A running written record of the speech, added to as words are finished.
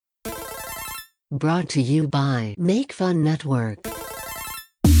Brought to you by Make Fun Network.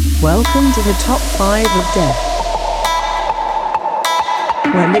 Welcome to the Top 5 of Death,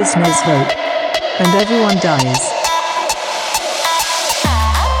 where listeners vote, and everyone dies.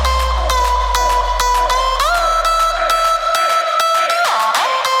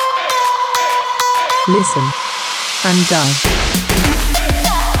 Listen and die.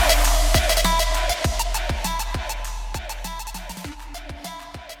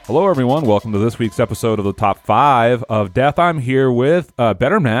 Hello, everyone. Welcome to this week's episode of the Top 5 of Death. I'm here with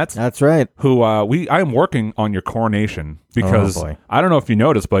Better Matt. That's right. Who I am working on your coronation because Oh, boy. I don't know if you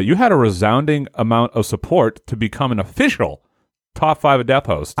noticed, but you had a resounding amount of support to become an official Top 5 of Death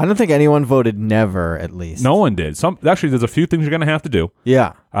host. I don't think anyone voted never, at least. No one did. Actually, there's a few things you're going to have to do.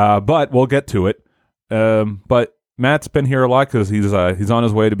 Yeah. But we'll get to it. But Matt's been here a lot because he's on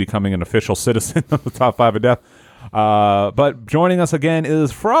his way to becoming an official citizen of the Top 5 of Death. But joining us again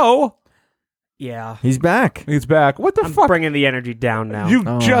is Fro. Yeah. He's back. He's back. What the I'm fuck? bringing the energy down now. You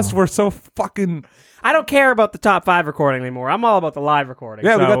just were so fucking... I don't care about the top 5 recording anymore. I'm all about the live recording.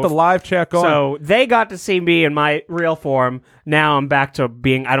 Yeah, we So- got the live chat going. So they got to see me in my real form. Now I'm back to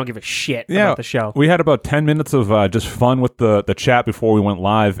being, I don't give a shit about the show. We had about 10 minutes of just fun with the chat before we went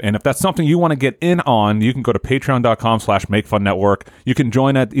live. And if that's something you want to get in on, you can go to patreon.com/makefunnetwork. You can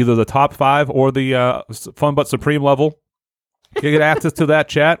join at either the top 5 or the Fun But Supreme level. You get access to that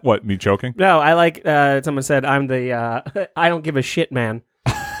chat. What, me joking? No, I like, someone said I'm the, I don't give a shit man.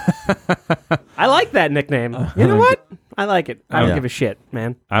 I like that nickname. You know what? I like it. I don't Yeah. give a shit,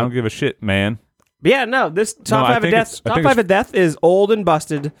 man. I don't give a shit, man. But yeah, no, this top No, I 5 of think death. it's- I Top think 5 it's- of death is old and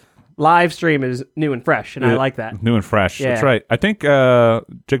busted. Live stream is new and fresh, and I like that. New and fresh. Yeah. That's right. I think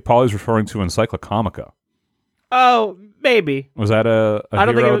Jake Pauley's referring to Encyclocomica. Oh, maybe. Was that a I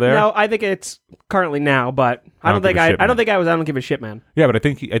don't think hero there? No, I think it's currently now, but I don't give think a I shit, don't man. think I was. I don't give a shit, man. Yeah, but I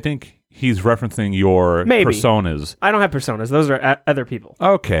think he's referencing your Maybe. personas. I don't have personas. Those are other people.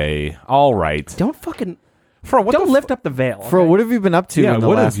 Okay. All right. Don't fucking Fro, what don't the lift up the veil. Fro, okay? what have you been up to Yeah, in the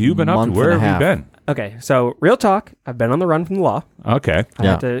what last have you been up to? month Where and a have you half? been? Okay, so real talk. I've been on the run from the law. Okay. I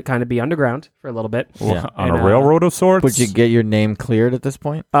had to kind of be underground for a little bit. Yeah. On And, a railroad of sorts? Would you get your name cleared at this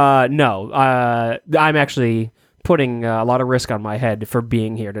point? No. I'm actually putting a lot of risk on my head for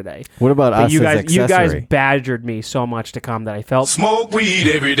being here today. What about But us you as guys, you guys accessory? badgered me so much to come that I felt Smoke weed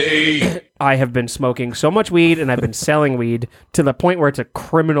every day. I have been smoking so much weed and I've been selling weed to the point where it's a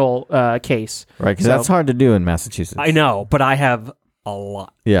criminal case. Right, because So- that's hard to do in Massachusetts. I know, but I have a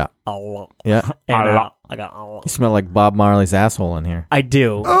lot. Yeah. A lot. Yeah. And, A lot. I got a lot. You smell like Bob Marley's asshole in here. I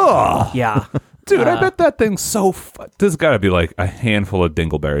do. Ugh. Yeah. Dude, I bet that thing's so... There's got to be like a handful of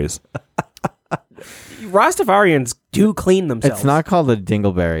dingleberries. Rastafarians do clean themselves. It's not called a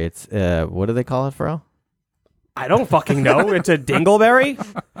dingleberry. It's, what do they call it, Fro? I don't fucking know. It's a dingleberry?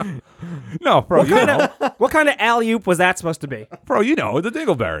 No, bro, you know. What kind of alley-oop was that supposed to be? Bro, you know, the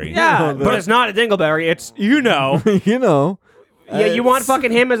dingleberry. Yeah, but it's not a dingleberry. It's, you know. You know. Yeah, you want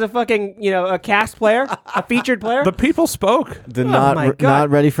fucking him as a fucking, a cast player? A featured player? The people spoke. The my God. not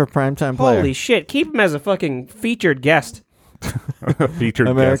ready for primetime player. Holy shit. Keep him as a fucking featured guest. Featured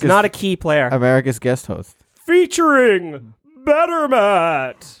America's- guest. Not a key player. America's guest host. Featuring Better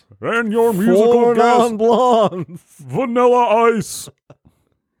Matt. And your musical Four guest, non-blondes. Vanilla Ice.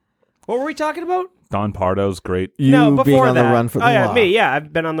 What were we talking about? Don Pardo's great. You No, before being on that. the run for the oh, yeah, law. me. Yeah,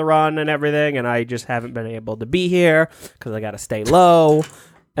 I've been on the run and everything, and I just haven't been able to be here because I got to stay low.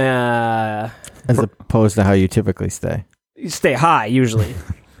 As opposed to how you typically stay. You stay high usually,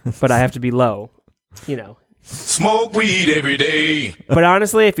 but I have to be low. Smoke weed every day. But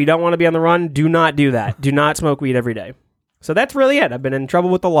honestly, if you don't want to be on the run, do not do that. Do not smoke weed every day. So that's really it. I've been in trouble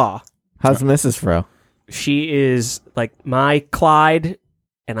with the law. How's Mrs. Fro? She is like my Clyde,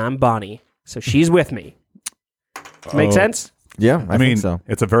 and I'm Bonnie. So she's with me. Make sense? Yeah, I mean, think so.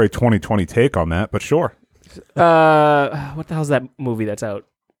 it's a very 2020 take on that, but sure. What the hell's that movie that's out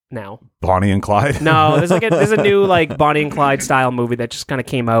now? Bonnie and Clyde. No, there's a new like Bonnie and Clyde style movie that just kind of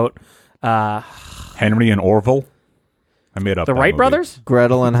came out. Henry and Orville. I made up The that Wright movie. brothers?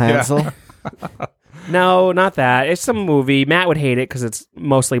 Gretel and Hansel. No, not that. It's some movie. Matt would hate it because it's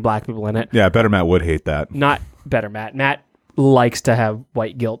mostly black people in it. Yeah, Better Matt would hate that. Not better, Matt. Matt likes to have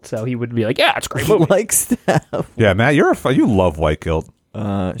white guilt, so he would be like, "Yeah, it's a great movie." Like stuff. Yeah, Matt, you love white guilt.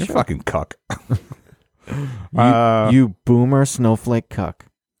 Sure. You're fucking cuck. You boomer snowflake cuck.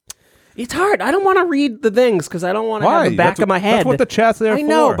 It's hard. I don't want to read the things because I don't want to have the back That's of my head. That's what the chat's there I for.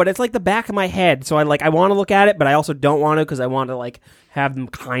 know, but it's like the back of my head. So I want to look at it, but I also don't want to because I want to like have them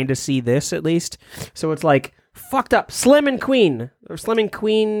kind of see this at least. So it's like fucked up. Slim and Queen or Slim and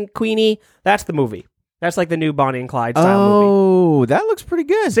Queenie. That's the movie. That's like the new Bonnie and Clyde style movie. Oh, that looks pretty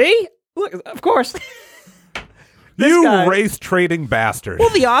good. See? Look, of course. This You guy- race trading bastard. Well,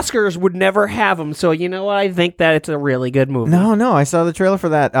 the Oscars would never have him, so you know what? I think that it's a really good movie. No, I saw the trailer for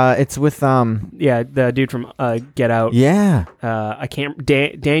that. It's with Yeah, the dude from Get Out. yeah. I can't.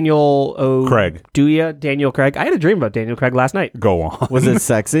 Daniel Craig. Daniel Craig. I had a dream about Daniel Craig last night. Go on. Was it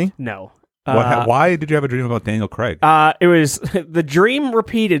sexy? No. Why did you have a dream about Daniel Craig? It was the dream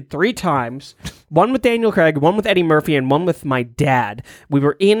repeated 3 times. One with Daniel Craig, one with Eddie Murphy, and one with my dad. We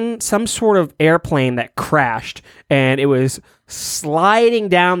were in some sort of airplane that crashed, and it was sliding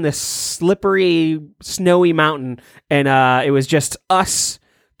down this slippery, snowy mountain, and it was just us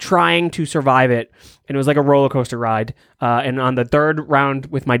trying to survive it. And it was like a roller coaster ride. And on the 3rd round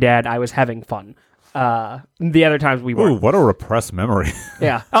with my dad, I was having fun. The other times we Ooh, weren't. what a repressed memory.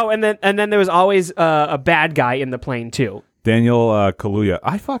 Yeah. Oh, and then there was always a bad guy in the plane too. Daniel Kaluuya.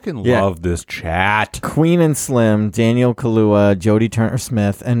 I fucking Yeah. love this chat. Queen and Slim, Daniel Kaluuya, Jodie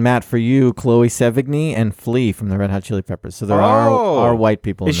Turner-Smith, and Matt, for you, Chloe Sevigny and Flea from the Red Hot Chili Peppers. So there are white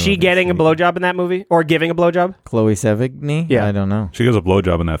people. Is in the she movie. getting a blowjob in that movie or giving a blowjob? Chloe Sevigny? Yeah. I don't know. She gives a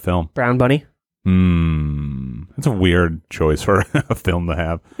blowjob in that film. Brown Bunny. That's a weird choice for a film to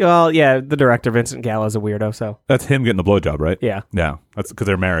have. Well, yeah, the director Vincent Gallo is a weirdo. So That's him getting the blowjob, right? yeah, Yeah. That's because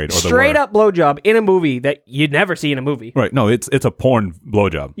they're married. Or they straight were. up blowjob in a movie that you'd never see in a movie. Right. No, it's a porn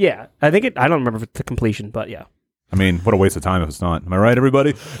blowjob. Yeah, I think it. I don't remember if it's to completion, but yeah. I mean, what a waste of time if it's not. Am I right,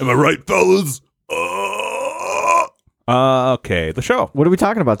 everybody? Am I right, fellas? Okay, the show. What are we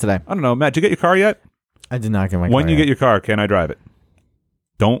talking about today? I don't know. Matt, did you get your car yet? I did not get my When car you yet. get your car, can I drive it?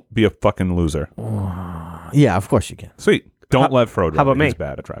 Don't be a fucking loser. Yeah, of course you can. Sweet. Don't let Fro drive. how about me? He's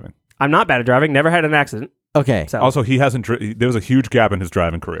bad at driving. I'm not bad at driving. Never had an accident. Okay. So Also, he hasn't. There was a huge gap in his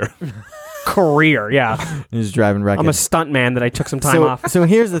driving career. career, yeah. He's driving record. I'm a stunt man that I took some time off. So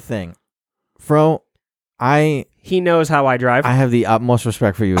here's the thing. Fro, I He knows how I drive. have the utmost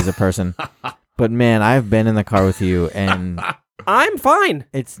respect for you as a person. But man, I've been in the car with you and I'm fine.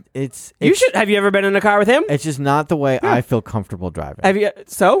 it's You should. Have you ever been in a car with him? It's just not the way I feel comfortable driving. Have you?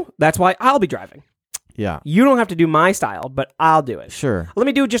 So that's why I'll be driving. Yeah. You don't have to do my style, but I'll do it. Sure. Let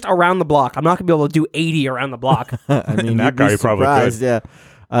me do just around the block. I'm not gonna be able to do 80 around the block. I mean, In that you'd be car, you probably could. surprised, Yeah.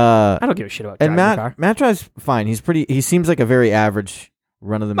 I don't give a shit about And driving a car. Matt drives fine. He seems like a very average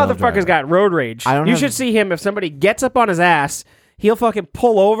run of the mill Motherfucker's got road rage. I don't You have- should see him if somebody gets up on his ass. He'll fucking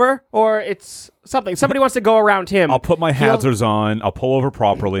pull over, or it's something. Somebody wants to go around him. I'll put my He'll- hazards on. I'll pull over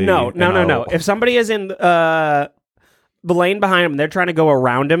properly. No. and I'll- If somebody is in the lane behind him, they're trying to go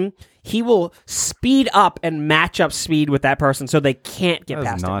around him. He will speed up and match up speed with that person, so they can't get That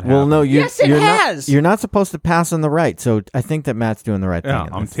does past not him. Well, no, Yes, it you're has. Not, you're not supposed to pass on the right. So I think that Matt's doing the right Yeah,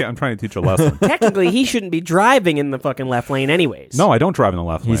 thing. I'm trying to teach a lesson. Technically, he shouldn't be driving in the fucking left lane, anyways. No, I don't drive in the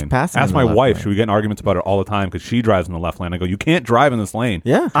left He's lane. passing Ask in my the left wife. lane. She would get in arguments about it all the time because she drives in the left lane. I go, you can't drive in this lane.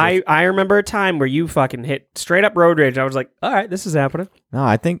 Yeah. I remember a time where you fucking hit straight up road rage. I was like, all right, this is happening. No,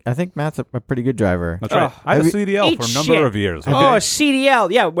 I think Matt's a pretty good driver. That's right. I had a CDL for a number shit. of years. Oh, Okay? a CDL.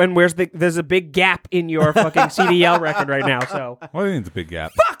 Yeah, there's a big gap in your fucking CDL record right now, so What do you mean it's a big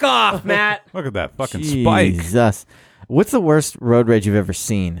gap? fuck off, Matt. Look at that fucking spike. Jesus. What's the worst road rage you've ever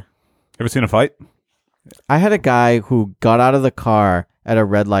seen? Ever seen a fight? I had a guy who got out of the car at a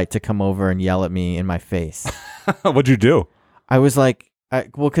red light to come over and yell at me in my face. What'd you do? I was like,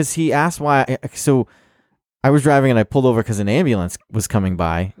 because he asked why. So I was driving and I pulled over because an ambulance was coming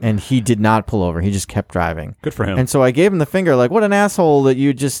by, and he did not pull over. He just kept driving. Good for him. And so I gave him the finger, like, what an asshole that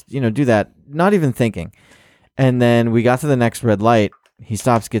you just, do that, not even thinking. And then we got to the next red light. He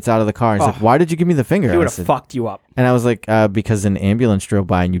stops, gets out of the car. And he's like, why did you give me the finger? He would I have said- fucked you up. And I was like, because an ambulance drove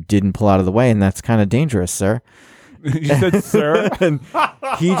by and you didn't pull out of the way, and that's kind of dangerous, sir. you said, sir? And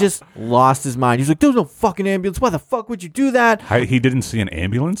he just lost his mind. He's like, there's no fucking ambulance. Why the fuck would you do that? He didn't see an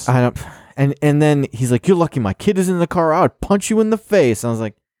ambulance? I don't. And then he's like, you're lucky my kid is in the car. I would punch you in the face. And I was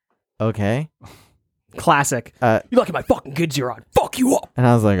like, okay. Classic. You're lucky my fucking kids are on. Fuck you up. And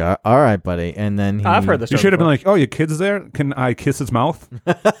I was like, all right, buddy. And then he, I've heard this. You story should have been before. like, oh, your kid's there? Can I kiss his mouth?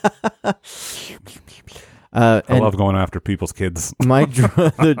 I and love going after people's kids.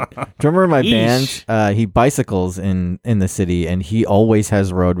 the drummer of my Yeesh. band, he bicycles in the city, and he always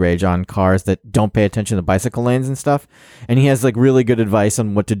has road rage on cars that don't pay attention to bicycle lanes and stuff. And he has like really good advice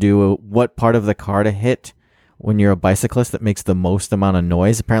on what to do, what part of the car to hit when you're a bicyclist that makes the most amount of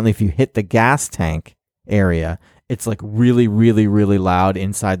noise. Apparently, if you hit the gas tank area, it's like really, really, really loud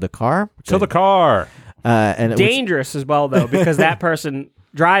inside the car. To the car. And Dangerous as well, though, because that person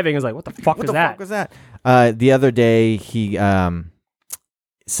driving is like, what the fuck What is the that? fuck was that? The other day, he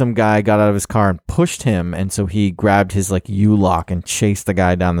some guy got out of his car and pushed him, and so he grabbed his like U-lock and chased the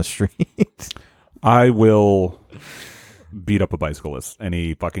guy down the street. I will beat up a bicyclist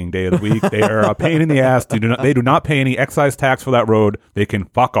any fucking day of the week. They are a pain in the ass. They do not pay any excise tax for that road. They can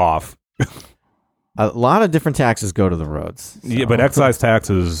fuck off. A lot of different taxes go to the roads. So. Yeah, but excise tax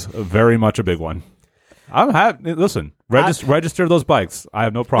is very much a big one. Listen, register those bikes. I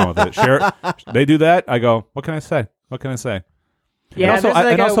have no problem with it. Share. They do that. I go, what can I say? What can I say? Yeah,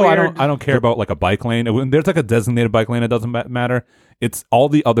 and also I don't care about like a bike lane. When there's like a designated bike lane, it doesn't matter. It's all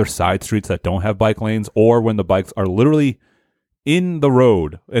the other side streets that don't have bike lanes, or when the bikes are literally in the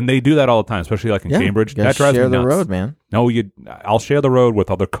road, and they do that all the time, especially like in Cambridge. That drives me nuts. Share the road, man. No, I'll share the road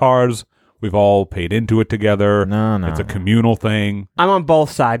with other cars. We've all paid into it together. No. It's a communal thing. I'm on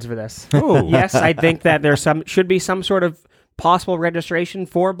both sides for this. Ooh. Yes, I think that should be some sort of possible registration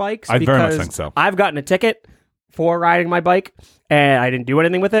for bikes. I very much think so. I've gotten a ticket for riding my bike, and I didn't do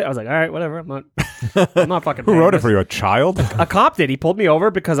anything with it. I was like, all right, whatever. I'm not fucking. Who wrote it this. for you? A child? A cop did. He pulled me over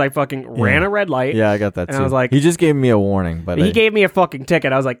because I fucking ran a red light. Yeah, I got that And too. I was like, he just gave me a warning, but he gave me a fucking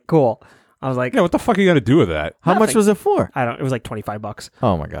ticket. I was like, cool. I was like, Yeah, what the fuck are you going to do with that? how much nothing. was it for? It was like $25.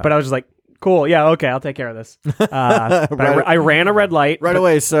 Oh my god! But I was just like, cool. Yeah, okay, I'll take care of this. But I ran a red light. right but,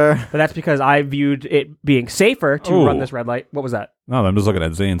 away, sir. But that's because I viewed it being safer to Ooh. run this red light. What was that? No, I'm just looking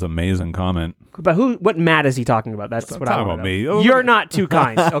at Zane's amazing comment. But what Matt is he talking about? That's what I talking want about to me. know. Oh. You're not too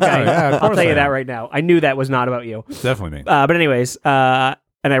kind, okay? Yeah, of I'll course tell you I that am. right now. I knew that was not about you. Definitely me. But anyways, and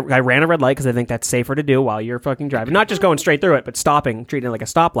I ran a red light because I think that's safer to do while you're fucking driving. Not just going straight through it, but stopping, treating it like a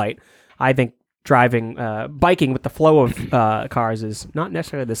stoplight. I think biking with the flow of cars is not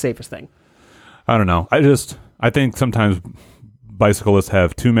necessarily the safest thing. I don't know. I think sometimes bicyclists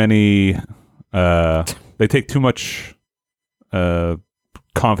have too many, they take too much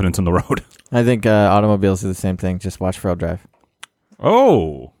confidence in the road. I think automobiles do the same thing. Just watch Frail Drive.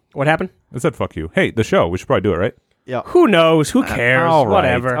 Oh. What happened? I said fuck you. Hey, the show. We should probably do it, right? Yeah. Who knows? Who cares? All right.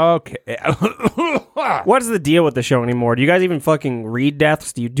 Whatever. Okay. What is the deal with the show anymore? Do you guys even fucking read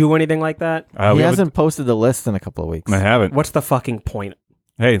deaths? Do you do anything like that? He We hasn't posted the list in a couple of weeks. I haven't. What's the fucking point?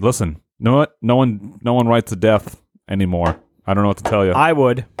 Hey, listen. You know what? No one writes a death anymore. I don't know what to tell you. I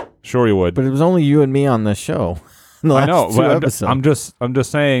would. Sure you would. But it was only you and me on this show. in the I know. last two But episodes. I'm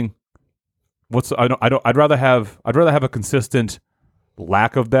just saying. I'd rather have a consistent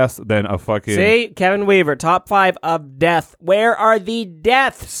lack of deaths than a fucking. See, Kevin Weaver, top 5 of death. Where are the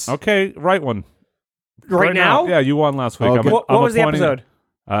deaths? Okay, right one. Right now? Yeah, you won last week. Okay. What was the episode?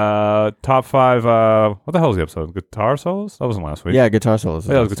 Top 5. What the hell was the episode? Guitar solos? That wasn't last week. Yeah, guitar solos.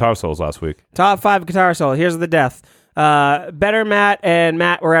 Yeah, it was guitar solos last week. Top 5 guitar solo. Here's the death. Better Matt and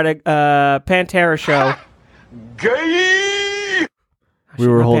Matt were at a Pantera show. Gay! We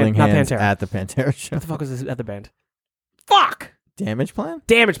were Not holding Not hands Pantera. at the Pantera show. What the fuck was this other band? Fuck! Damage Plan?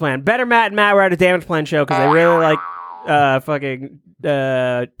 Damage Plan. Better Matt and Matt were at a Damage Plan show because they really like fucking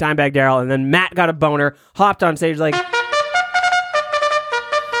Dimebag Darrell, and then Matt got a boner, hopped on stage like,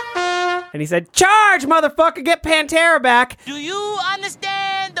 and he said, "Charge, motherfucker! Get Pantera back!" Do you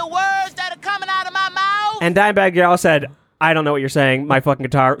understand the words that are coming out of my mouth? And Dimebag Darrell said, "I don't know what you're saying. My fucking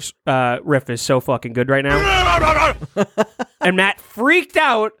guitar riff is so fucking good right now." And Matt freaked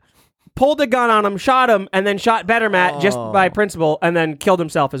out, pulled a gun on him, shot him, and then shot Better Matt just by principle, and then killed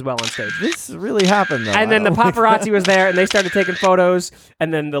himself as well on stage. This really happened, though. And then the paparazzi was there, and they started taking photos,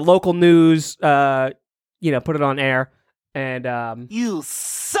 and then the local news, put it on air, and You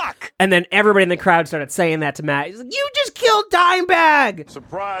suck! and then everybody in the crowd started saying that to Matt. He's like, "You just killed Dimebag!"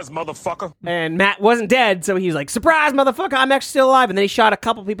 Surprise, motherfucker. And Matt wasn't dead, so he was like, "Surprise, motherfucker! I'm actually still alive." And then he shot a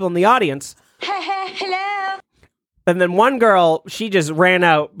couple people in the audience. Hello? And then one girl, she just ran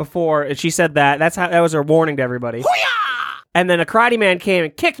out before, and she said that. That was her warning to everybody. And then a karate man came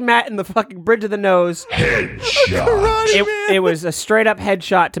and kicked Matt in the fucking bridge of the nose. It was a straight up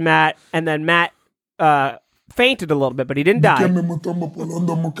headshot to Matt, and then Matt fainted a little bit, but he didn't die. And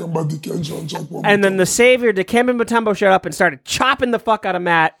then the savior, Dikembe Mutombo, showed up and started chopping the fuck out of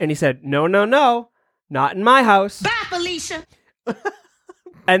Matt, and he said, "No, no, no, not in my house." Bye, Felicia.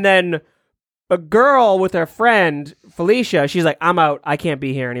 And then a girl with her friend, Felicia, she's like, "I'm out. I can't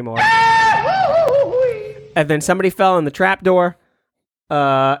be here anymore." And then somebody fell in the trap door,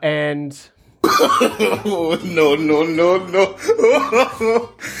 and... Oh, no, no, no, no.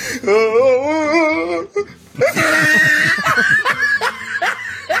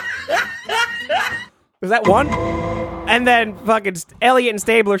 Was that one? And then fucking Elliot and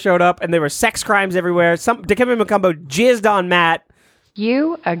Stabler showed up, and there were sex crimes everywhere. Dikembe Mutombo jizzed on Matt,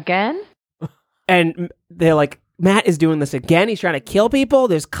 You again? and they're like, "Matt is doing this again. He's trying to kill people.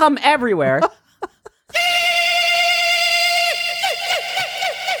 There's cum everywhere."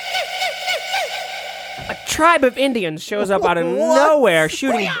 tribe of Indians shows up out of nowhere,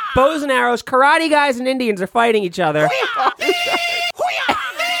 shooting bows and arrows. Karate guys and Indians are fighting each other.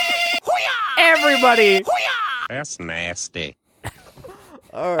 Everybody. That's nasty.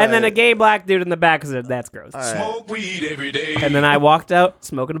 And then a gay black dude in the back said, "That's gross." Smoke weed every day. And then I walked out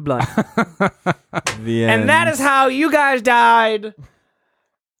smoking a blunt. The And that is how you guys died.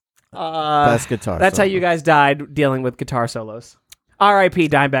 best guitar. That's how solo. you guys died dealing with guitar solos. R.I.P.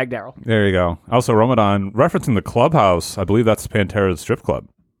 Dimebag Darrell. There you go. Also, Ramadan, referencing the clubhouse, I believe that's Pantera's strip club.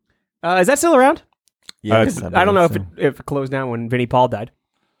 Is that still around? Yes, I don't know if believe if it closed down when Vinnie Paul died.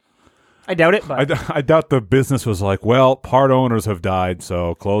 I doubt it, but I doubt the business was like, well, part owners have died,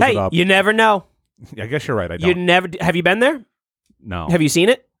 so close it hey, up. you never know. I guess you're right. I You don't. never have you been there? No, Have you seen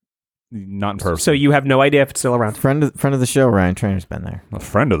it? not in person. So you have no idea if it's still around. friend of the show, Ryan Trainer's been there. A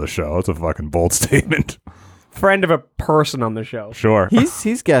friend of the show. That's a fucking bold statement. Friend of a person on the show. Sure.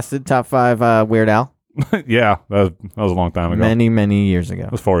 He's guested top 5 Weird Al Yeah, that was a long time ago. many years ago. I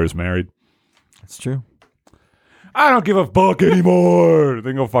was 4 years married. That's true. I don't give a fuck anymore. They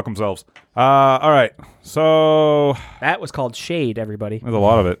can go fuck themselves. All right. So That was called shade, everybody. there's a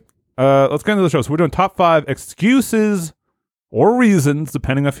lot of it. Let's get into the show. So we're doing top 5 excuses or reasons,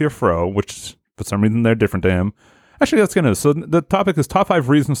 depending if you're fro, which for some reason they're different to him. Actually, let's get into this. So the topic is top 5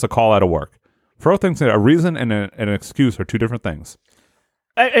 reasons to call out of work. Fro thinks that a reason and an excuse are two different things.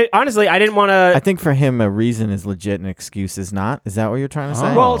 Honestly, I didn't want to. I think for him, a reason is legit, an excuse is not. Is that what you're trying to say?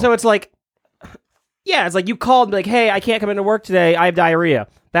 Oh. Well, so it's like, yeah, it's like you called and be like, hey, I can't come into work today. I have diarrhea.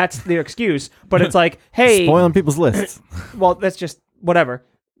 That's the excuse. But it's like, hey, Spoiling people's lists. well, that's just whatever.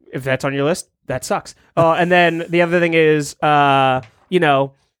 If that's on your list, that sucks. And then the other thing is,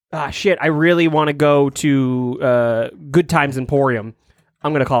 shit, I really want to go to Good Times Emporium.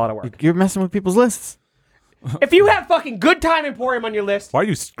 I'm going to call it at work. You're messing with people's lists. If you have fucking Good Time Emporium on your list, Why are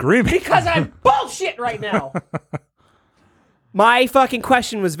you screaming? because I'm bullshit right now. My fucking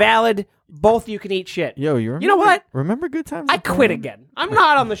question was valid. Both of you can eat shit. Yo, you know what? Remember Good Times? I quit again. I'm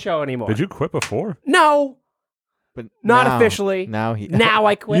not on the show anymore. Did you quit before? No, But not now- officially. Now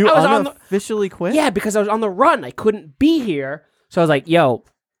I quit. You I was on the unofficially quit? yeah because I was on the run. I couldn't be here, so I was like, "Yo,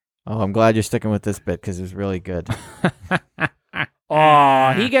 Oh, I'm glad you're sticking with this bit because it was really good.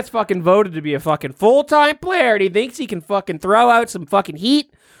 he gets fucking voted to be a fucking full-time player, and he thinks he can fucking throw out some fucking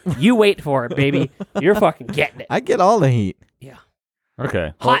heat. You wait for it, baby. You're fucking getting it. I get all the heat. Yeah,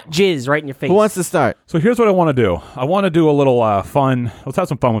 Okay. hot jizz right in your face. Who wants to start? So here's what I want to do. I want to do a little fun. Let's have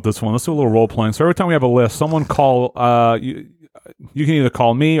some fun with this one. Let's do a little role playing. So every time we have a list, someone call. You can either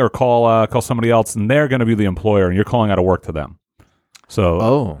call me or call somebody else, and they're going to be the employer, and you're calling out of work to them.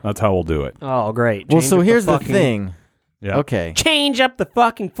 So that's how we'll do it. Oh, great. Well, Change so up here's the fucking- thing. Yeah. Okay. Change up the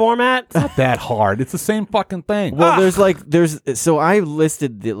fucking format. It's not that hard. It's the same fucking thing. Well, so I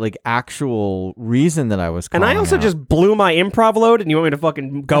listed the actual reason that I was And calling I also out. just blew my improv load, and you want me to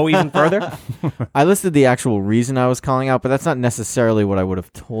fucking go even further? I listed the actual reason I was calling out, but that's not necessarily what I would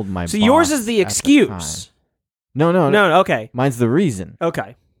have told my So boss yours is the at excuse. time. No. No, okay. Mine's the reason,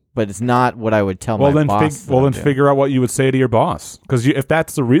 Okay. but it's not what I would tell Well, my then, boss. that I'm doing. figure out what you would say to your boss. Because if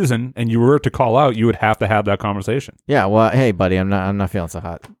that's the reason, and you were to call out, you would have to have that conversation. Yeah, well, hey, buddy, I'm not feeling so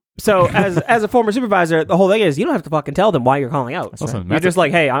hot. So as a former supervisor, the whole thing is you don't have to fucking tell them why you're calling out. Listen, You're Matt's, just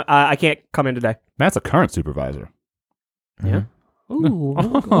like, hey, I can't come in today. Matt's a current supervisor. Yeah. Ooh.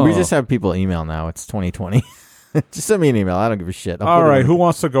 Oh. We just have people email now. It's 2020. Just send me an email. I don't give a shit. All right, who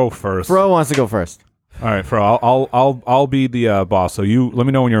wants to go first? Bro wants to go first. All right, Fro. I'll be the boss. So you let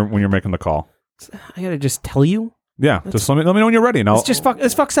me know when you're making the call. I gotta just tell you. Yeah, just let me know when you're ready. And I'll, This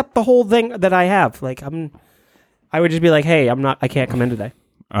fucks up the whole thing that I have. Like I would just be like, hey, I can't come in today.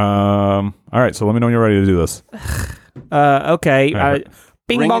 all right, so let me know when you're ready to do this. Okay. All right.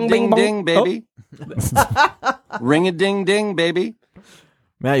 Bing Ring bong a bing ding bong. ding, baby. Ring a ding ding, baby.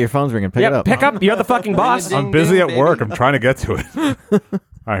 Matt, your phone's ringing. Pick it Yep, up. pick up. You're the fucking boss. Ding, I'm busy ding, at baby. work. I'm trying to get to it. All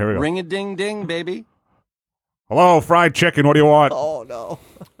right, here we go. Ring a ding ding, baby. Hello, fried chicken. What do you want? Oh no.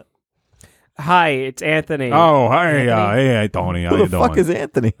 Hi, it's Anthony. Oh, hi, Anthony? hey, Tony. How Who you the doing? fuck is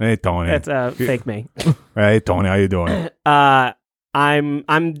Anthony? Hey, Tony. That's fake me. Hey, Tony. How you doing?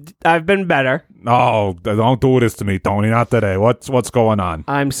 I've been better. Oh, don't do this to me, Tony. Not today. What's going on?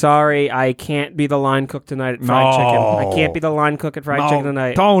 I'm sorry, I can't be the line cook tonight at Fried Chicken. I can't be the line cook at Fried Chicken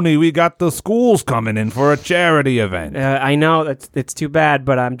tonight. Tony, we got the schools coming in for a charity event. I know it's too bad,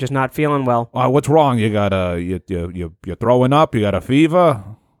 but I'm just not feeling well. What's wrong? You got you're throwing up. You got a fever.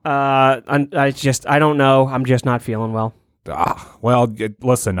 I don't know. I'm just not feeling well. Well,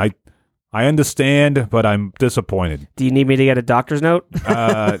 listen, I understand, but I'm disappointed. Do you need me to get a doctor's note?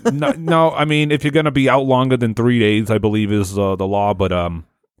 No, I mean, if you're going to be out longer than 3 days, I believe is the law. But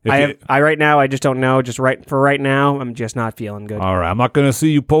I right now, I just don't know. Right now, I'm just not feeling good. All right, I'm not going to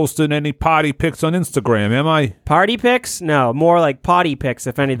see you posting any potty pics on Instagram, am I? Party pics? No, more like potty pics,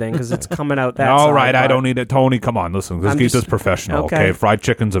 if anything, because it's coming out that All side, right, I but- don't need it. Tony, come on, listen. Let's keep this professional, okay? Fried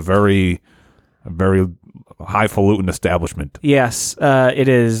chicken's a very highfalutin establishment. Yes, it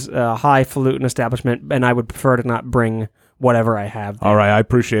is a highfalutin establishment, and I would prefer to not bring whatever I have there. All right, I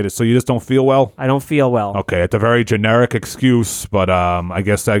appreciate it. So you just don't feel well? I don't feel well. Okay, it's a very generic excuse, but I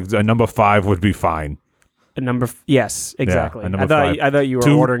guess a number 5 would be fine. Yes, exactly. Yeah, a number 5. I thought you were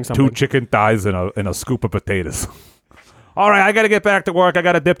ordering something. 2 chicken thighs and a scoop of potatoes. All right, I got to get back to work. I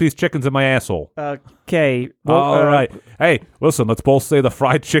got to dip these chickens in my asshole. Okay. Well, All right. Hey, listen, let's both say the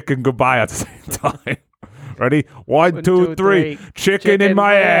fried chicken goodbye at the same time. Ready? 1, 2, 3. Chicken in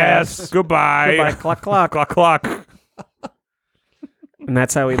my ass. Goodbye. Goodbye. Cluck, cluck. Cluck, cluck. And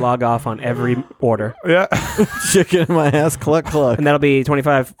that's how we log off on every order. Yeah. Chicken in my ass, cluck, cluck. And that'll be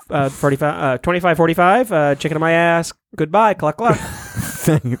 25:45. Chicken in my ass. Goodbye. Cluck, cluck.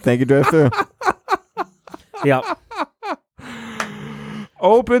 Thank you, drive through. Yep.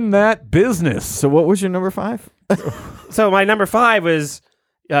 Open that business. So what was your number 5? So my number 5 is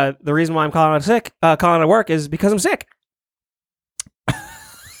the reason why I'm calling out work is because I'm sick.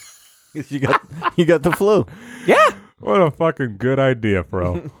 You got the flu. Yeah. What a fucking good idea,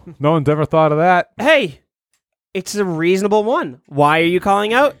 bro. No one's ever thought of that. Hey, it's a reasonable one. Why are you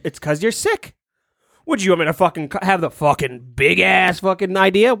calling out? It's because you're sick. Would you want me to fucking have the fucking big ass fucking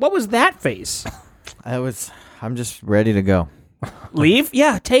idea? What was that face? I'm just ready to go. Leave?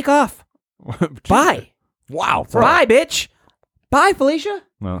 Yeah, take off. Bye. Wow. Bro. Bye, bitch. Bye, Felicia.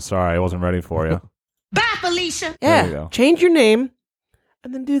 No, sorry, I wasn't ready for you. Bye, Felicia. There you Yeah, go. change your name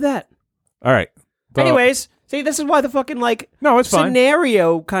and then do that. All right. So- Anyways, see, this is why the fucking No, it's fine.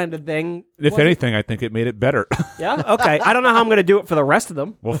 scenario kind of thing. If wasn't- anything, I think it made it better. Yeah, okay. I don't know how I'm going to do it for the rest of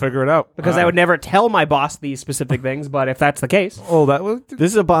them We'll figure it out. because I would never tell my boss these specific things, but if that's the case. Oh, that was.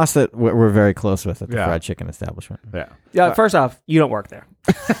 This is a boss that we're very close with at the Yeah. fried chicken establishment. Yeah. Yeah, first off, you don't work there.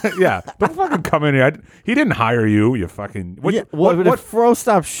 Yeah. Don't fucking come in here. He didn't hire you. You fucking. What, Yeah, what, but what, if Fro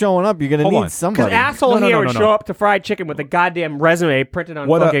stops showing up, you're gonna Hold need on. Because somebody. asshole No, here no, would no, show no. up to fried chicken with a goddamn resume printed on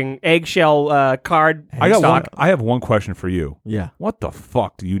What, fucking eggshell card stock. I have one question for you. Yeah, What the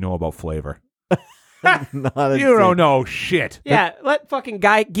fuck do you know about flavor? not a You don't know shit. Yeah, let fucking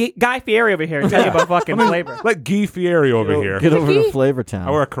Guy Fieri over here tell you about fucking flavor. Let Guy Fieri over here. Get over to Flavor Town.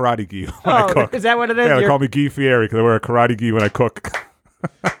 I wear a karate gi when I Oh, cook. is that what it is? Yeah, they You're- call me Guy Fieri because I wear a karate gi when I cook.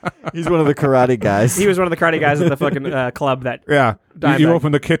 He's one of the karate guys. He was one of the karate guys at the fucking club that. Yeah. Dime You bag.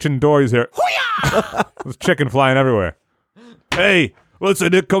 open the kitchen door, he's here. There's chicken flying everywhere. Hey,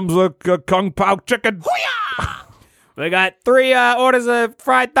 listen, here comes a Kung Pao chicken. We got 3 orders of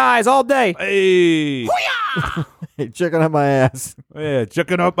fried thighs all day. Hey. Hey, chicken up my ass. Yeah,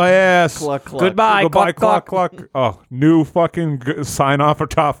 chicken up my ass. Cluck, cluck. Goodbye, Goodbye, cluck, cluck, cluck. Oh, new fucking sign off for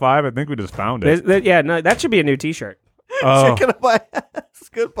top 5. I think we just found it. Yeah, no, that should be a new T-shirt. Oh, Chicken up my ass.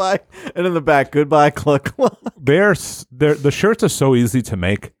 Goodbye. And in the back, goodbye, cluck, cluck. the shirts are so easy to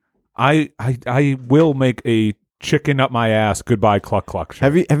make. I will make a chicken up my ass. Goodbye, cluck, cluck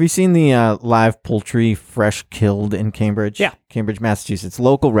shirt. Have you seen the live poultry fresh killed in Cambridge? Yeah. Cambridge, Massachusetts.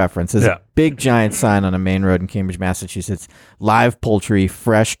 Local reference. There's Yeah. a big giant sign on a main road in Cambridge, Massachusetts. Live poultry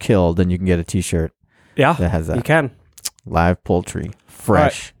fresh killed, and you can get a T-shirt Yeah, that has that. you can. Live poultry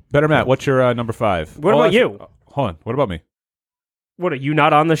fresh. Better Matt, what's your number 5? What about you? Hold on. What about me? What, are you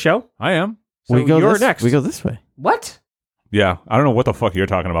not on the show? I am. So you're next. We go this way. What? Yeah. I don't know what the fuck you're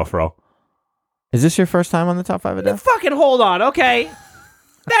talking about, Fro. Is this your first time on the top 5 a day? Fucking hold on, okay?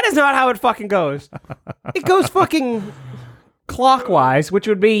 That is not how it fucking goes. It goes fucking clockwise, which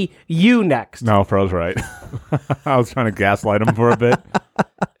would be you next. No, Fro's right. I was trying to gaslight him for a bit.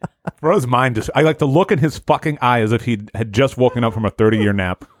 Fro's mind just... I like to look in his fucking eye as if he had just woken up from a 30-year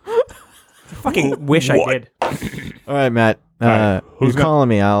nap. Fucking wish I did. All right, Matt. right. Who's gonna- calling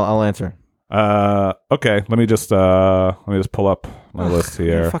me? I'll answer. Okay. Let me just pull up my list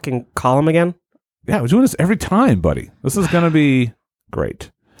here. Fucking call him again. Yeah, we're doing this every time, buddy. This is going to be great.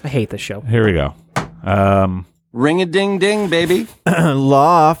 I hate this show. Here we go. Ring-a-ding-ding, baby.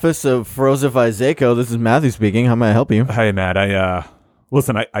 Law Office of Frozif Isako. This is Matthew speaking. How may I help you? Hey, Matt.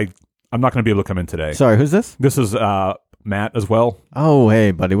 Listen. I'm not going to be able to come in today. Sorry, who's this? This is Matt as well. Oh,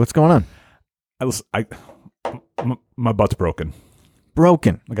 hey, buddy. What's going on? My butt's broken.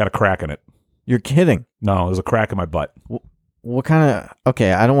 Broken. I got a crack in it. You're kidding. No, there's a crack in my butt. What kind of...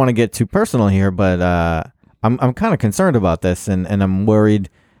 Okay, I don't want to get too personal here, but I'm kind of concerned about this, and I'm worried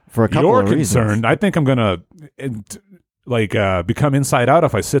for a couple You're of reasons. concerned. I think I'm going to become inside out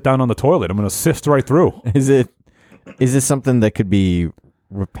if I sit down on the toilet. I'm going to sift right through. Is this something that could be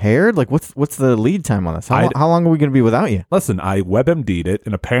repaired? Like, what's the lead time on this? How long are we going to be without you? Listen, I WebMD'd it,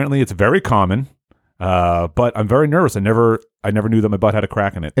 and apparently it's very common. But I'm very nervous. I never knew that my butt had a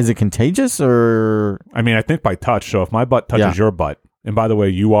crack in it. Is it contagious or? I mean, I think by touch. So if my butt touches your butt, and by the way,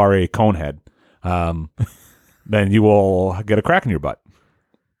 you are a conehead, then you will get a crack in your butt.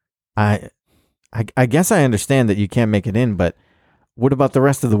 I guess I understand that you can't make it in, but what about the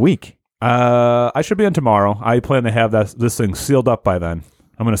rest of the week? I should be in tomorrow. I plan to have this thing sealed up by then.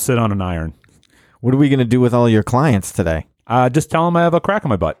 I'm going to sit on an iron. What are we going to do with all your clients today? Just tell them I have a crack in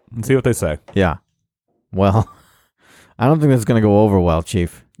my butt and see what they say. Yeah. Well, I don't think that's going to go over well,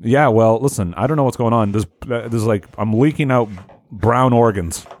 Chief. Yeah, well, listen, I don't know what's going on. There's like, I'm leaking out brown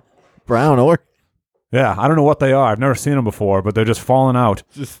organs. Brown or? Yeah, I don't know what they are. I've never seen them before, but they're just falling out.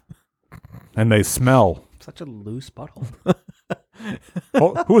 And they smell. Such a loose butthole.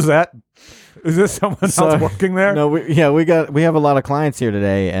 Oh, who's that? Is this someone else working there? No, we have a lot of clients here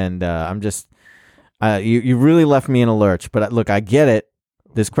today, and I'm just, you really left me in a lurch. But look, I get it.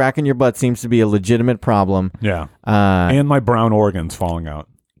 This crack in your butt seems to be a legitimate problem. Yeah. And my brown organs falling out.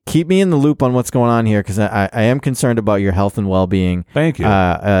 Keep me in the loop on what's going on here, because I am concerned about your health and well-being. Thank you.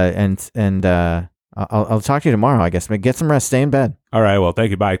 And I'll talk to you tomorrow, I guess. Get some rest. Stay in bed. All right. Well,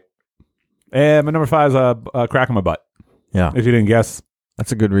 thank you. Bye. And my number 5 is a crack in my butt. Yeah. If you didn't guess.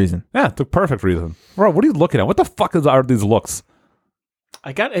 That's a good reason. Yeah, it's a perfect reason. Bro, what are you looking at? What the fuck are these looks?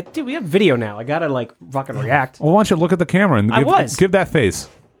 I got it. Dude, we have video now. I gotta like fucking react. Well, why don't you look at the camera and give that face?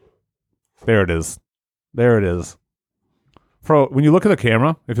 There it is. There it is. Bro, when you look at the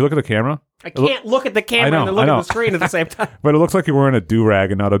camera, if you look at the camera, I can't look at the camera and then look at the screen at the same time. But it looks like you're wearing a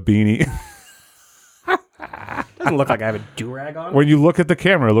do-rag and not a beanie. Doesn't look like I have a do-rag on. When you look at the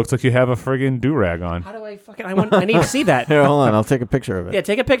camera, it looks like you have a friggin' do-rag on. How do I fucking... I need to see that. Here, hold on. I'll take a picture of it. Yeah,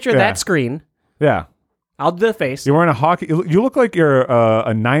 take a picture of that screen. Yeah. I'll do the face. You're wearing a hockey... You look like you're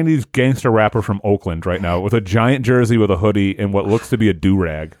a 90s gangster rapper from Oakland right now with a giant jersey with a hoodie and what looks to be a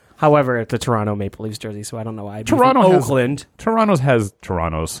do-rag. However, it's a Toronto Maple Leafs jersey, so I don't know why. Oakland. Toronto has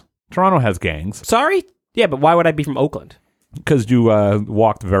gangs. Sorry? Yeah, but why would I be from Oakland? Because you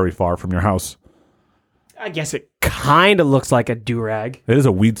walked very far from your house. I guess it kind of looks like a do-rag. It is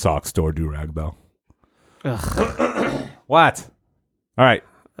a weed sock store do-rag, though. Ugh. What? All right.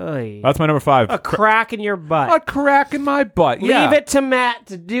 Oy. That's my number 5. A crack in your butt. A crack in my butt. Yeah. Leave it to Matt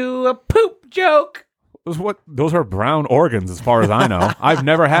to do a poop joke. Those are brown organs, as far as I know. I've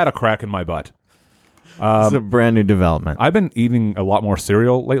never had a crack in my butt. It's a brand new development. I've been eating a lot more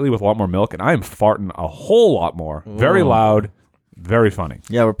cereal lately with a lot more milk, and I am farting a whole lot more. Very loud, very funny.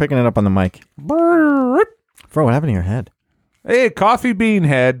 Yeah, we're picking it up on the mic. Brrr. Bro, what happened to your head? Hey, coffee bean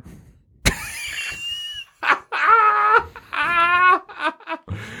head.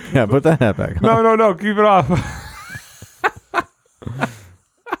 Yeah, put that hat back on. No, keep it off.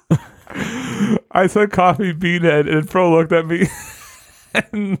 I said coffee bean head, and Pro looked at me,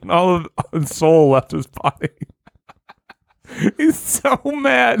 and all of his soul left his body. He's so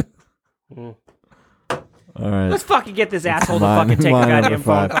mad. All right. Let's fucking get this asshole to fucking take a goddamn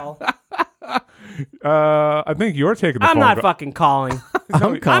phone call. I think you're taking the phone. I'm not fucking calling.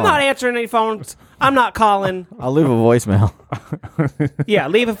 I'm not answering any phones. I'm not calling. I'll leave a voicemail. Yeah,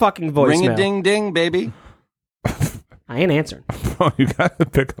 leave a fucking voicemail. Ring-a-ding-ding, baby. I ain't answering. Oh, you got to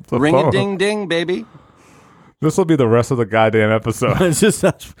pick up the phone. Ring-a-ding-ding, baby. This will be the rest of the goddamn episode. It's just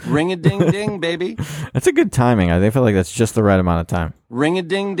Ring-a-ding-ding, baby. That's a good timing. I feel like that's just the right amount of time.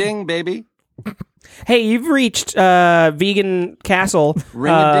 Ring-a-ding-ding, baby. Hey, you've reached Vegan Castle.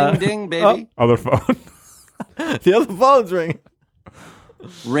 Ring-a-ding-ding, baby. Other phone. The other phone's ringing.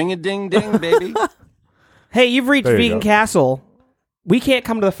 Ring-a-ding-ding, baby. Hey, you've reached There you Vegan go. Castle. We can't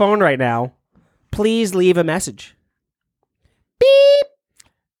come to the phone right now. Please leave a message. Beep.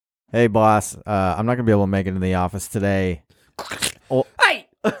 Hey, boss. I'm not going to be able to make it into the office today. Oh, Hey.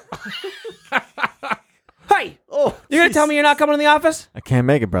 Hey. Oh, you're going to tell me you're not coming to the office? I can't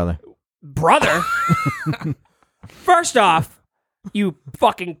make it, brother. Brother. First off, you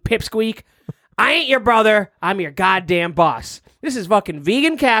fucking pipsqueak. I ain't your brother. I'm your goddamn boss. This is fucking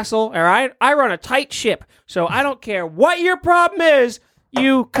Vegan Castle, all right? I run a tight ship, so I don't care what your problem is.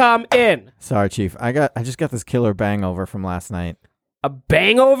 You come in. Sorry, Chief. I just got this killer bangover from last night. A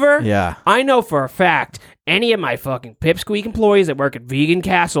bangover? Yeah. I know for a fact any of my fucking pipsqueak employees that work at Vegan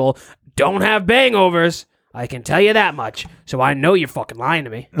Castle don't have bangovers. I can tell you that much. So I know you're fucking lying to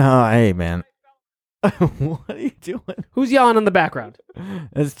me. No, hey, man. What are you doing? Who's yelling in the background?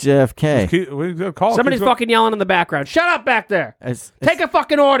 It's JFK. Somebody's fucking yelling in the background. Shut up back there. It's Take a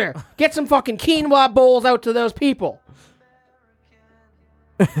fucking order. Get some fucking quinoa bowls out to those people.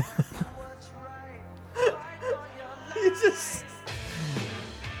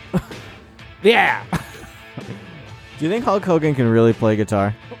 Yeah. Do you think Hulk Hogan can really play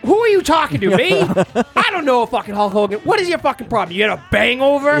guitar? Who are you talking to, me? I don't know fucking Hulk Hogan. What is your fucking problem? You got a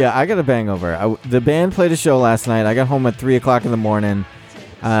hangover? Yeah, I got a hangover. The band played a show last night. I got home at 3 o'clock in the morning.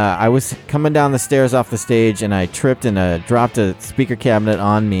 I was coming down the stairs off the stage, and I tripped and dropped a speaker cabinet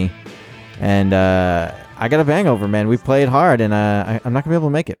on me. And I got a hangover, man. We played hard, and I'm not going to be able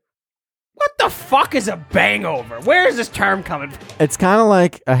to make it. What the fuck is a hangover? Where is this term coming from? It's kind of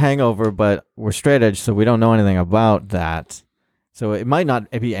like a hangover, but we're straight edge, so we don't know anything about that. So it might not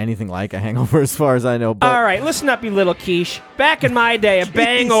be anything like a hangover as far as I know. But All right, listen up, you little quiche. Back in my day, a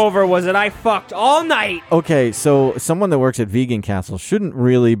hangover was that I fucked all night. Okay, so someone that works at Vegan Castle shouldn't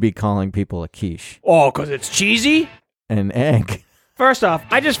really be calling people a quiche. Oh, because it's cheesy? An egg. First off,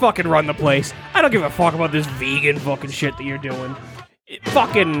 I just fucking run the place. I don't give a fuck about this vegan fucking shit that you're doing.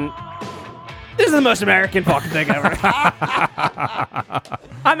 This is the most American fucking thing ever.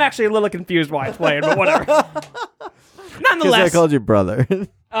 I'm actually a little confused why it's playing, but whatever. Because Nonetheless. I called you brother.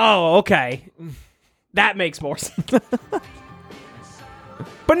 Oh, okay. That makes more sense.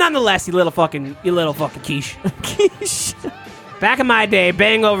 But nonetheless, you little fucking quiche. Quiche. Back in my day,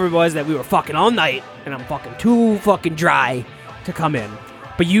 hangover was that we were fucking all night, and I'm fucking too fucking dry to come in.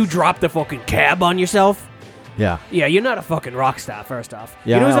 But you dropped the fucking cab on yourself. Yeah. Yeah, you're not a fucking rock star, first off.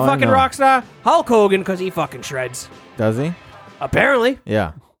 Yeah, you know who's a I fucking know. rock star? Hulk Hogan, because he fucking shreds. Does he? Apparently.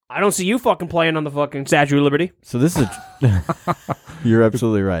 Yeah. I don't see you fucking playing on the fucking Statue of Liberty. So this is You're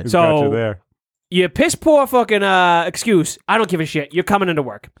absolutely right. So- Got you there. You piss poor fucking excuse. I don't give a shit. You're coming into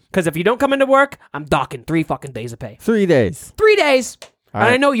work. Because if you don't come into work, I'm docking 3 fucking days of pay. 3 days. 3 days. All And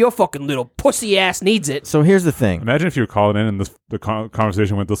I right. know your fucking little pussy ass needs it. So here's the thing. Imagine if you were calling in and the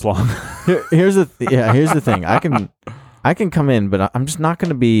conversation went this long. Here's the thing. I can come in, but I'm just not going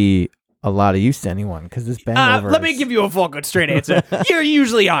to be a lot of use to anyone because this hangover. Let me give you a fucking straight answer. You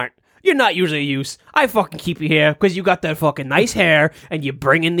usually aren't. You're not usually a use. I fucking keep you here because you got that fucking nice hair and you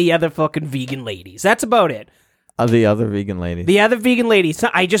bring in the other fucking vegan ladies. That's about it. The other vegan ladies. The other vegan ladies.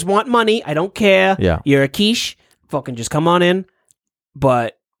 I just want money. I don't care. Yeah. You're a quiche. Fucking just come on in.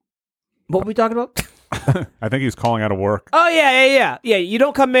 But what were we talking about? I think he's calling out of work. Oh, yeah. You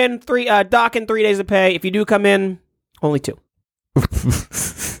don't come in, docking 3 days of pay. If you do come in, only 2.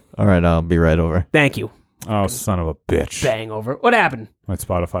 All right, I'll be right over. Thank you. Oh, son of a bitch. Hangover. What happened? My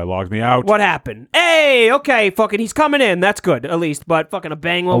Spotify logged me out. What happened? Hey, okay, fucking, he's coming in. That's good, at least. But fucking a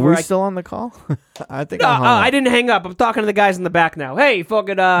bang Are over. we still on the call? I think No, I hung up. I didn't hang up. I'm talking to the guys in the back now. Hey, fucking,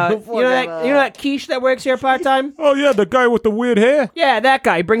 you know that quiche that works here part time? Oh, yeah, the guy with the weird hair. Yeah, that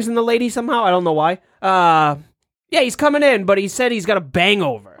guy. He brings in the lady somehow. I don't know why. Yeah, he's coming in, but he said he's got a bang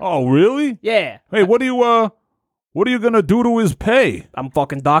over. Oh, really? Yeah. Hey, what are you gonna do to his pay? I'm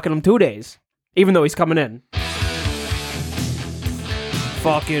fucking docking him 2 days, even though he's coming in.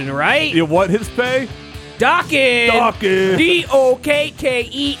 Fucking right. You what his pay? Docking. Docking.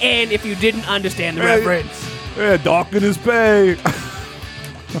 Dokken, if you didn't understand the reference. Yeah, docking his pay.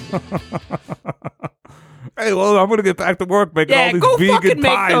 Hey, well, I'm gonna get back to work making all Yeah, these go vegan fucking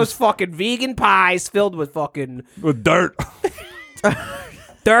make pies those fucking vegan pies filled with fucking with dirt.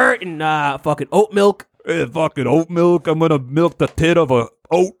 dirt and fucking oat milk. Yeah, fucking oat milk. I'm gonna milk the tit of a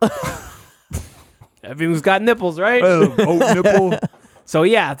oat. Everyone's got nipples, right? Oat nipple. So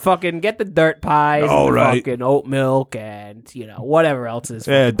yeah, fucking get the dirt pies All and the right. fucking oat milk and, you know, whatever else is.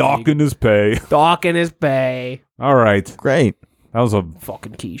 Yeah, fucking docking his pay. vegan. Docking his pay. All right, Great. that was a.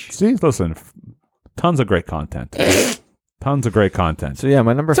 Fucking quiche. See, listen, tons of great content. Tons of great content. So yeah,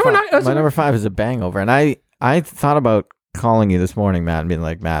 my number So we're five. not- My number 5 is a hangover, and I thought about calling you this morning, Matt, and being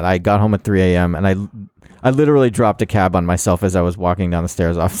like, Matt, I got home at 3 a.m. and I literally dropped a cab on myself as I was walking down the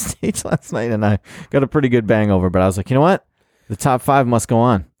stairs off stage last night, and I got a pretty good hangover. But I was like, you know what? The top 5 must go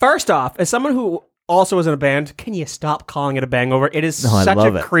on. First off, as someone who also is in a band, can you stop calling it a bangover? It is No, I such a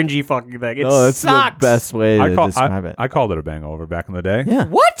love it. cringy fucking thing. It Oh, that's sucks. the best way to describe it. I called it a bangover back in the day. Yeah.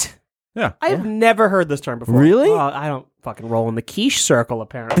 What? Yeah. I have never heard this term before. Really? Well, I don't fucking roll in the quiche circle,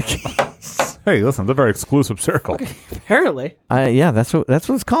 apparently. Hey, listen, it's a very exclusive circle. Apparently. Yeah, that's what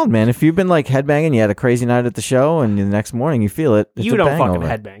it's called, man. If you've been like headbanging, you had a crazy night at the show, and the next morning you feel it. It's You a don't hangover.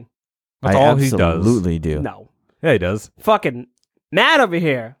 fucking headbang. That's I all he does. absolutely do. No. Yeah, he does. Fucking Matt over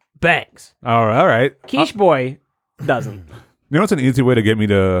here bangs. All right. Quiche boy doesn't. You know what's an easy way to get me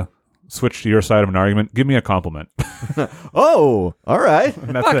to switch to your side of an argument? Give me a compliment. Oh, all right.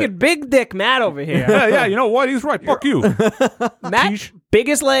 And that's Fucking it. big dick Matt over here. Yeah, you know what? He's right. Fuck you. Matt,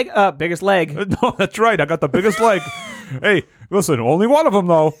 biggest leg. No, that's right. I got the biggest leg. Hey, listen, only one of them,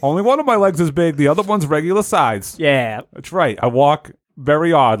 though. Only one of my legs is big. The other one's regular size. Yeah. That's right. I walk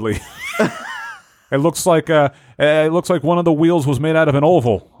very oddly. It looks like one of the wheels was made out of an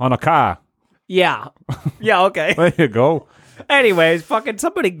oval on a car. Yeah. Yeah, okay. There you go. Anyways, fucking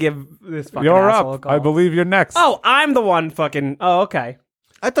somebody give this fucking You're asshole a up. call. I believe you're next. Oh, I'm the one fucking... Oh, okay.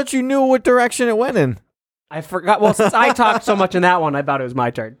 I thought you knew what direction it went in. I forgot. Well, since I talked so much in that one, I thought it was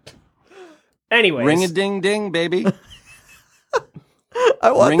my turn. Anyways. Ring a ding ding, baby.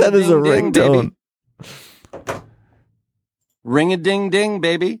 I want that as a Ring-a-ding-ding, ringtone. Ring a ding ding,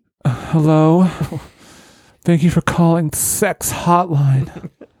 baby. Hello. Thank you for calling Sex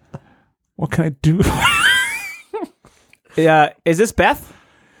Hotline. What can I do? Is this Beth?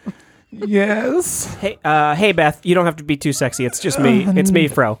 Yes. Hey, Beth. You don't have to be too sexy. It's just me. It's me,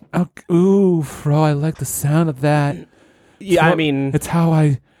 Fro. Okay. Ooh, Fro, I like the sound of that. Yeah, I mean, It's how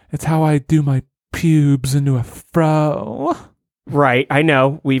I do my pubes into a fro. right. I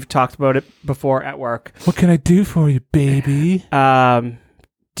know. We've talked about it before at work. What can I do for you, baby?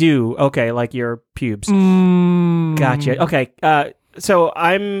 Okay, like your pubes. Mm. Gotcha. Okay. So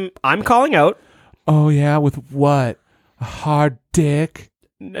I'm calling out. Oh yeah, with what? A hard dick?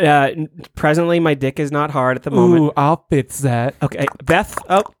 Presently, my dick is not hard at the moment. Ooh, I'll fix that. Okay, Beth.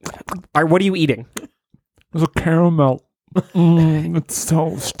 Oh, what are you eating? There's a caramel. It's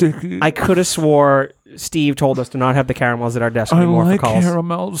so sticky. I could have swore Steve told us to not have the caramels at our desk I anymore like for calls.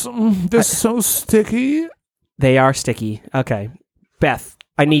 caramels. They're so sticky. They are sticky. Okay, Beth.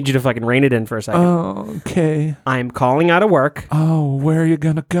 I need you to fucking rein it in for a second. Okay. I'm calling out of work. Oh, where are you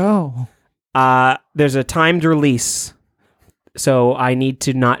gonna go? There's a timed release, so I need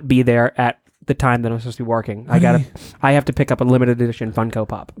to not be there at the time that I'm supposed to be working. I have to pick up a limited edition Funko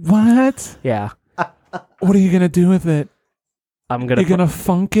Pop. What? Yeah, What are you gonna do with it? I'm gonna. You're gonna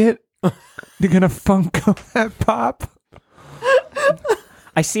funk it? You're gonna Funko that pop?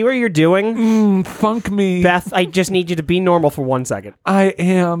 I see what you're doing, Funk me. Beth. I just need you to be normal for 1 second. I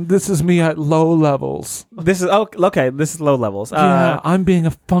am. This is me at low levels. This is okay. This is low levels. Yeah, I'm being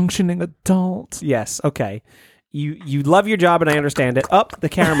a functioning adult. Yes. Okay. You love your job, and I understand it. Up the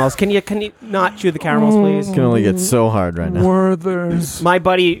caramels. Can you not chew the caramels, please? It can only get so hard right now. Werther's. My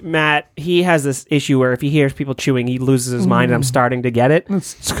buddy Matt, he has this issue where if he hears people chewing, he loses his mind, and I'm starting to get it.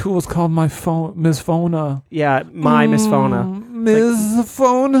 It's cool. It's called my phone, Miss Fona. Yeah, my Miss Fona. Miss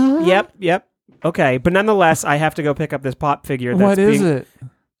Fona. Yep. Okay, but nonetheless, I have to go pick up this pop figure. What is it?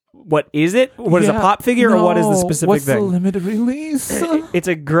 What is it? What is a Yeah, pop figure, or what is the no, specific what's thing? the limited release? It's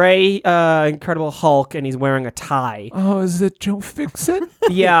a gray Incredible Hulk, and he's wearing a tie. Oh, is it Joe Fix-It?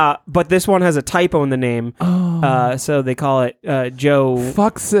 Yeah, but this one has a typo in the name, so they call it Joe.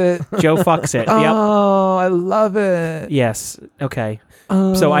 Fucks it. Joe fucks it. Yep. Oh, I love it. Yes. Okay.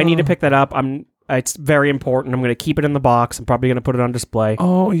 So I need to pick that up. It's very important. I'm going to keep it in the box. I'm probably going to put it on display.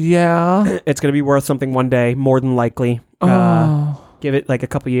 Oh, yeah. It's going to be worth something one day, more than likely. Give it like a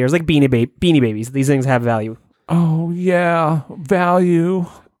couple years, like Beanie Babies. These things have value. Oh, yeah. Value.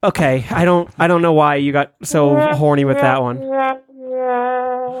 Okay, I don't know why you got so horny with that one.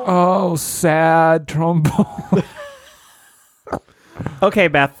 Oh, sad trombone. Okay,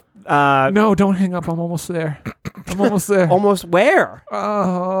 Beth. No, don't hang up. I'm almost there. I'm almost there. Almost where?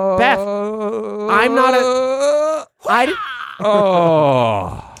 Oh. Beth, I'm not a.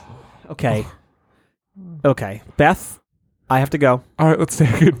 Oh. Okay. Okay, Beth. I have to go. All right, let's say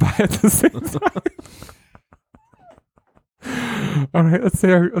goodbye at the same time. All right, let's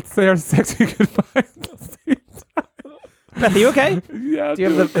say our sexy goodbye at the same time. Beth, are you okay? Yeah, Do you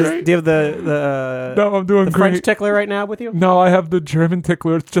have the No, I'm doing the great. French tickler right now with you? No, I have the German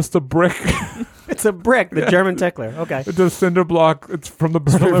tickler. It's just a brick. It's a brick, the German tickler. Okay. It's a cinder block. It's from the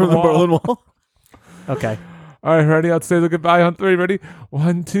Berlin Wall. Okay. All right, ready? I'll say the goodbye on 3. Ready?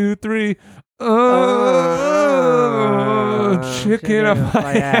 1, 2, 3. Chicken up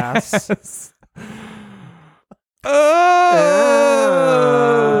my ass.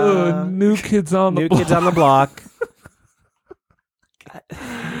 New Kids on the New Block. Kids on the Block.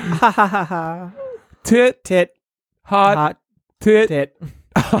 Tit. Hot. Tit.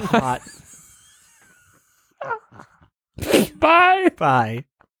 Hot. Bye. Bye.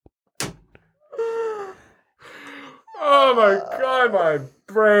 Oh my God, my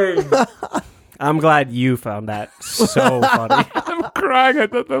brain. I'm glad you found that so funny. I'm crying. I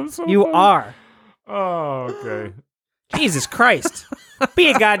thought that was so You funny. are. Oh, okay. Jesus Christ. Be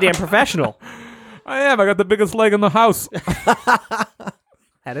a goddamn professional. I am. I got the biggest leg in the house.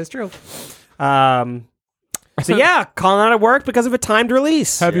 That is true. So yeah, calling out of work because of a timed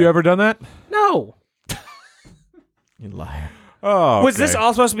release. Have you ever done that? No. You liar. Oh, Was this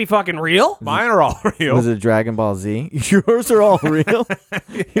all supposed to be fucking real? Mine are all real. Was it Dragon Ball Z? Yours are all real?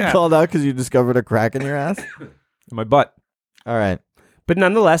 You called out because you discovered a crack in your ass? In my butt. All right. But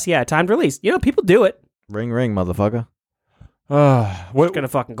nonetheless, yeah, timed release. You know, people do it. Ring, ring, motherfucker. What? Gonna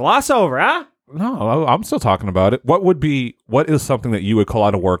fucking gloss over, huh? No, I'm still talking about it. What is something that you would call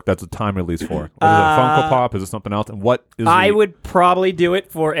out of work that's a time release for? Is it a Funko Pop? Is it something else? And what is I would probably do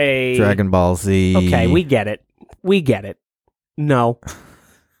it for a Dragon Ball Z. Okay, we get it. No.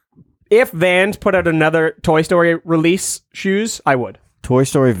 If Vans put out another Toy Story release shoes, I would. Toy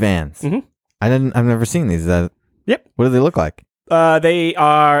Story Vans. Mhm. I've never seen these. Yep. What do they look like? They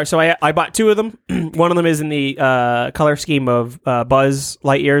are. So I bought two of them. One of them is in the color scheme of Buzz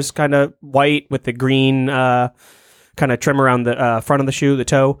Lightyear's kind of white with the green kind of trim around the front of the shoe, the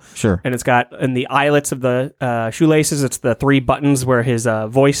toe. Sure. And it's got in the eyelets of the shoelaces. It's the 3 buttons where his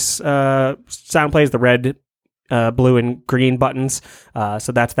voice sound plays. The red, blue, and green buttons.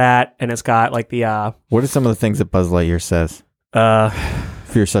 So that's that. And it's got like the. What are some of the things that Buzz Lightyear says?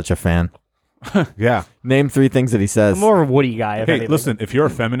 If you're such a fan. Yeah. Name 3 things that he says. I'm more of a Woody guy. If Hey, anything. listen, if you're a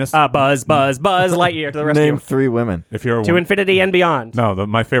feminist, Buzz Lightyear to the Name rescue. 3 women. if you're a To woman, infinity and beyond. no,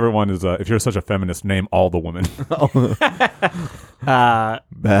 my favorite one is if you're such a feminist, name all the women.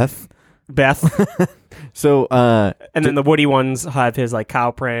 Beth. Beth. So, And then the Woody ones have his like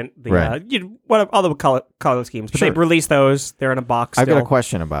cow print, the Right. all the color schemes. But Sure. they release those. They're in a box. I've got still. a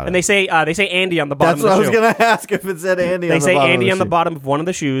question about And it. they say Andy on the bottom That's what I of was the shoe. going to ask if it said Andy They on the say bottom Andy of the on the shoe. bottom of one of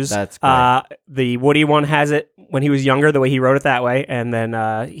the shoes. That's great. The Woody one has it when he was younger, the way he wrote it that way, and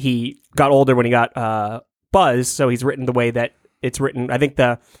then he got older when he got Buzz, so he's written the way that it's written. I think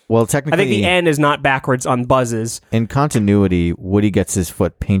Well, I technically, think the N is not backwards on Buzz's. in continuity, Woody gets his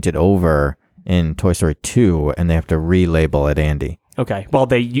foot painted over in Toy Story 2, and they have to relabel it Andy. Okay. Well,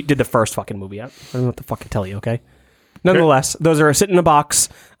 they did the first fucking movie. I don't know what to fucking tell you, okay? Nonetheless, those are sitting in a box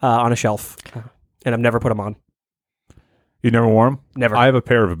on a shelf, and I've never put them on. You never wore them? Never. I have a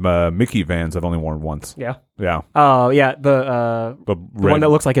pair of Mickey Vans I've only worn once. Yeah. Yeah. Oh, yeah. The The one that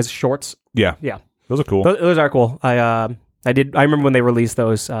looks like his shorts. Yeah. Yeah. Those are cool. Those are cool. I remember when they released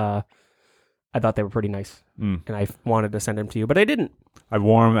those. I thought they were pretty nice, and I wanted to send them to you, but I didn't. I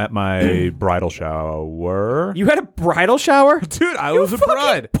wore them at my bridal shower. You had a bridal shower? Dude, I You was a fucking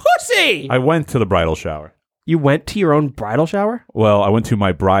bride. pussy! I went to the bridal shower. You went to your own bridal shower? Well, I went to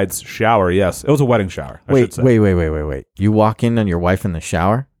my bride's shower, yes. It was a wedding shower, I should say. Wait. You walk in on your wife in the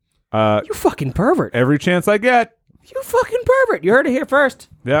shower? You fucking pervert. Every chance I get. You fucking pervert. You heard it here first.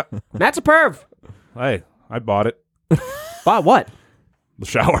 Yeah. Matt's a perv. Hey, I bought it. Wow, what? The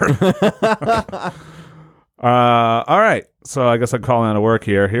shower. All right. So I guess I'm calling out of work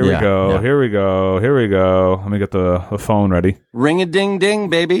here. Here we Yeah, go. yeah. Here we go. Here we go. Let me get the phone ready. Ring-a-ding-ding,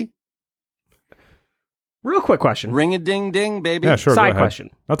 baby. Real quick question. Ring-a-ding-ding, baby. Yeah, sure. go Side ahead. question.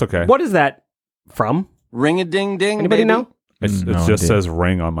 That's okay. What is that from? Ring-a-ding-ding, Anybody baby. know? It No just idea. says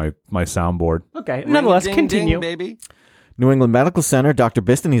ring on my soundboard. Okay. Nonetheless, Ring-a-ding-ding, continue. baby. New England Medical Center, Dr.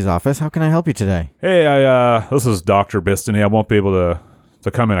 Bistany's office. How can I help you today? Hey, this is Dr. Bistany. I won't be able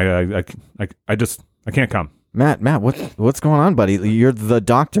to come in. I can't come. Matt, what's going on, buddy? You're the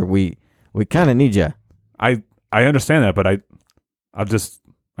doctor. We kind of need you. I understand that, but I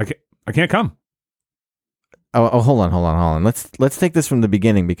can't come. Oh, hold on. Let's take this from the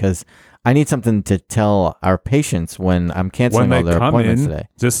beginning because I need something to tell our patients when I'm When canceling all they their come appointments in, today.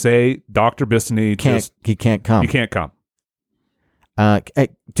 just say Dr. Bistany. He can't come. You can't come. Hey,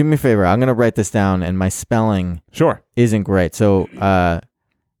 do me a favor. I'm gonna write this down, and my spelling Sure. isn't great. So,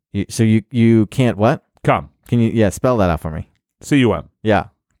 you can't what? Come. Can you spell that out for me? CUM. Yeah,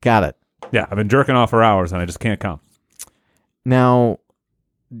 got it. Yeah, I've been jerking off for hours and I just can't come. Now,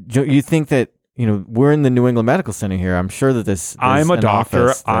 you think that we're in the New England Medical Center here? I'm sure that there's I'm a an doctor.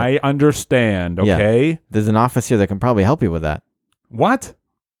 office that- I understand. Yeah. Okay. There's an office here that can probably help you with that. What?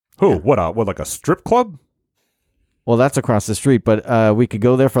 Who? What? Like a strip club? Well, that's across the street, but we could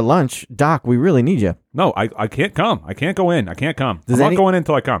go there for lunch. Doc, we really need you. No, I can't come. I can't go in. I can't come. Does I'm any- not going in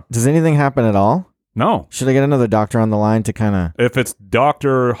until I come. Does anything happen at all? No. Should I get another doctor on the line to kind of... If it's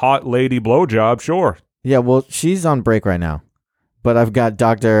Dr. Hot Lady Blowjob, sure. Yeah, well, she's on break right now. But I've got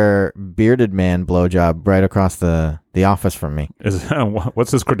Dr. Bearded Man Blowjob right across the office from me.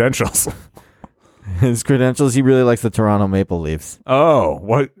 What's his credentials? His credentials, he really likes the Toronto Maple Leafs. Oh,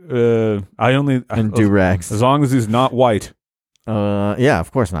 what? I only... And do-rags. As long as he's not white. Yeah,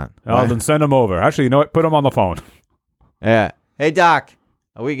 of course not. Oh, then send him over. Actually, you know what? Put him on the phone. Yeah. Hey, Doc.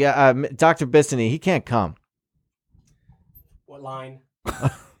 We got Dr. Bistany. He can't come. What line?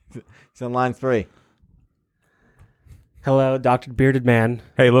 He's on line 3. Hello, Dr. Bearded Man.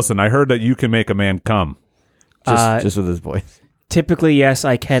 Hey, listen, I heard that you can make a man come. Just with his voice. Typically, yes,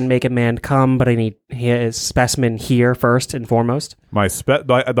 I can make a man come, but I need his specimen here first and foremost.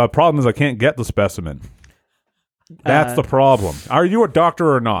 The problem is I can't get the specimen. That's the problem. Are you a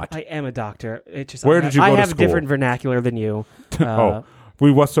doctor or not? I am a doctor. It's just Where did you go I to have school? a different vernacular than you.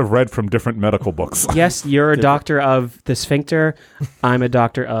 We must have read from different medical books. Yes, you're a doctor of the sphincter. I'm a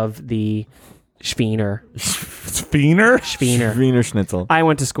doctor of the Sphienner. Sphienner? Sphienner. Wiener Schnitzel. I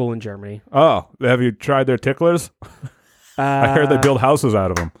went to school in Germany. Oh, have you tried their ticklers? I hear they build houses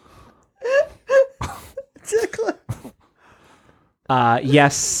out of them.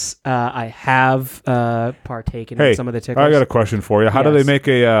 Yes, I have partaken in some of the ticklers. I got a question for you. How do they make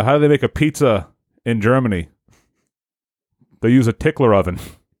a pizza in Germany? They use a tickler oven.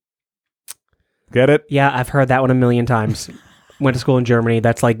 Get it? Yeah, I've heard that one a million times. Went to school in Germany.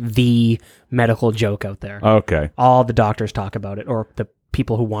 That's like the medical joke out there. Okay. All the doctors talk about it, or the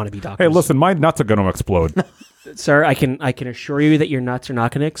people who want to be doctors. Hey, listen, my nuts are going to explode. Sir, I can assure you that your nuts are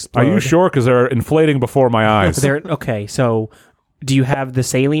not going to explode. Are you sure? Because they're inflating before my eyes. Okay, so do you have the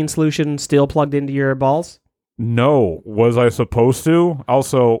saline solution still plugged into your balls? No. Was I supposed to?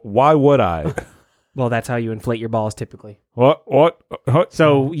 Also, why would I? Well, that's how you inflate your balls typically. What?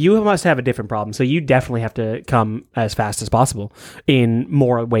 So you must have a different problem. So you definitely have to come as fast as possible in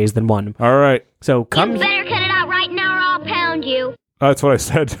more ways than one. All right. So come. You better cut it out right now or I'll pound you. That's what I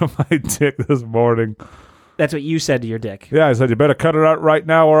said to my dick this morning. That's what you said to your dick. Yeah, I said, you better cut it out right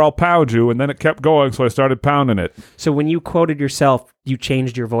now or I'll pound you. And then it kept going, so I started pounding it. So when you quoted yourself, you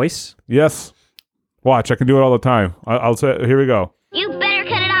changed your voice? Yes. Watch, I can do it all the time. I'll say, here we go. You better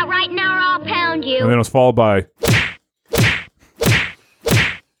cut it out right now or I'll pound you. And then it was followed by...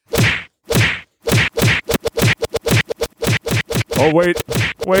 Oh, wait.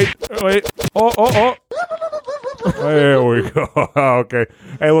 Oh. There we go. Okay.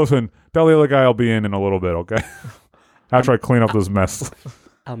 Hey, listen. Tell the other guy I'll be in a little bit, okay? After I clean up this mess.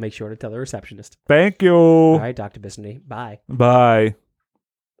 I'll make sure to tell the receptionist. Thank you. All right, Dr. Bissany. Bye. Bye.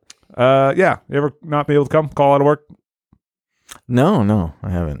 Yeah. You ever not be able to come? Call out of work? No, I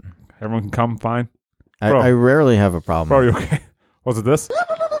haven't. Everyone can come fine? I rarely have a problem. Bro, are you okay? Was it this?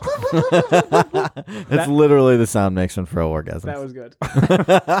 It's literally the sound makes one for orgasms. That was good.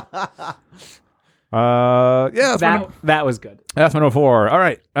 Yeah. That was good. That's 104. All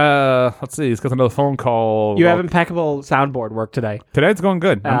right. Let's see. Let's get another phone call. You have impeccable soundboard work today. Today it's going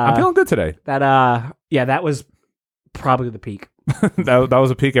good. I'm feeling good today. That was probably the peak. that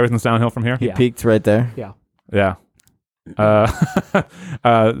was a peak. Everything's downhill from here. He peaked right there. Yeah. Yeah.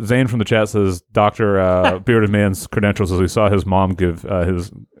 Zane from the chat says Dr. Bearded Man's credentials as we saw his mom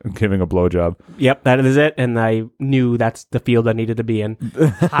giving a blowjob. Yep, that is it. And I knew that's the field I needed to be in.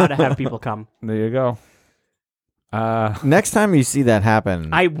 How to have people come. There you go. Next time you see that happen,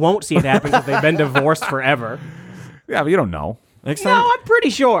 I won't see it happen because they've been divorced forever. Yeah, but you don't know. Next time, I'm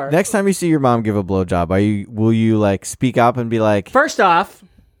pretty sure. Next time you see your mom give a blowjob, will you like speak up and be like, first off,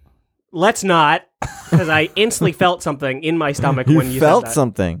 let's not, because I instantly felt something in my stomach when you felt said that.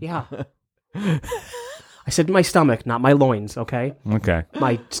 something. Yeah. I said my stomach, not my loins, okay? Okay.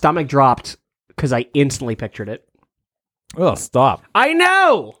 My stomach dropped because I instantly pictured it. Oh, stop. I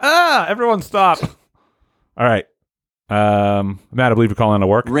know! Everyone stop. All right. Matt, I believe you're calling out of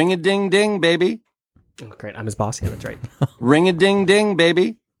work. Ring-a-ding-ding, baby. Oh, great. I'm his boss. Yeah, that's right. Ring-a-ding-ding,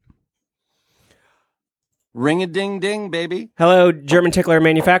 baby. Ring-a-ding-ding, baby. Hello, German Tickler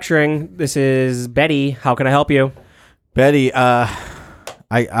Manufacturing. This is Betty. How can I help you? Betty, I'm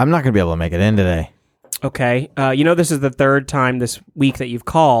not going to be able to make it in today. Okay. This is the third time this week that you've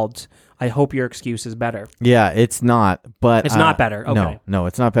called. I hope your excuse is better. Yeah, it's not, but... It's not better. Okay. No,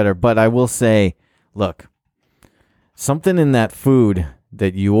 it's not better. But I will say, look, something in that food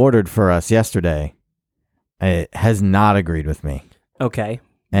that you ordered for us yesterday has not agreed with me. Okay.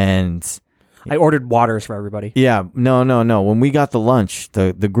 And... I ordered waters for everybody. Yeah, no. When we got the lunch,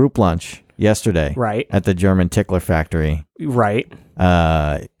 the group lunch yesterday, right, at the German Tickler Factory, right.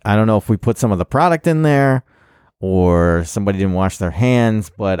 I don't know if we put some of the product in there or somebody didn't wash their hands,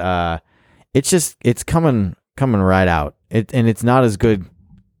 but it's coming right out. And it's not as good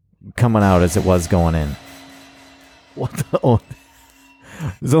coming out as it was going in. What the? Oh.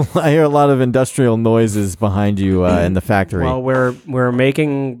 I hear a lot of industrial noises behind you in the factory. Well, we're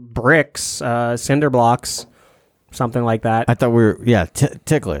making bricks, cinder blocks, something like that. I thought we were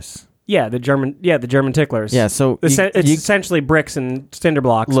ticklers. Yeah, the German ticklers. Yeah, so it's essentially bricks and cinder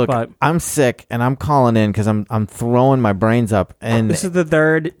blocks. Look, but I'm sick and I'm calling in because I'm throwing my brains up, and this is the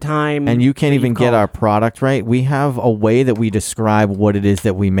third time, and you can't even get our product right. We have a way that we describe what it is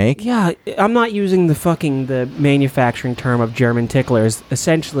that we make. Yeah, I'm not using the manufacturing term of German ticklers.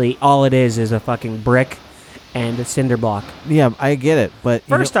 Essentially, all it is a fucking brick and a cinder block. Yeah, I get it, but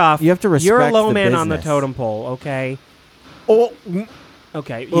first off, you have to respect you're a low the man business. on the totem pole. Okay. Oh.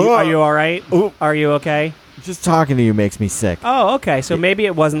 Okay, are you all right? Are you okay? Just talking to you makes me sick. Oh, okay. So maybe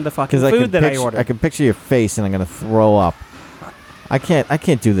it wasn't the fucking food that I ordered. I can picture your face, and I'm going to throw up. I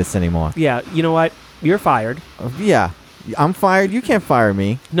can't do this anymore. Yeah, you know what? You're fired. Yeah, I'm fired. You can't fire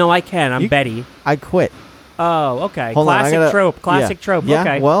me. No, I can. I'm Betty. I quit. Oh, okay. Hold on, I Classic gotta- trope. Classic yeah. trope. Yeah,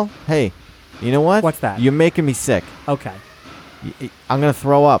 Okay. well, hey, you know what? What's that? You're making me sick. Okay. I'm going to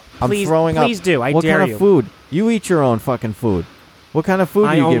throw up. Please- I'm throwing up. please do. I what dare kind you. of food? You eat your own fucking food. What kind of food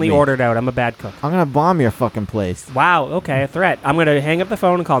I do you give only me? ordered out. I'm a bad cook. I'm going to bomb your fucking place. Wow. Okay. A threat. I'm going to hang up the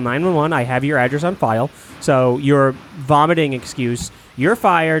phone and call 911. I have your address on file. So your vomiting excuse, you're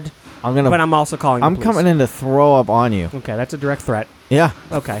fired. I'm going to... But I'm also calling the I'm police. coming in to throw up on you. Okay, that's a direct threat. Yeah.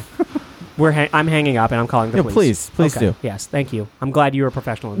 Okay. I'm hanging up and I'm calling the Yeah, police. please Okay. do. Yes, thank you. I'm glad you were a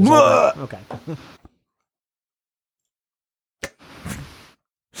professional in this whole thing. Okay.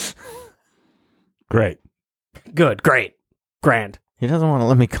 Great. Good. Great. Grand. He doesn't want to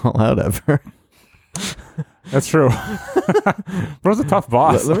let me call out ever. That's true. Bro's a tough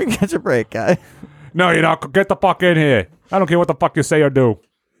boss. Let me catch a break, guy. No, you're not. Get the fuck in here. I don't care what the fuck you say or do.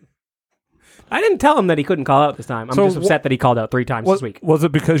 I didn't tell him that he couldn't call out this time. I'm So just upset that he called out 3 times this week. Was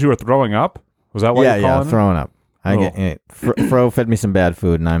it because you were throwing up? Was that why Yeah, you're calling? throwing up. I Oh. get Fro fed me some bad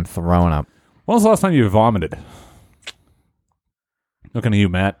food, and I'm throwing up. When was the last time you vomited? Looking at you,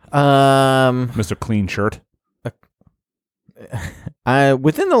 Matt. Mr. Clean Shirt.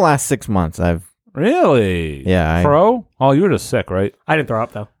 Within the last 6 months, I've Really? Yeah. Pro? Oh, you were just sick, right? I didn't throw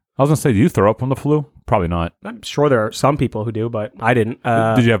up, though. I was going to say, do you throw up from the flu? Probably not. I'm sure there are some people who do, but I didn't.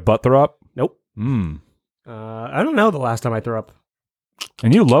 Did you have butt throw up? Nope. I don't know the last time I threw up.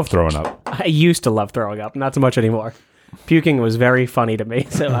 And you love throwing up. I used to love throwing up, not so much anymore. Puking was very funny to me,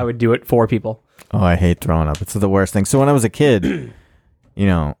 so I would do it for people. Oh, I hate throwing up. It's the worst thing. So when I was a kid, you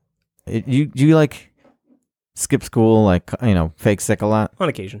know, you like skip school, like, you know, fake sick a lot? On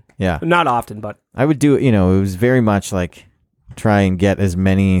occasion. Yeah. Not often, but... I would do it, you know, it was very much like try and get as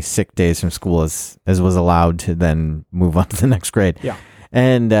many sick days from school as was allowed to then move on to the next grade. Yeah.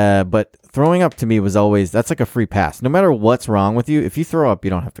 And, but throwing up to me was always, that's like a free pass. No matter what's wrong with you, if you throw up, you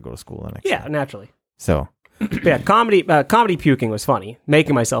don't have to go to school the next day. naturally. So... yeah, comedy puking was funny,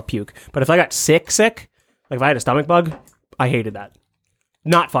 making myself puke. But if I got sick, like if I had a stomach bug, I hated that.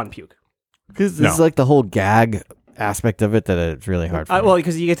 Not fun puke. Because it's like the whole gag aspect of it that it's really hard for me. Well,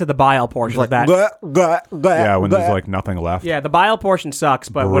 because you get to the bile portion Like, of that. Yeah, when there's like nothing left. Yeah, the bile portion sucks,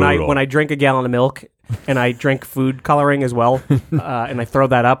 but Brutal. when I drink a gallon of milk and I drink food coloring as well, and I throw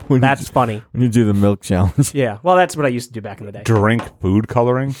that up, that's funny. When you do the milk challenge. Yeah, well, that's what I used to do back in the day. Drink food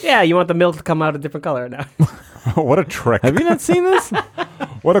coloring? Yeah, you want the milk to come out a different color now. What a trick. Have you not seen this?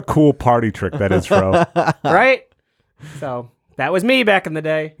 What a cool party trick that is, Fro. Right? So, that was me back in the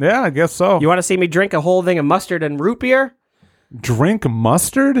day. Yeah, I guess so. You want to see me drink a whole thing of mustard and root beer? Drink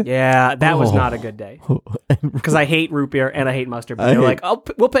mustard? Yeah, that was not a good day. Because I hate root beer and I hate mustard. But they're like,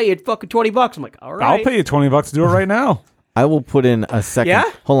 we'll pay you fucking $20. I'm like, all right. I'll pay you $20 to do it right now. I will put in a second. Yeah?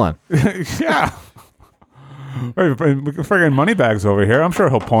 Hold on. Yeah. Friggin' money bags over here. I'm sure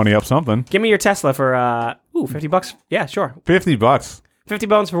he'll pony up something. Give me your Tesla for $50. Yeah, sure. $50. 50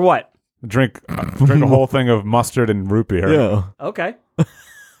 bones for what? Drink a whole thing of mustard and root beer. Yeah. Okay.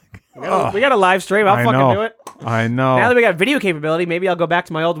 We got a live stream. I'll I fucking know. do it. I know. Now that we got video capability, maybe I'll go back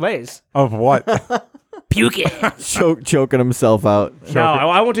to my old ways. Of what? Puking. Choking himself out. No,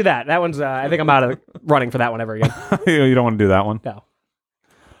 I won't do that. That one's. I think I'm out of running for that one ever again. You don't want to do that one? No.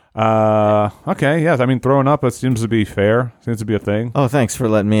 Okay, yes. I mean, throwing up, it seems to be fair. Seems to be a thing. Oh, thanks for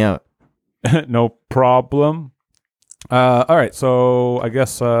letting me out. No problem. All right, so I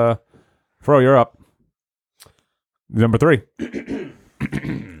guess, Fro, you're up. Number 3.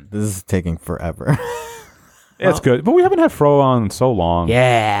 This is taking forever. It's good, but we haven't had Fro on in so long.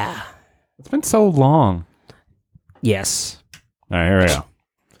 Yeah. It's been so long. Yes. All right, here we go.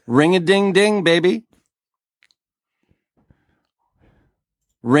 Ring-a-ding-ding, baby.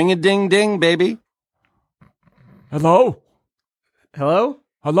 Ring-a-ding-ding, baby. Hello? Hello?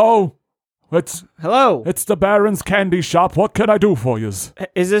 Hello? Hello? It's the Baron's Candy Shop. What can I do for you?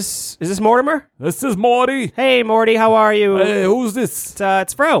 Is this Mortimer? This is Morty. Hey, Morty, how are you? Hey, who's this?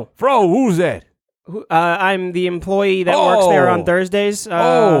 It's Fro. Fro, who's that? I'm the employee that works there on Thursdays.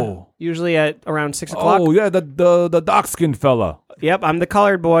 Usually at around 6 o'clock. Oh, yeah, the dark-skinned fella. Yep, I'm the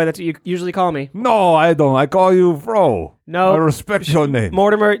colored boy. That's what you usually call me. No, I don't. I call you Fro. No. I respect your name.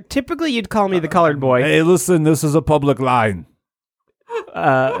 Mortimer, typically you'd call me the colored boy. Hey, listen, this is a public line.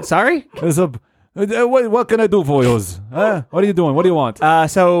 Sorry? There's a... What can I do for you? Huh? What are you doing? What do you want?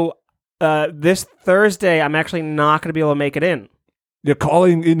 So this Thursday, I'm actually not going to be able to make it in. You're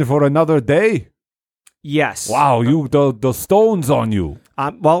calling in for another day? Yes. Wow, the stone's on you.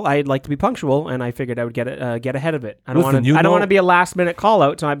 Well, I'd like to be punctual, and I figured I would get ahead of it. I don't Listen, want to be a last minute call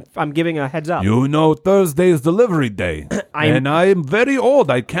out, so I'm giving a heads up. You know Thursday's delivery day, and I am very old.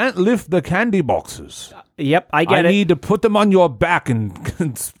 I can't lift the candy boxes. Yep, I get I it. need to put them on your back and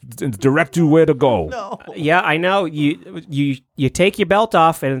direct you where to go. Yeah, I know. You take your belt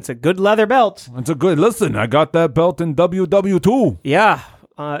off, and it's a good leather belt. It's a good listen. I got that belt in WW2. Yeah,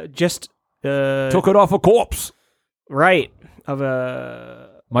 Took it off a corpse. right of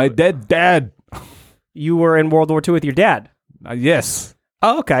a. My dead dad. You were in World War II with your dad. Yes.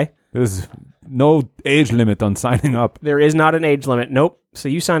 Oh, okay. There's no age limit on signing up. There is not an age limit. Nope. So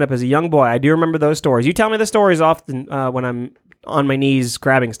you signed up as a young boy. I do remember those stories. You tell me the stories often when I'm on my knees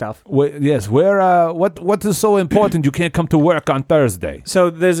grabbing stuff. Yes. Where? What is so important you can't come to work on Thursday? So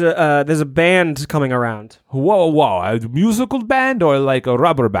there's a band coming around. Whoa! A musical band or like a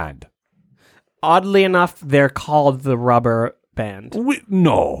rubber band? Oddly enough, they're called the Rubber Band.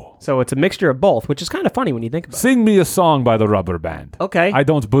 No. So it's a mixture of both, which is kind of funny when you think about it. Sing me a song by the Rubber Band. Okay. I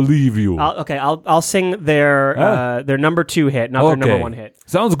don't believe you. I'll sing their number 2 hit, not their number 1 hit.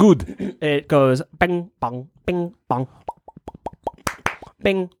 Sounds good. It goes bing bong bing bong.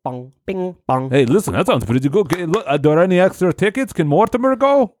 Bing bong bing bong. Hey, listen, that sounds pretty good. Okay, look, are there any extra tickets? Can Mortimer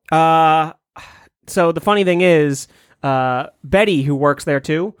go? So the funny thing is, Betty, who works there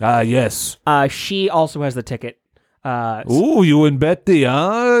too. Yes. She also has the ticket. Ooh, you and Betty,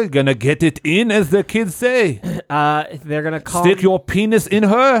 huh? Gonna get it in, as the kids say. They're gonna call. Stick your penis in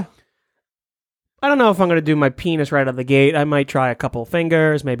her? I don't know if I'm gonna do my penis right out of the gate. I might try a couple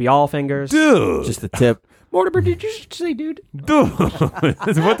fingers, maybe all fingers. Dude. Just the tip. Mortimer, did you say dude? Dude.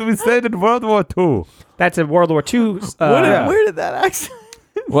 That's what we said in World War II. That's in World War II. Where did that accent?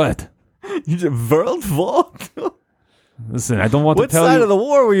 What? You just World War? Listen, I don't want to What tell side you. of the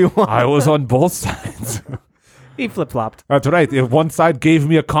war were you on? I was on both sides. He flip-flopped. That's right. If one side gave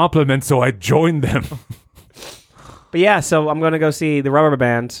me a compliment, so I joined them. But yeah, so I'm going to go see the Rubber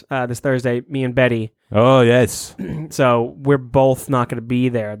Band this Thursday, me and Betty. Oh, yes. So we're both not going to be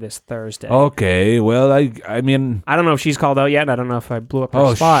there this Thursday. Okay, well, I mean... I don't know if she's called out yet, and I don't know if I blew up her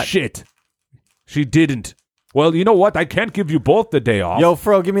Oh, spot. shit. She didn't. Well, you know what? I can't give you both the day off. Yo,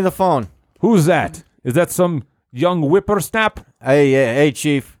 Fro, give me the phone. Who's that? Is that some young whippersnap? Hey,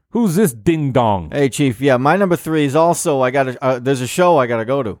 Chief. Who's this ding-dong? Hey, Chief. Yeah, my number 3 is also, there's a show I got to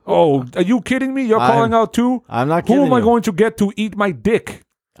go to. Oh, are you kidding me? You're calling out too? I'm not kidding Who am I you. going to get to eat my dick?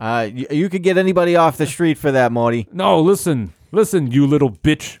 You could get anybody off the street for that, Morty. No, listen, you little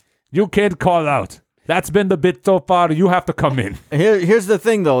bitch. You can't call out. That's been the bit so far. You have to come in. Here's the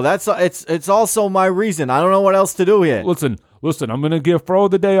thing, though. It's also my reason. I don't know what else to do here. Listen. I'm going to give Fro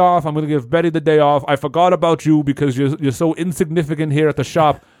the day off. I'm going to give Betty the day off. I forgot about you because you're so insignificant here at the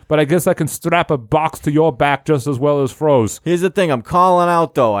shop. But I guess I can strap a box to your back just as well as Fro's. Here's the thing. I'm calling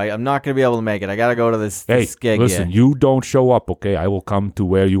out, though. I'm not going to be able to make it. I got to go to this gig listen, here. you don't show up, okay? I will come to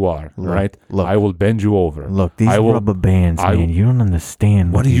where you are, right? Look. I will bend you over. Look, these rubber bands, man. You don't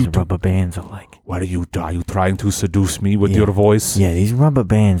understand what these rubber bands are like. What are you trying to seduce me with your voice? Yeah, these rubber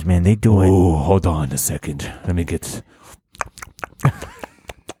bands, man, they do it. Oh, hold on a second. Let me get...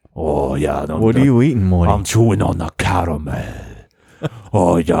 Oh, yeah. What are you eating, Morty? I'm chewing on the caramel.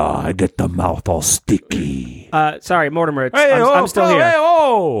 Oh, yeah, I get the mouth all sticky. Sorry, Mortimer. I'm still here. Hey,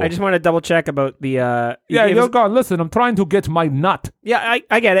 oh. I just want to double check about the... Yeah, you're gone. Listen, I'm trying to get my nut. Yeah,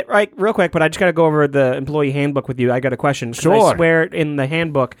 I get it, right? Real quick, but I just got to go over the employee handbook with you. I got a question. Sure. I swear in the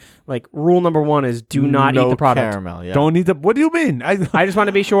handbook, like, rule number 1 is do not eat the product. Caramel, yeah. Don't eat the... What do you mean? I just want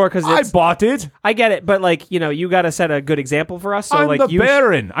to be sure because I bought it. I get it, but, like, you got to set a good example for us. So, I'm like, the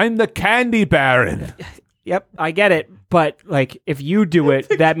Baron. I'm the candy Baron. Yep, I get it. But, like, if you do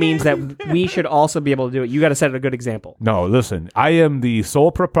it, that means that we should also be able to do it. You got to set a good example. No, listen. I am the sole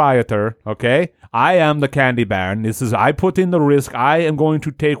proprietor, okay? I am the candy baron. I put in the risk. I am going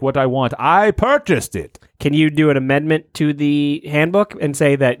to take what I want. I purchased it. Can you do an amendment to the handbook and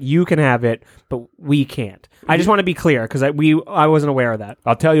say that you can have it, but we can't? I just want to be clear because I wasn't aware of that.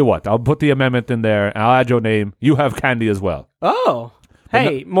 I'll tell you what. I'll put the amendment in there, and I'll add your name. You have candy as well. Oh.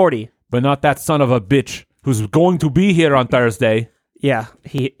 Hey, Morty. But not that son of a bitch who's going to be here on Thursday. Yeah,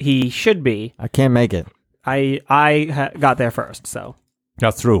 he should be. I can't make it. I got there first, so.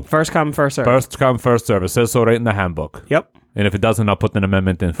 That's true. First come, first serve. First come, first serve. It says so right in the handbook. Yep. And if it doesn't, I'll put an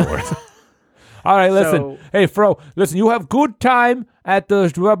amendment in for it. All right, listen. Hey, Fro, listen, you have good time at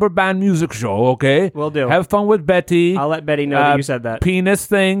the Rubber Band music show, okay? Will do. Have fun with Betty. I'll let Betty know that you said that. Penis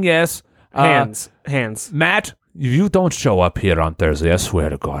thing, yes. Hands. Matt, if you don't show up here on Thursday, I swear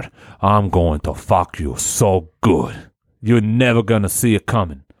to God, I'm going to fuck you so good. You're never going to see it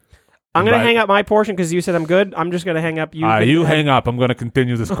coming. I'm going to Bye. hang up my portion because you said I'm good. I'm just going to hang up. You hang up. I'm going to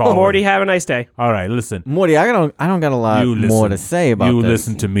continue this call. Morty, have a nice day. All right, listen. Morty, I don't got a lot You more to listen. say about You this.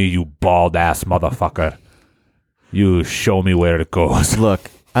 listen to me, you bald ass motherfucker. You show me where it goes. Look,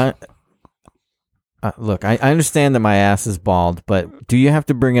 I understand that my ass is bald, but do you have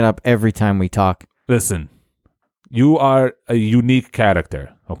to bring it up every time we talk? Listen, you are a unique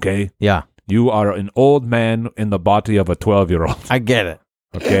character, okay? Yeah, You are an old man in the body of a 12-year-old, I get it.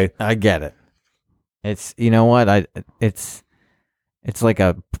 okay? I get it. It's you know what it's like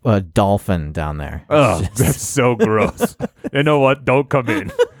a dolphin down there. Oh, It's just- that's so gross. You know what? Don't come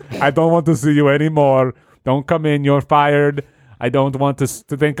in. I don't want to see you anymore. Don't come in. You're fired. I don't want to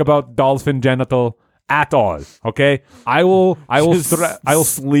think about dolphin genital at all. Okay? I will just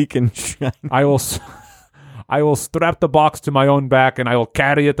sleek and shiny. I will strap the box to my own back and I will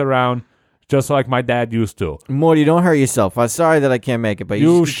carry it around just like my dad used to. Morty, don't hurt yourself. I'm sorry that I can't make it, but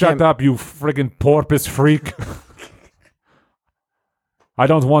You you shut can't- up, you friggin' porpoise freak. I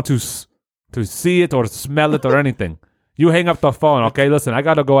don't want to see it or smell it or anything. You hang up the phone, okay? Listen, I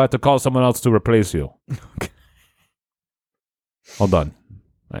gotta go out to call someone else to replace you. Hold on.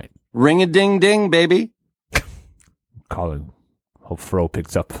 All right. Ring-a-ding-ding, baby. Calling. Hope Fro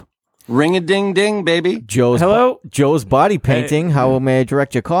picks up. Ring-a-ding-ding, baby. Joe's body painting. How may I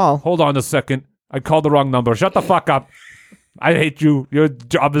direct your call? Hold on a second. I called the wrong number. Shut the fuck up. I hate you. Your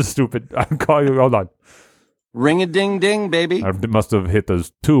job is stupid. I'll call you. Hold on. Ring-a-ding-ding, baby. I must have hit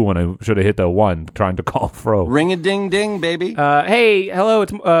those 2 when I should have hit the 1 trying to call Fro. Ring-a-ding-ding, baby. Hey, hello,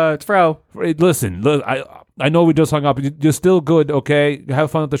 it's Fro. Hey, listen, I know we just hung up. You're still good, okay?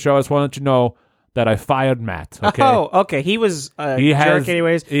 Have fun at the show. I just want to let you know that I fired Matt, okay? Oh, okay. He was a jerk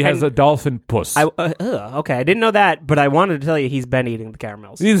anyways. He has a dolphin puss. Okay, I didn't know that, but I wanted to tell you he's been eating the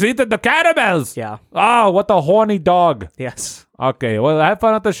caramels. He's eating the caramels. Yeah. Oh, what a horny dog. Yes. Okay, well, have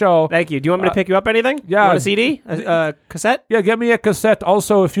fun at the show. Thank you. Do you want me to pick you up anything? yeah. You want a CD? A cassette? Yeah, get me a cassette.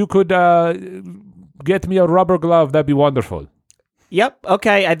 Also, if you could get me a rubber glove, that'd be wonderful. Yep.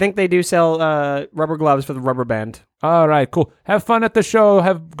 Okay. I think they do sell rubber gloves for the rubber band. All right, cool. Have fun at the show.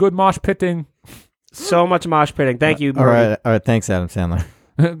 Have good mosh pitting. So much mosh pitting. Thank you. All right. Thanks, Adam Sandler.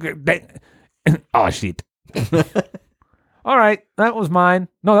 Oh, shit. All right, that was mine.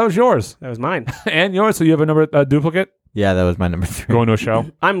 No, that was yours. That was mine. And yours, so you have a duplicate? Yeah, that was my number 3. Going to a show?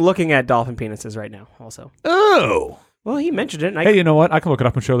 I'm looking at dolphin penises right now. Also. Oh. Well, he mentioned it. And Hey, you know what? I can look it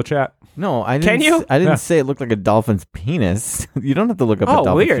up and show the chat. No, I didn't. Can you? I didn't Yeah. say it looked like a dolphin's penis. You don't have to look up a Oh,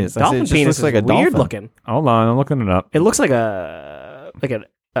 dolphin's weird. penis. I said Dolphin it just penis looks is like a weird dolphin. looking. Hold on, I'm looking it up. It looks like an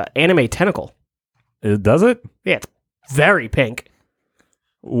anime tentacle. Does it? Yeah, it's very pink.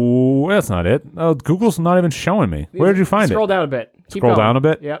 Ooh, that's not it. Oh, Google's not even showing me. Where did you find Scroll it? down a bit. Keep Scroll going. down a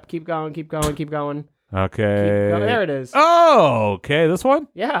bit? Yep. Keep going. Keep going. Keep going. Okay. Keep going. There it is. Oh, okay. This one?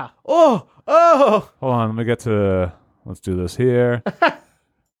 Yeah. Oh. Hold on. Let me get to. Let's do this here. I'm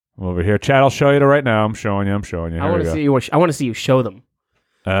over here. Chat, I'll show you it right now. I'm showing you. I Here want we to go. see you. I want to see you show them.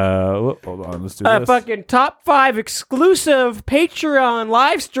 Hold on. Let's do this. Fucking top 5 exclusive Patreon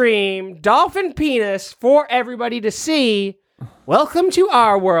live stream dolphin penis for everybody to see. Welcome to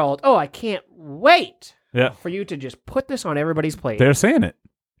our world. Oh, I can't wait Yeah. for you to just put this on everybody's plate. They're saying it.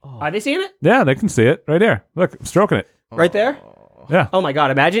 Are they seeing it? Yeah, they can see it right there. Look, I'm stroking it. Right there? Yeah. Oh my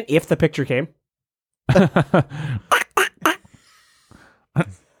god, imagine if the picture came.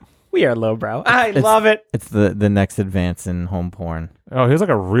 We are lowbrow. I love it. It's the next advance in home porn. Oh, here's like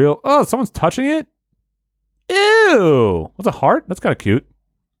a real. Oh, someone's touching it. Ew. What's a heart? That's kind of cute.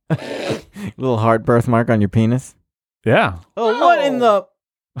 Little heart birthmark on your penis. Yeah. Oh, what in the?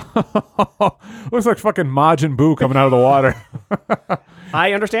 Looks like fucking Majin Buu coming out of the water.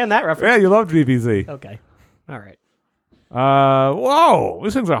 I understand that Yeah, reference. you love DBZ. Okay. All right. Whoa,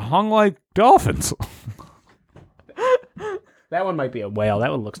 these things are hung like dolphins. That one might be a whale.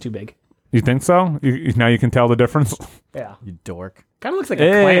 That one looks too big. You think so? Now you can tell the difference. Yeah. You dork. Kind of looks like a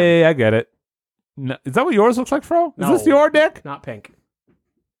clam. Hey, I get it. No, is that what yours looks like, Fro? Is No. this your dick? Not pink.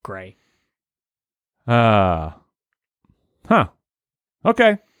 Gray. Huh.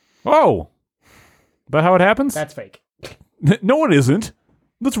 Okay. Oh. That how it happens? That's fake. No, it isn't.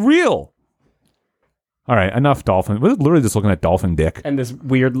 That's real. All right, enough dolphin. We're literally just looking at dolphin dick. And this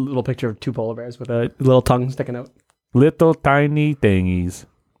weird little picture of 2 polar bears with a little tongue sticking out. Little tiny thingies.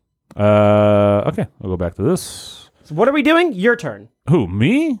 Okay, I'll go back to this. So what are we doing? Your turn. Who,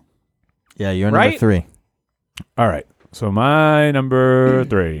 me? Yeah, you're Right? number 3. All right, so my number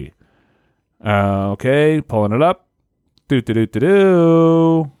 3. Okay, pulling it up. Do.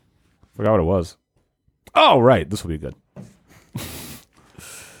 Forgot what it was. Oh, right, this will be good.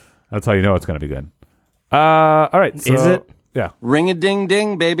 That's how you know it's going to be good. All right. So, Is it? Yeah.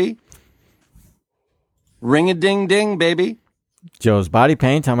 Ring-a-ding-ding, baby. Ring-a-ding-ding, baby. Joe's Body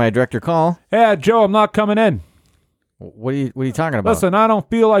Paint. How may I direct your call? Yeah, Joe, I'm not coming in. What are you talking about? Listen, I don't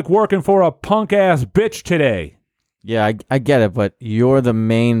feel like working for a punk-ass bitch today. Yeah, I get it, but you're the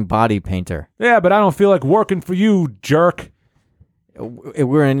main body painter. Yeah, but I don't feel like working for you, jerk.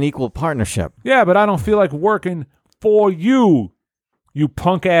 We're in an equal partnership. Yeah, but I don't feel like working for you, you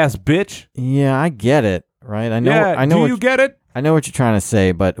punk-ass bitch. Yeah, I get it, right? I know. Yeah, I know. do you get it? I know what you're trying to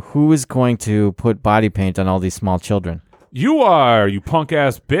say, but who is going to put body paint on all these small children? You are, you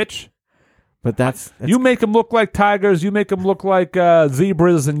punk-ass bitch. But that's You make them look like tigers. You make them look like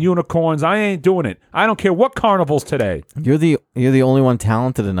zebras and unicorns. I ain't doing it. I don't care what carnival's today. you're the only one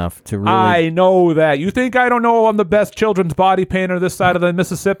talented enough to really. I know that. You think I don't know I'm the best children's body painter this side of the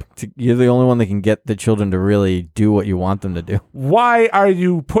Mississippi? You're the only one that can get the children to really do what you want them to do. Why are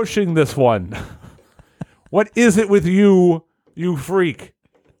you pushing this one? What is it with you, you freak?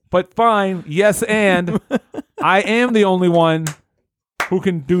 But fine, yes, and I am the only one who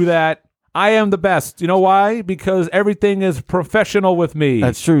can do that. I am the best. You know why? Because everything is professional with me.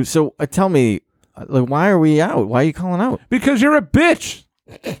 That's true. So tell me, like, why are we out? Why are you calling out? Because you're a bitch.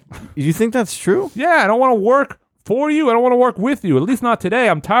 You think that's true? Yeah, I don't want to work for you. I don't want to work with you. At least not today.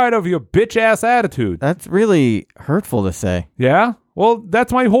 I'm tired of your bitch-ass attitude. That's really hurtful to say. Yeah? Well,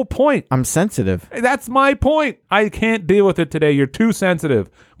 that's my whole point. I'm sensitive. That's my point. I can't deal with it today. You're too sensitive.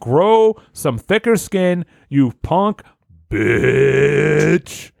 Grow some thicker skin, you punk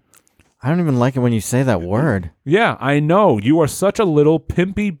bitch. I don't even like it when you say that word. Yeah, I know. You are such a little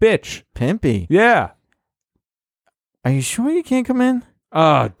pimpy bitch. Pimpy. Yeah. Are you sure you can't come in?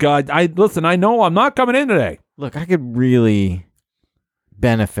 Oh, God. Listen, I know I'm not coming in today. Look, I could really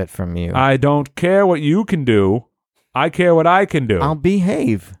benefit from you. I don't care what you can do. I care what I can do. I'll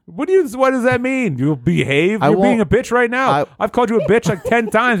behave. What does that mean? You'll behave? You're being a bitch right now. I've called you a bitch like 10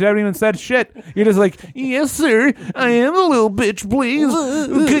 times. You haven't even said shit. You're just like, yes, sir. I am a little bitch, please.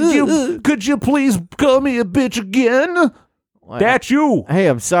 Could you please call me a bitch again? That's you. Hey,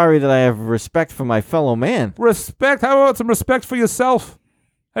 I'm sorry that I have respect for my fellow man. Respect? How about some respect for yourself?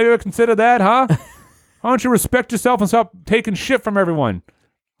 Have you ever considered that, huh? Why don't you respect yourself and stop taking shit from everyone?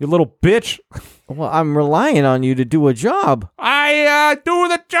 You little bitch. Well, I'm relying on you to do a job. I do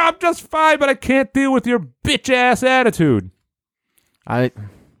the job just fine, but I can't deal with your bitch-ass attitude. I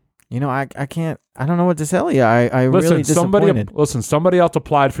can't. I don't know what to tell you. I really disappointed. Somebody else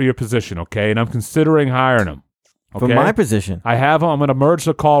applied for your position, okay? And I'm considering hiring him. Okay? For my position. I have him. I'm going to merge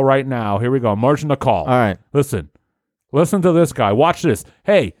the call right now. Here we go. I'm merging the call. All right. Listen to this guy. Watch this.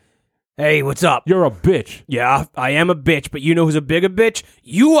 Hey, what's up? You're a bitch. Yeah, I am a bitch, but you know who's a bigger bitch?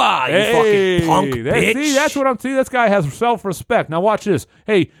 You are, you fucking punk bitch. See, that's what I'm saying. This guy has self-respect. Now watch this.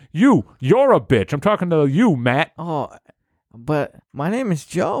 Hey, you're a bitch. I'm talking to you, Matt. Oh, but my name is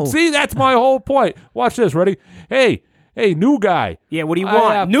Joe. See, that's my whole point. Watch this. Ready? Hey, new guy. Yeah, what do you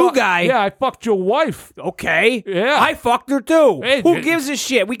want? New guy? Yeah, I fucked your wife. Okay. Yeah. I fucked her too. Hey, who gives a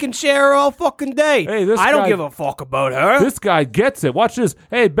shit? We can share her all fucking day. Hey, I don't give a fuck about her. This guy gets it. Watch this.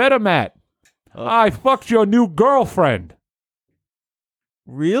 Hey, better Matt. I fucked your new girlfriend.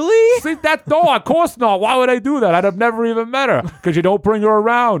 Really? See, of course not. Why would I do that? I'd have never even met her because you don't bring her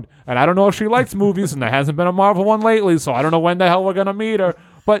around. And I don't know if she likes movies, and there hasn't been a Marvel one lately, so I don't know when the hell we're going to meet her.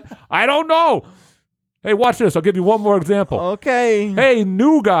 But I don't know. Hey, watch this. I'll give you one more example. Okay. Hey,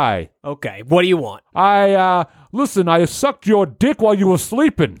 new guy. Okay, what do you want? Listen, I sucked your dick while you were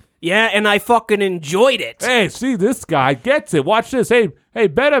sleeping. Yeah, and I fucking enjoyed it. Hey, see, this guy gets it. Watch this. Hey,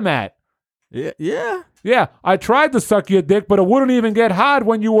 better Matt. Yeah. Yeah, I tried to suck your dick, but it wouldn't even get hard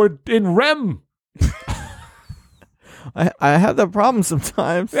when you were in REM. I have that problem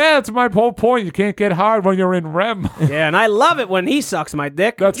sometimes. Yeah, that's my whole point. You can't get hard when you're in REM. Yeah, and I love it when he sucks my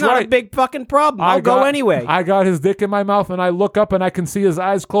dick. That's it's not right. a big fucking problem. I'll go anyway. I got his dick in my mouth, and I look up, and I can see his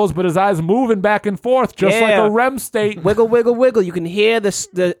eyes closed, but his eyes moving back and forth, just like a REM state. Wiggle, wiggle, wiggle. You can hear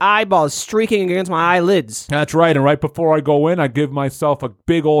the eyeballs streaking against my eyelids. That's right, and right before I go in, I give myself a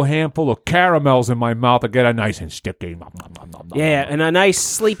big old handful of caramels in my mouth to get it nice and sticky. Yeah, and a nice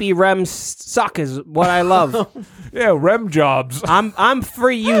sleepy REM suck is what I love. Yeah, REM jobs. I'm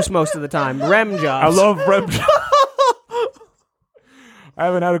free use most of the time. REM jobs. I love REM jobs. I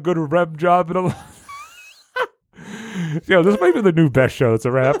haven't had a good REM job in a Yo, this might be the new best show that's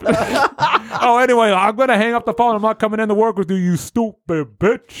ever happened. Oh, anyway, I'm going to hang up the phone. I'm not coming in to work with you, you stupid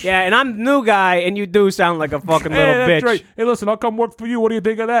bitch. Yeah, and I'm the new guy, and you do sound like a fucking little bitch. Right. Hey, listen, I'll come work for you. What do you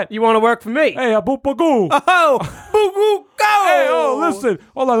think of that? You want to work for me? Hey, a boop-a-goo. Oh, boo-goo, go! Hey, listen.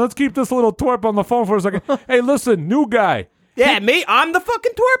 Hold on, let's keep this little twerp on the phone for a second. Hey, listen, new guy. Yeah, me? I'm the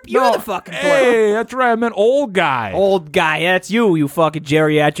fucking twerp? You're the fucking twerp. Hey, that's right. I meant old guy. Old guy, that's you fucking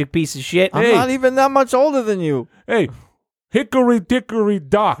geriatric piece of shit. I'm not even that much older than you. Hey, hickory dickory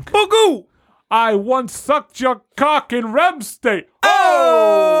dock. Boogie! I once sucked your cock in Rem State.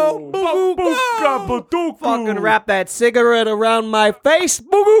 Oh! Ba-booka, ba-dooku. Fucking wrap that cigarette around my face.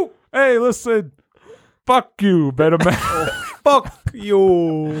 Boo-boo! Hey, listen. Fuck you, better man. Fuck you.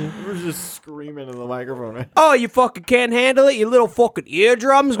 We're just screaming in the microphone. Oh, you fucking can't handle it? Your little fucking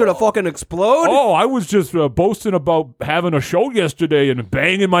eardrum's gonna fucking explode? Oh, I was just boasting about having a show yesterday and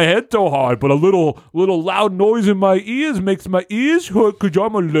banging my head so hard, but a little loud noise in my ears makes my ears hurt because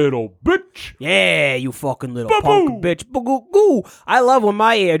I'm a little bitch. Yeah, you fucking little Ba-boo. punk bitch. Boo-goo-goo. I love when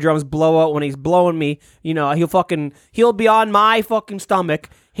my eardrums blow out when he's blowing me. You know, he'll be on my fucking stomach,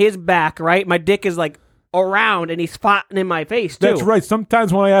 his back, right? My dick is like around and he's spotting in my face too. That's right.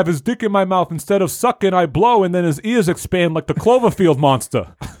 Sometimes when I have his dick in my mouth, instead of sucking, I blow, and then his ears expand like the Cloverfield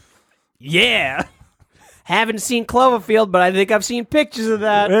monster. Yeah. Haven't seen Cloverfield, but I think I've seen pictures of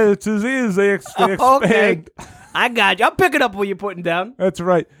that. It's his ears. They expand. Okay. I got you. I'm picking up what you're putting down. That's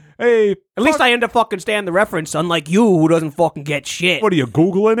right. Hey, At least I understand the reference, unlike you who doesn't fucking get shit. what are you,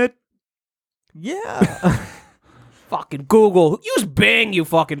 Googling it? Yeah. Fucking Google. Use Bing, you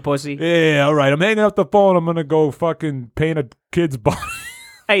fucking pussy. Yeah, all right. I'm hanging up the phone. I'm going to go fucking paint a kid's body.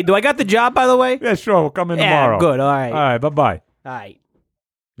 Hey, do I got the job, by the way? Yeah, sure. We'll come in Yeah, tomorrow. good. All right. All right, bye-bye. All right.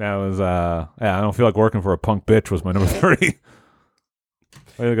 That was, I don't feel like working for a punk bitch was my number 3. What do you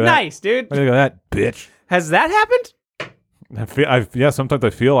think of Nice, dude. that? What do you think of that, bitch? Has that happened? Sometimes I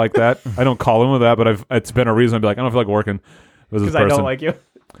feel like that. I don't call him with that, but it's been a reason I'd be like, I don't feel like working with this Because person. I don't like you.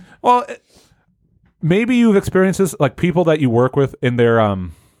 Well, maybe you've experienced this, like people that you work with, and they're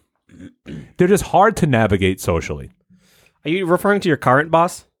just hard to navigate socially. Are you referring to your current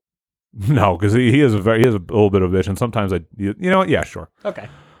boss? No, because he is a little bit of a bitch, and sometimes you know what? Yeah, sure, Okay.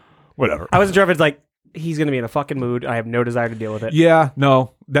 whatever. I wasn't sure if it's like he's going to be in a fucking mood. I have no desire to deal with it. Yeah,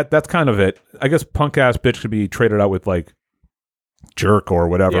 no, that's kind of it. I guess punk ass bitch could be traded out with like jerk or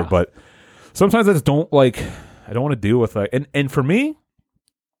whatever, Yeah. but sometimes I just don't like. I don't want to deal with like, and for me,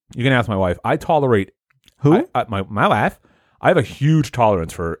 you can ask my wife. I tolerate Who? my wife. I have a huge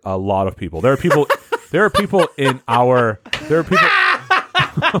tolerance for a lot of people. There are people. There are people in our. There are people.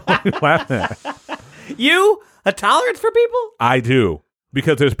 What are you laughing at? You? A tolerance for people? I do,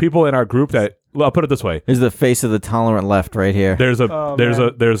 because there's people in our group that. Well, I'll put it this way. There's the face of the tolerant left right here. There's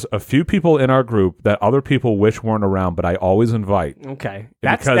a few people in our group that other people wish weren't around, but I always invite. Okay.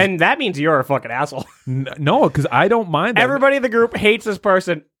 Because- Then that means you're a fucking asshole. No, because I don't mind them. Everybody in the group hates this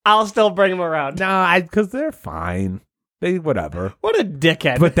person. I'll still bring him around. No, because they're fine. They whatever. What a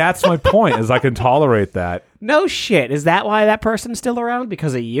dickhead. But that's my point. Is I can tolerate that. No shit. Is that why that person's still around?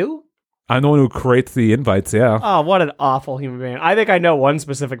 Because of you? I'm the one who creates the invites. Yeah, Oh, what an awful human being. I think I know one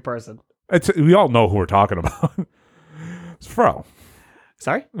specific person. we all know who we're talking about. It's Fro.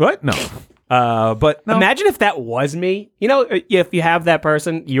 Sorry? What? No. But no. Imagine if that was me. You know, if you have that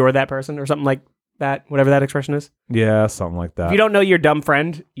person, you're that person or something like that, whatever that expression is. Yeah, something like that. If you don't know your dumb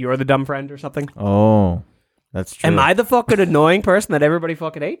friend, you're the dumb friend or something. Oh, that's true. Am I the fucking annoying person that everybody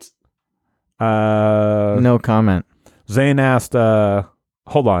fucking hates? No comment. Zane asked.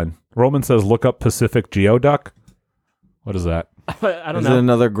 Hold on. Roman says, "Look up Pacific Geoduck." What is that? I don't Is know. it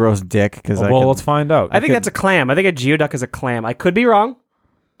another gross dick? Because Well, let's find out. I think that's a clam. I think a geoduck is a clam. I could be wrong,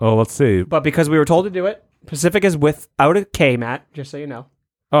 Oh, let's see. but because we were told to do it, Pacific is without a K, Matt, just so you know.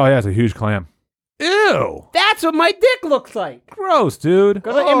 Oh yeah, it's a huge clam. Ew. That's what my dick looks like. Gross, dude.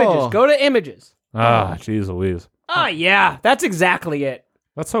 Go to images. Go to images. Ah, jeez Louise. Oh, yeah. That's exactly it.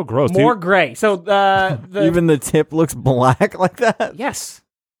 That's so gross. More gray. So, the... even the tip looks black like that. Yes.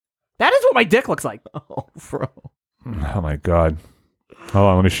 That is what my dick looks like. Oh, bro. Oh my god. Hold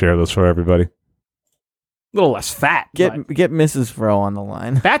on, let me share this for everybody. A little less fat. Get Mrs. Fro on the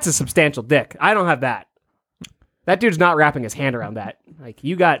line. That's a substantial dick. I don't have that. That dude's not wrapping his hand around that. Like,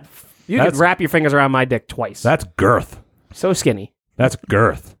 you could wrap your fingers around my dick twice. That's girth. So skinny. That's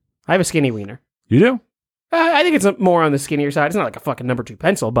girth. I have a skinny wiener. You do? I think it's more on the skinnier side. It's not like a fucking number 2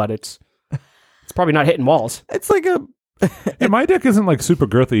 pencil, but it's probably not hitting walls. It's like a And my dick isn't like super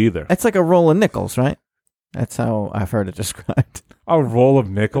girthy either. it's like a roll of nickels, right? That's how I've heard it described. A roll of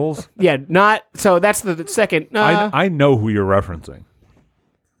nickels? Yeah, not so. That's the second. I know who you're referencing.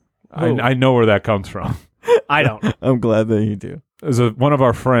 I know where that comes from. I don't. I'm glad that you do. There's one of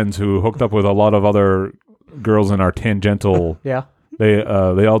our friends who hooked up with a lot of other girls in our tangential. Yeah. They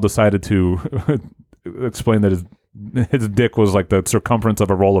all decided to explain that his dick was like the circumference of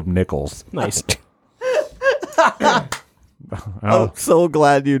a roll of nickels. Nice. Oh, I'm so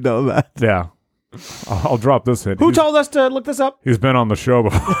glad you know that. yeah. I'll drop this in. Who told us to look this up? He's been on the show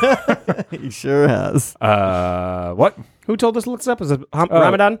before. He sure has. What? Who told us to look this up? Is it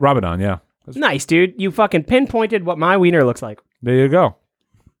Ramadan? Ramadan, yeah. Nice, dude. You fucking pinpointed what my wiener looks like. There you go.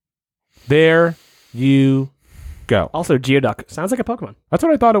 There you go. Also, Geoduck. Sounds like a Pokemon. That's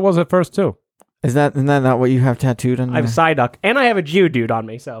what I thought it was at first, too. Isn't that not what you have tattooed on? I have a Psyduck, and I have a Geodude on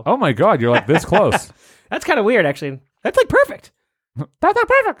me, so. Oh my God, you're like this close. That's kind of weird, actually. That's like perfect. That's not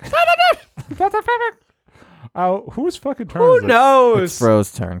perfect. That's not perfect. Whose fucking turn Who is it? knows? It's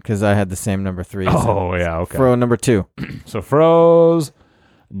Fro's turn because I had the same number 3. Oh, yeah, okay. Fro number 2. So Fro's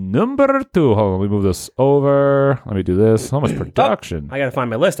number 2. Hold on, let me move this over. Let me do this. How much production? I gotta find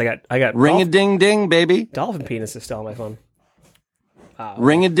my list. I got Ring-a-ding-ding, baby. dolphin penis is still on my phone.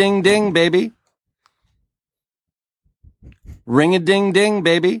 Ring-a-ding-ding, baby. Ring-a-ding-ding,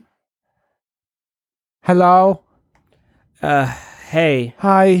 baby. Hello. Hey.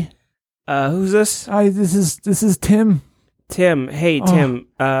 Hi. Who's this? Hi. This is Tim. Tim. Hey, Tim.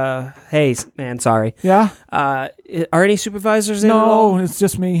 Hey, man. Sorry. Yeah. Are any supervisors in at No, all? it's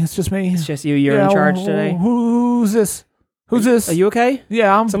just me. It's just me. It's just you. You're in charge today. Who's this? Who's this? Are you okay?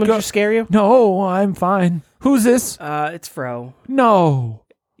 Yeah, I'm. Someone just scare you? No, I'm fine. Who's this? It's Fro. No.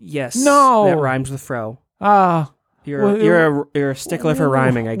 Yes. No. That rhymes with Fro. You're You're a stickler for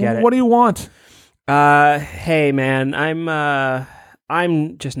rhyming. I get it. What do you want? Hey, man.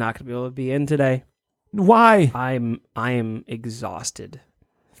 I'm just not gonna be able to be in today. Why? I am exhausted.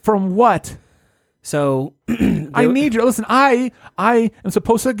 From what? So I need you. Listen, I am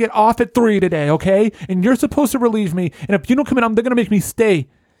supposed to get off at 3 today, okay? And you're supposed to relieve me. And if you don't come in, they're gonna make me stay.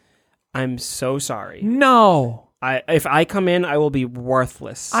 I'm so sorry. No. If I come in, I will be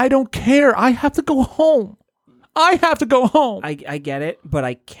worthless. I don't care. I have to go home. I have to go home. I get it, but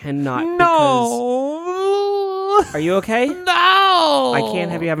I cannot. No. Are you okay? No. I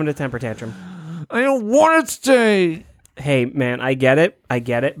can't have you having a temper tantrum. I don't want to stay. Hey, man, I get it,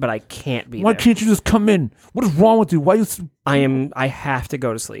 but I can't be Why there. can't you just come in? What is wrong with you? Why you I have to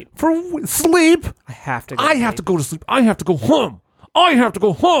go to sleep. Sleep? I have to go I have to go to sleep. I have to go home. I have to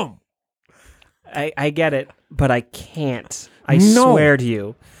go home. I get it, but I can't. I swear to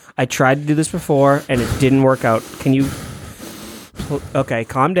you. I tried to do this before, and it didn't work out. Can you... Okay,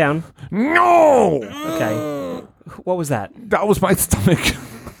 calm down. No! Okay. What was that? That was my stomach.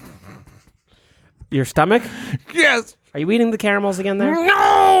 Your stomach? Yes. Are you eating the caramels again there?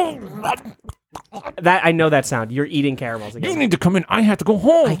 No! That I know that sound. You're eating caramels again. You need to come in. I have to go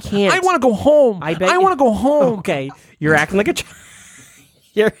home. I can't. I want to go home. I bet I want to go home. Okay. You're acting like a child.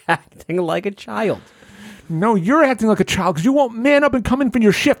 You're acting like a child. No, you're acting like a child because you won't man up and come in for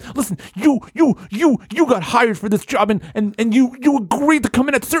your shift. Listen, you got hired for this job and you agreed to come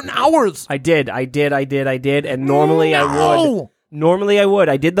in at certain hours. I did. And normally I would. Normally I would.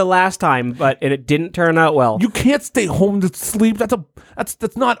 I did the last time, but it didn't turn out well. You can't stay home to sleep.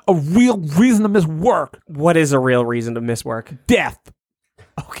 That's not a real reason to miss work. What is a real reason to miss work? Death.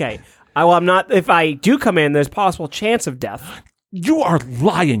 Okay. Well, I'm not. If I do come in, there's possible chance of death. You are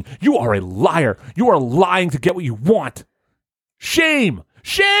lying. You are a liar. You are lying to get what you want. Shame.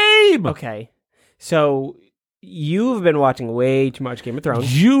 Shame. Okay. So you've been watching way too much Game of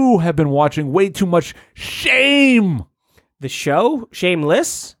Thrones. You have been watching way too much Shame. The show?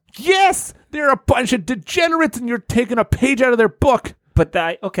 Shameless? Yes. They're a bunch of degenerates and you're taking a page out of their book. But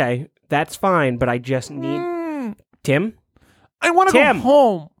okay, that's fine, but I just need... Tim? I want to go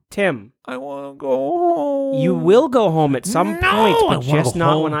home. Tim. I want to go home. You will go home at some point, but just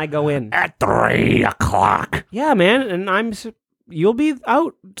not home when I go in. At 3 o'clock. Yeah, man, and you'll be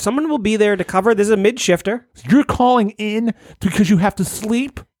out. Someone will be there to cover. There's a mid-shifter. You're calling in because you have to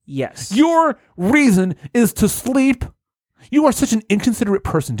sleep? Yes. Your reason is to sleep? You are such an inconsiderate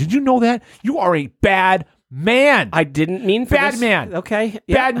person. Did you know that? You are a bad man. I didn't mean for bad this. Man. Okay.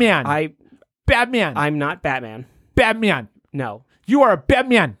 Bad man. Bad man. I'm not Batman. Bad man. No. You are a bad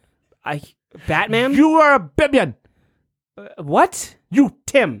man. Batman? You are a bad man. What?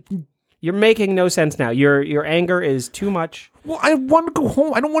 Tim. You're making no sense now. Your anger is too much. Well, I want to go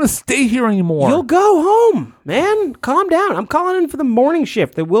home. I don't want to stay here anymore. You'll go home, man. Calm down. I'm calling in for the morning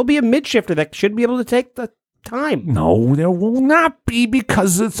shift. There will be a mid-shifter that should be able to take the time. No, there will not be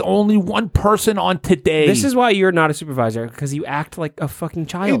because it's only one person on today. This is why you're not a supervisor, because you act like a fucking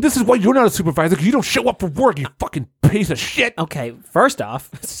child. Hey, this is why you're not a supervisor, because you don't show up for work, you fucking piece of shit. Okay, first off,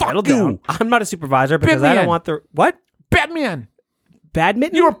 settle down. I'm not a supervisor because I don't want the... What? Batman.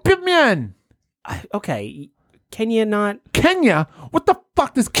 Badminton? You're a Batman. Okay, Kenya not... Kenya? What the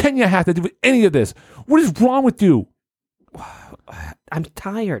fuck does Kenya have to do with any of this? What is wrong with you? I'm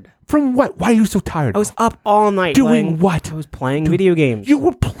tired. From what? Why are you so tired? I was up all night. Doing what? I was playing video games. You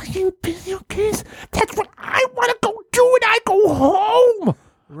were playing video games? That's what I want to go do when I go home.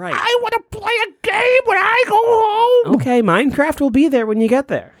 Right. I want to play a game when I go home. Okay, Minecraft will be there when you get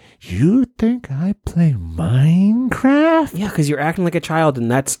there. You think I play Minecraft? Yeah, because you're acting like a child, and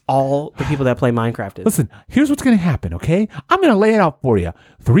that's all the people that play Minecraft is. Listen, here's what's going to happen, okay? I'm going to lay it out for you.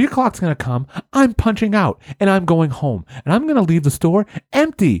 3 o'clock's going to come. I'm punching out, and I'm going home. And I'm going to leave the store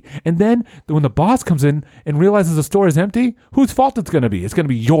empty. And then when the boss comes in and realizes the store is empty, whose fault it's going to be? It's going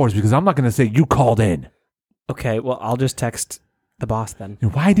to be yours because I'm not going to say you called in. Okay, well, I'll just text the boss then.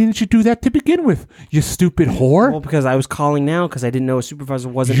 And why didn't you do that to begin with, you stupid whore? Well, because I was calling now because I didn't know a supervisor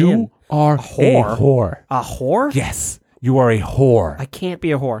wasn't in. You are whore. a whore. A whore? Yes, you are a whore. I can't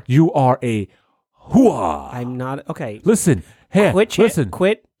be a whore. You are a whore. I'm not. Okay. Listen, hey, listen.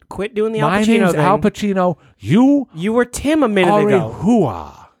 Quit doing the Al My Pacino name's thing. Al Pacino. You were Tim a minute are ago. a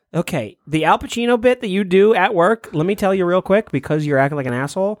whore. Okay, the Al Pacino bit that you do at work, let me tell you real quick, because you're acting like an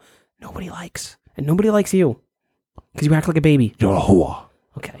asshole, nobody likes. And nobody likes you. Because you act like a baby. You're a whore.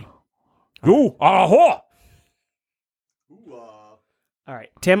 Okay. You are a whore. All right,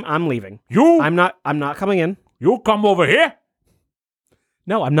 Tim, I'm leaving. I'm not coming in. You come over here.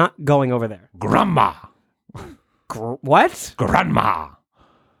 No, I'm not going over there. Grandma. What? Grandma.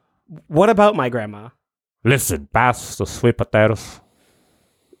 What about my grandma? Listen, pass the sweet potatoes.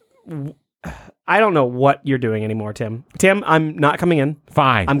 I don't know what you're doing anymore, Tim. Tim, I'm not coming in.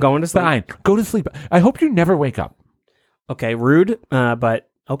 Fine. I'm going to sleep. Fine. Go to sleep. I hope you never wake up. Okay, rude, but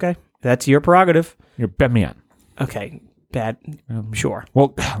okay. That's your prerogative. You're Batman. Okay, bad. Sure. Well,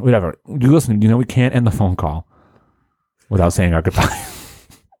 whatever. You listen, we can't end the phone call without saying our goodbye.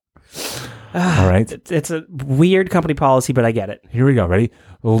 All right? It's a weird company policy, but I get it. Here we go. Ready?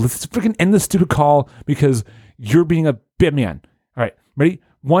 Well, let's freaking end this stupid call because you're being a Batman. All right. Ready?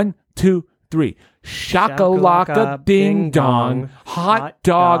 1, 2, 3. Shakalaka ding dong. Hot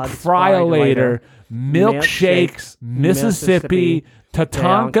dog fry-o-later. Milkshakes, Mississippi,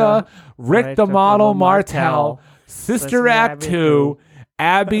 Tatanka, Rick the Model Martel, Sister Act 2,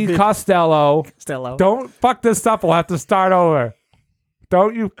 Abby Costello. Don't fuck this up. We'll have to start over.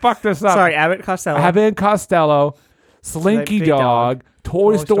 Don't you fuck this up. Sorry, Abbott Costello. Abbott Costello, Slinky Dog,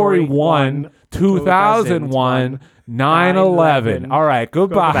 Toy Story 1, 2001, 9/11. All right,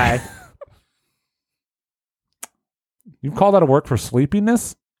 goodbye. You call that a work for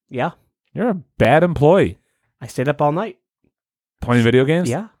sleepiness? Yeah. You're a bad employee. I stayed up all night. Playing video games?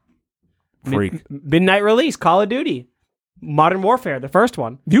 Yeah. Freak. Midnight release, Call of Duty. Modern Warfare, the first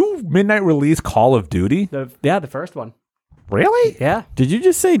one. You midnight release Call of Duty? The first one. Really? Yeah. Did you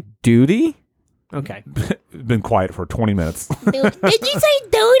just say duty? Okay. Been quiet for 20 minutes. Did you say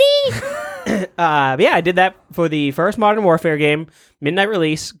duty? Yeah, I did that for the first Modern Warfare game. Midnight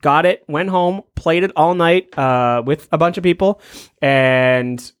release. Got it. Went home. Played it all night with a bunch of people.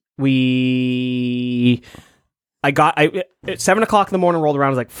 And at 7 o'clock in the morning rolled around. I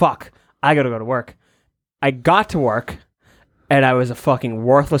was like, fuck, I gotta go to work. I got to work, and I was a fucking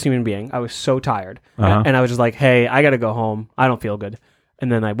worthless human being. I was so tired. Uh-huh. And I was just like, hey, I gotta go home. I don't feel good.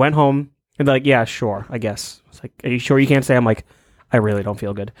 And then I went home, and they're like, yeah, sure, I guess. It's like, are you sure you can't stay? I'm like, I really don't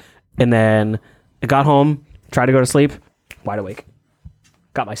feel good. And then I got home, tried to go to sleep, wide awake.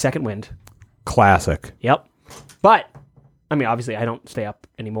 Got my second wind. Classic. Yep. But, I mean, obviously, I don't stay up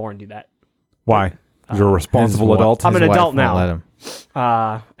anymore and do that. Why? You're a responsible adult? I'm an adult now. Let him.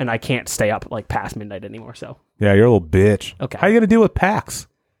 And I can't stay up like past midnight anymore, so. Yeah, you're a little bitch. Okay. How are you going to deal with PAX?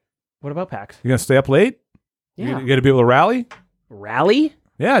 What about PAX? You going to stay up late? Yeah. You going to be able to rally? Rally?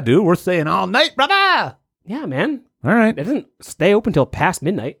 Yeah, dude. We're staying all night, brother. Yeah, man. All right. It doesn't stay open till past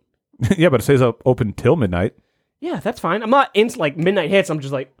midnight. Yeah, but it stays open till midnight. Yeah, that's fine. I'm not like midnight hits. I'm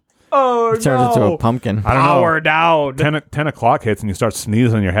just like, oh, It turns into a pumpkin. I don't Power know. down. 10 o'clock hits and you start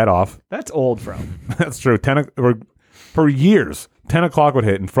sneezing your head off. That's old, bro. That's true. For years, 10 o'clock would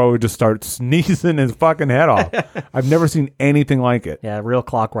hit and Fro would just start sneezing his fucking head off. I've never seen anything like it. Yeah, real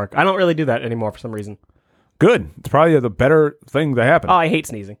clockwork. I don't really do that anymore for some reason. Good. It's probably the better thing to happen. Oh, I hate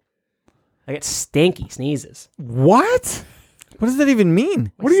sneezing. I get stinky sneezes. What? What does that even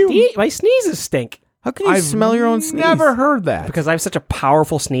mean? What do you... My sneezes stink. How can you smell your own sneeze? Never heard that. Because I have such a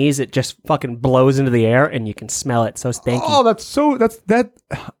powerful sneeze, it just fucking blows into the air and you can smell it. So stinky. Oh,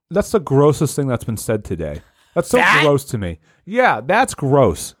 that's the grossest thing that's been said today. That's so gross to me. Yeah, that's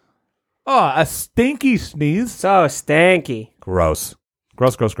gross. Oh, a stinky sneeze. So stinky. Gross.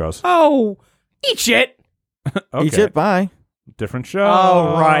 Gross. Oh, eat shit. Okay. Eat it, bye. Different show.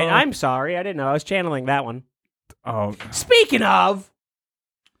 Oh, right. I'm sorry. I didn't know. I was channeling that one. Oh, Speaking of,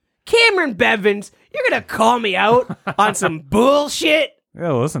 Cameron Bevins, You're gonna call me out on some bullshit?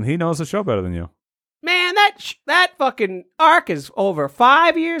 Yeah, listen, he knows the show better than you. Man, that fucking arc is over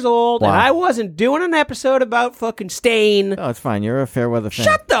 5 years old, and Wow. I wasn't doing an episode about fucking Stain. Oh, it's fine. You're a fair weather fan.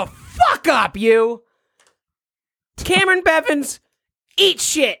 Shut the fuck up, you! Cameron Bevins, eat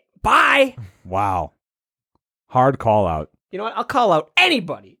shit. Bye. Wow. Hard call out. You know what? I'll call out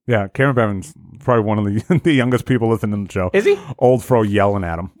anybody. Yeah, Cameron Bevan's probably one of the youngest people listening to the show. Is he? Old fro yelling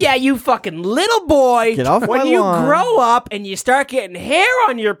at him. Yeah, you fucking little boy. Get off when my you lawn. grow up and you start getting hair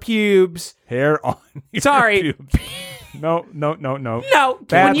on your pubes. Hair on your Sorry. pubes. No. No,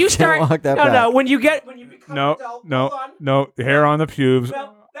 Bad. when you start. walk that no, back. when you become No, adult. no, Hold on. no. Hair on the pubes.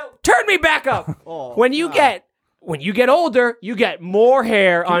 No. Turn me back up. When you get older, you get more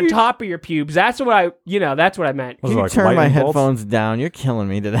hair on top of your pubes. That's what I meant. Was Can it you like turn my lightning bolts? headphones down? You're killing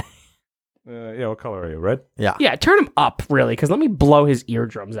me today. Yeah, what color are you? Red? Yeah. Yeah, turn him up, really, because let me blow his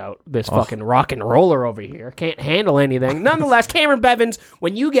eardrums out. This fucking rock and roller over here can't handle anything. Nonetheless, Cameron Bevins,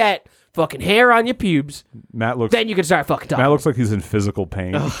 when you get fucking hair on your pubes, Matt looks. then you can start fucking talking. Matt looks like he's in physical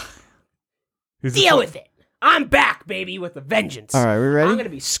pain. He's Deal with it. I'm back, baby, with a vengeance. All right, we ready? I'm gonna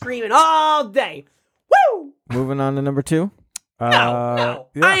be screaming all day. Woo! Moving on to number 2. No,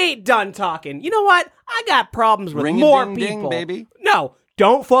 yeah. I ain't done talking. You know what? I got problems with Ring a more ding people. ding, baby. No,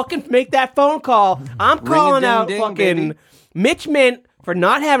 don't fucking make that phone call. I'm calling out ding, fucking baby. Mitch Mint for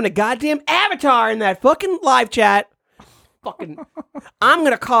not having a goddamn avatar in that fucking live chat. Fucking, I'm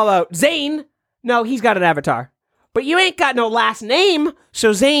gonna call out Zane. No, he's got an avatar, but you ain't got no last name.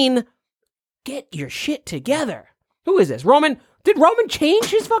 So Zane, get your shit together. Who is this? Roman? Did Roman change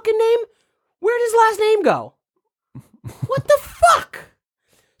his fucking name? Where did his last name go? What the fuck?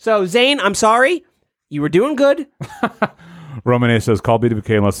 So, Zane, I'm sorry. You were doing good. Roman A says, call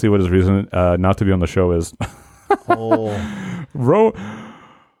BWK and let's see what his reason not to be on the show is. Oh.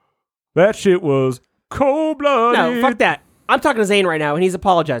 That shit was cold-blooded. No, fuck that. I'm talking to Zane right now, and he's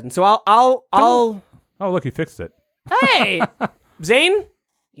apologizing. So I'll. Oh, look, he fixed it. Hey, Zane,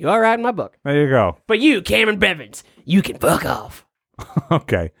 you all right in my book? There you go. But you, Cameron Bevins, you can fuck off.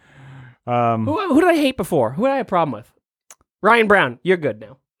 Okay. Who did I hate before? Who did I have a problem with? Ryan Brown, you're good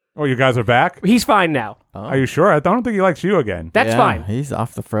now. Oh, you guys are back? He's fine now. Are you sure? I don't think he likes you again. That's Yeah, fine. He's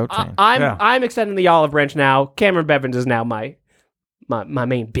off the throat train. Yeah. I'm extending the olive branch now. Cameron Bevins is now my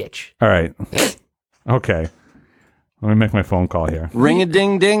main bitch. All right. Okay. Let me make my phone call here. Ring a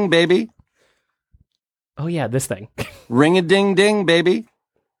ding ding, baby. Oh yeah, this thing. Ring a ding ding, baby.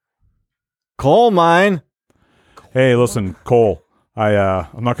 Coal mine. Hey, listen, Cole.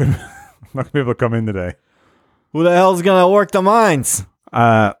 I'm not gonna be able to come in today. Who the hell's going to work the mines?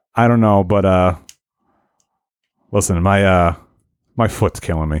 I don't know, but listen, my foot's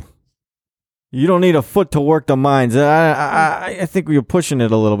killing me. You don't need a foot to work the mines. I think you're pushing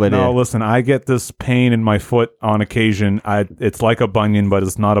it a little bit No, here. listen, I get this pain in my foot on occasion. It's like a bunion, but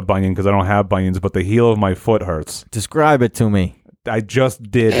it's not a bunion because I don't have bunions, but the heel of my foot hurts. Describe it to me. I just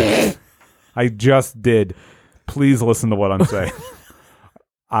did. I just did. Please listen to what I'm saying.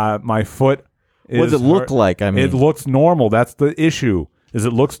 My foot is What does it look hurt. like? I mean, It looks normal. That's the issue. Is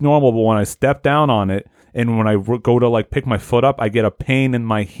it looks normal, but when I step down on it and when I go to like pick my foot up, I get a pain in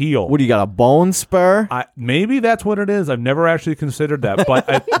my heel. what do you got, a bone spur? Maybe that's what it is. I've never actually considered that,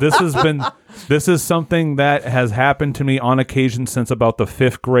 but this is something that has happened to me on occasion since about the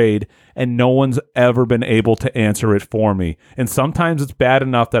 5th grade, and no one's ever been able to answer it for me. And sometimes it's bad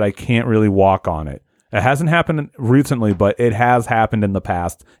enough that I can't really walk on it. It hasn't happened recently, but it has happened in the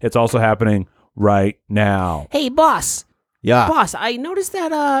past. It's also happening right now. Hey, boss. Yeah. Boss, I noticed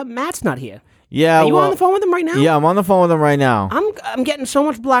that Matt's not here. Yeah. Are you well, on the phone with him right now? Yeah, I'm on the phone with him right now. I'm getting so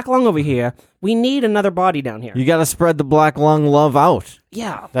much black lung over here. We need another body down here. You got to spread the black lung love out.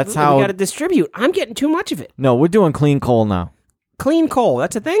 Yeah. That's we how- got to distribute. I'm getting too much of it. No, we're doing clean coal now. Clean coal.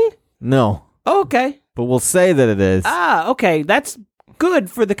 That's a thing? No, Oh, okay. but we'll say that it is. Ah, okay. That's good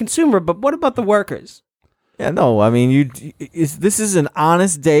for the consumer, but what about the workers? Yeah, no, I mean, this is an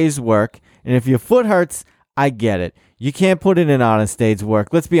honest day's work, and if your foot hurts, I get it. You can't put in an honest day's work.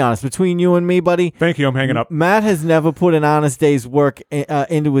 Let's be honest. Between you and me, buddy, Thank you. I'm hanging up. Matt has never put an honest day's work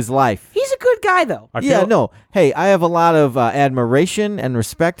into his life. He's a good guy, though. I Yeah, feel- no. Hey, I have a lot of admiration and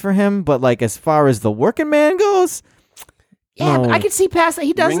respect for him, but like as far as the working man goes, Yeah, no. but I can see past that.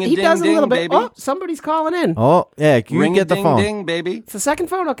 He does. Ring a He ding does a little ding, bit. baby. Oh, somebody's calling in. Oh, yeah, you Ring get a the ding phone. ding, baby. It's the second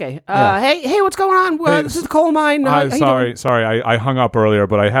phone. Okay. Yeah. Hey, what's going on? Hey, This is the coal mine. How you doing? Sorry. I hung up earlier,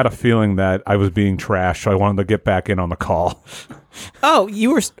 but I had a feeling that I was being trashed, so I wanted to get back in on the call. Oh,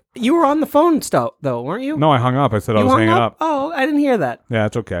 you were on the phone though, weren't you? No, I hung up. I said I You was hung hanging up. Oh, I didn't hear that. Yeah,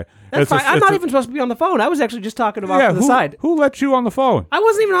 it's okay. That's It's fine. I'm not a- even supposed to be on the phone. I was actually just talking about Yeah, to the who, side. who let you on the phone? I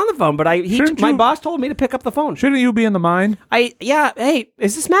wasn't even on the phone, but Shouldn't my you- boss told me to pick up the phone. Shouldn't you be in the mine? Hey,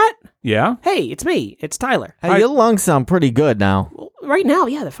 is this Matt? Yeah. Hey, it's me. It's Tyler. Hey, your lungs sound pretty good now. Well, right now,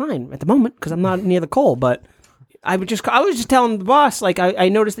 yeah, they're fine at the moment because I'm not near the coal. But I was just telling the boss, like I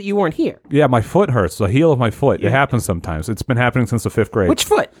noticed that you weren't here. Yeah, my foot hurts. The heel of my foot. It happens sometimes. It's been happening since the 5th grade. Which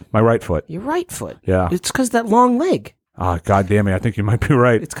foot? My right foot. Your right foot. Yeah. It's because that long leg. Ah, God damn it. I think you might be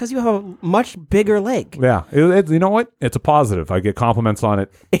right. It's because you have a much bigger leg. Yeah. You know what? It's a positive. I get compliments on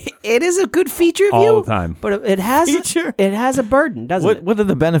it It is a good feature of you all the time. but it has it has a burden, doesn't it? What are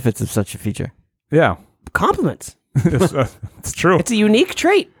the benefits of such a feature? Yeah. Compliments. It's true. It's a unique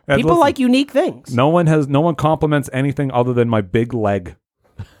trait. And People listen, like unique things. No one compliments anything other than my big leg.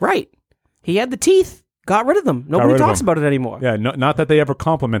 Right. He had the teeth. Got rid of them. Nobody rid of talks them. about it anymore. Yeah, not that they ever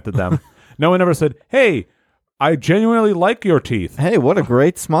complimented them. No one ever said, "Hey, I genuinely like your teeth." Hey, what a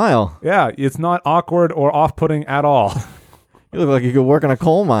great smile. Yeah, it's not awkward or off-putting at all. You look like you could work in a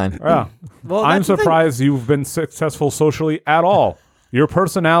coal mine. Yeah. Well, I'm that's the thing. surprised you've been successful socially at all. Your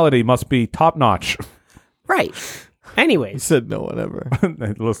personality must be top-notch. Right. Anyways. Said no one ever.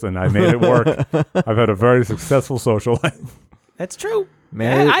 Listen, I made it work. I've had a very successful social life. That's true.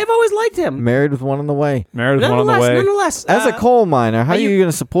 Married- I've always liked him. Married with one on the way. Married one on the way. Nonetheless. As a coal miner, how are are you you- going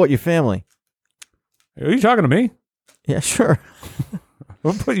to support your family? Are you talking to me? Yeah, sure.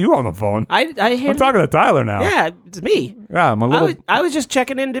 We'll put you on the phone. I I'm talking to Tyler now. Yeah, it's me. Yeah, I'm a little. I was just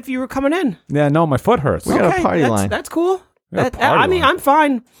checking in if you were coming in. Yeah, no, my foot hurts. We got a party that's, line. That's cool. Yeah, That- party I mean, line. I'm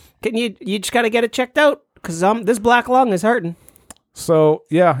fine. Can you just got to get it checked out because this black lung is hurting. So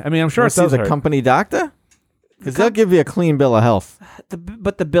yeah, I mean, I'm sure Wanna it see does the hurt. company doctor? Because they'll give you a clean bill of health.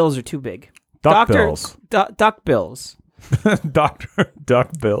 But the bills are too big. Duck bills. Duck bills. Doctor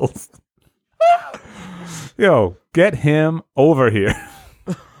Duck Bills. Yo, get him over here.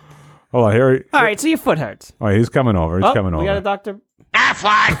 Hold on, here. All right, so your foot hurts. Oh, he's coming over. He's coming We got a over. doctor.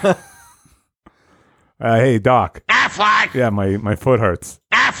 Affleck! Hey, Doc. Affleck! Yeah, my foot hurts.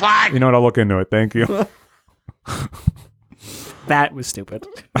 Affleck! You know what? I'll look into it. Thank you. That was stupid.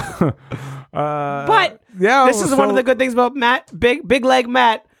 But yeah, This is one of the good things about Matt, big leg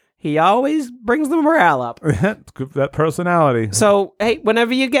Matt. He always brings the morale up. that personality. So hey,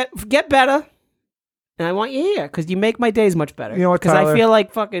 whenever you get better, and I want you here because you make my days much better. You know what, Because I Tyler? feel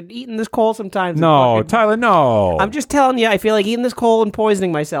like fucking eating this coal sometimes. and No, fucking- Tyler, no. I'm just telling you, I feel like eating this coal and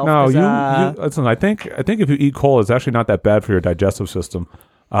poisoning myself. No, 'cause, you listen. I think if you eat coal, it's actually not that bad for your digestive system.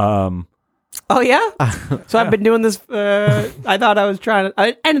 Oh yeah. So I've been doing this. I thought I was trying to.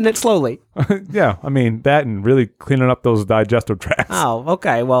 I ended it slowly. Yeah, I mean that and really cleaning up those digestive tracts. Oh,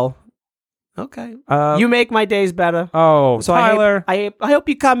 okay. Well, okay. You make my days better. Oh, So Tyler. I hope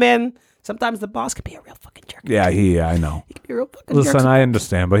you come in. Sometimes the boss can be a real fucking jerk. Yeah, I know. He can be a real fucking Listen, jerk. I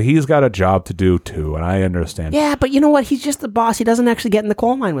understand, but he's got a job to do too, and I understand. Yeah, but you know what? He's just the boss. He doesn't actually get in the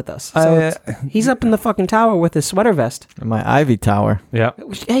coal mine with us. So he's up in the fucking tower with his sweater vest. My Ivy Tower. Yeah.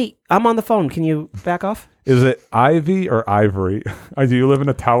 Hey, I'm on the phone. Can you back off? Is it ivy or ivory? Do you live in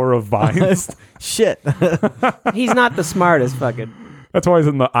a tower of vines? Shit. He's not the smartest fucking. That's why he's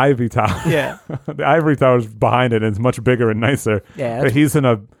in the ivy tower. Yeah. The ivory tower's behind it, and it's much bigger and nicer. Yeah, But he's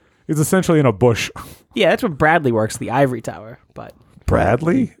essentially in a bush. Yeah, that's where Bradley works, the ivory tower. But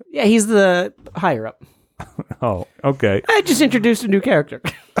Bradley? yeah, he's the higher up. Oh, okay. I just introduced a new character.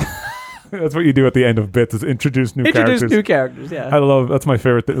 That's what you do at the end of bits: is introduce new Introduce characters. new characters. I Yeah, love. That's my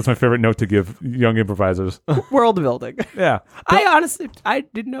favorite. That's my favorite note to give young improvisers. world building. Yeah. I honestly, I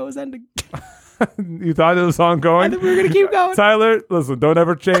didn't know it was ending. You thought it was I ongoing? thought we were gonna keep going. Tyler, listen, don't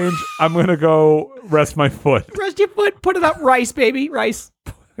ever change. I'm going to go rest my foot. Rest your foot. Put it up, rice, baby, rice.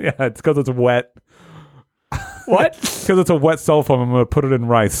 Yeah, it's because it's wet. What? Because it's a wet cell phone, I'm going to put it in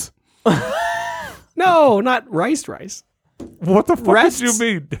rice. No, not rice. What the fuck Rests? did you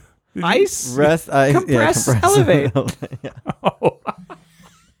mean? Ice. Rest. Compress, elevate.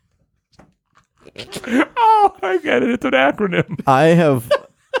 Oh, I get it. It's an acronym. I have.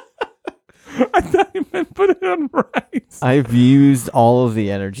 I thought you meant put it on rice. I've used all of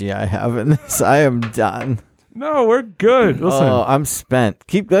the energy I have in this. I am done. No, we're good. Listen. Oh, I'm spent.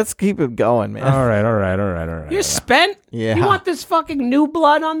 Let's keep it going, man. All right. You're spent. Yeah. You want this fucking new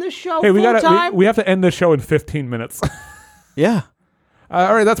blood on this show? Hey, we full got time? we have to end this show in 15 minutes. Yeah.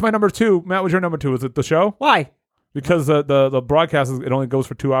 All right, that's my number 2. Matt, what's your number 2? Is it the show? Why? Because the broadcast it only goes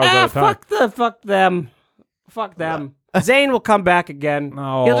for 2 hours at a time. Fuck them. Zane will come back again.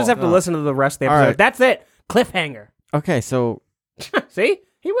 No. He'll just have to listen to the rest of the All episode. right. That's it. Cliffhanger. Okay, so See?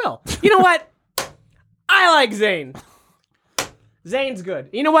 He will. You know what? I like Zane. Zane's good.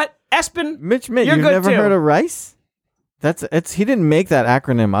 You know what? Espen, Mitch Mint, you're you've good never too. heard of Rice? He didn't make that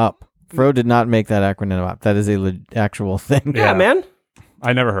acronym up. Fro did not make that acronym up. That is a actual thing. Yeah, man.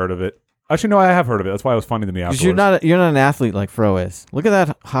 I never heard of it. Actually, no, I have heard of it. That's why it was funny to me afterwards. Because you're not an athlete like Fro is. Look at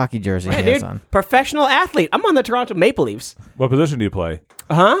that hockey jersey Yeah, he has dude, on. professional athlete. I'm on the Toronto Maple Leafs. What position do you play?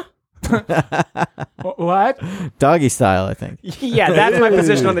 Huh? What? Doggy style, I think. Yeah, that's my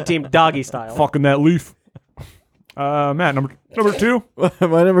position on the team, doggy style. Fucking that leaf. Matt, number 2.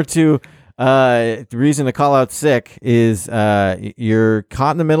 My number 2, the reason to call out sick is you're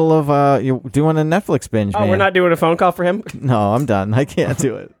caught in the middle of you're doing a Netflix binge, Oh, man. we're not doing a phone call for him? No, I'm done. I can't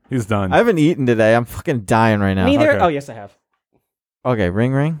do it. He's done. I haven't eaten today. I'm fucking dying right now. Neither. Okay. Oh, yes, I have. Okay,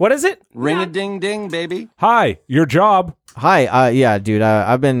 ring. What is it? Ring-a-ding-ding, baby. Hi, your job. Hi, yeah, dude.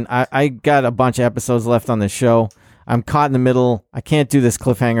 I got a bunch of episodes left on this show. I'm caught in the middle. I can't do this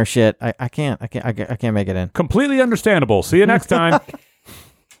cliffhanger shit. I can't make it in. Completely understandable. See you next time.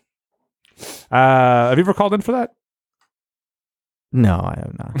 Have you ever called in for that? No, I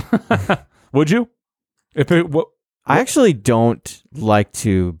have not. Would you? I actually don't like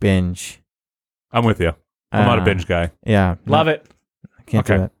to binge. I'm with you. I'm not a binge guy. Yeah, Love it. I can't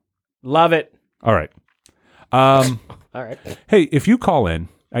do Okay. it. Love it. All right. All right. Hey, if you call in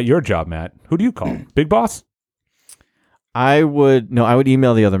at your job, Matt, who do you call? Big boss? I would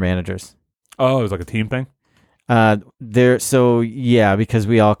email the other managers. Oh, it was like a team thing? Because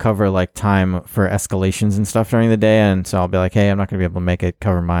we all cover like time for escalations and stuff during the day, and so I'll be like, hey, I'm not gonna be able to make it,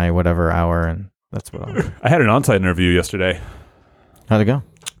 cover my whatever hour, and that's what I'll do. I had an on-site interview yesterday. How'd it go?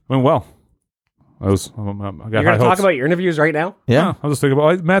 Went well. I got You're going high to talk hopes. about your interviews right now? Yeah, I was just thinking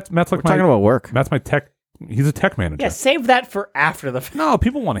about Matt's like we're talking about work. Matt's my tech. He's a tech manager. Yeah, save that for after the No,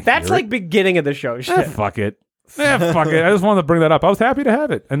 people want to hear That's it. like beginning of the show shit. Fuck it. Fuck it. I just wanted to bring that up. I was happy to have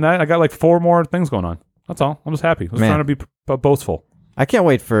it. And I got like 4 more things going on. That's all. I'm just happy. I was Man. trying to be boastful. I can't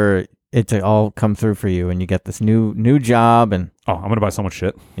wait for it to all come through for you, and you get this new job, and Oh, I'm going to buy so much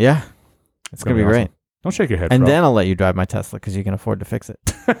shit. yeah, it's gonna be awesome. great. Don't shake your head, And bro. then I'll let you drive my Tesla because you can afford to fix it.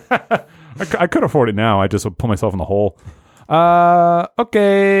 I could afford it now. I just put myself in the hole.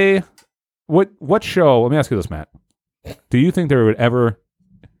 Okay. What show? Let me ask you this, Matt. Do you think there would ever,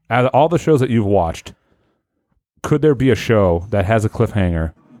 out of all the shows that you've watched, could there be a show that has a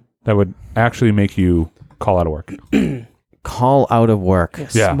cliffhanger that would actually make you call out of work? Call out of work.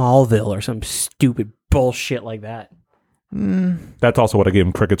 Yeah. Smallville or some stupid bullshit like that. That's also what I gave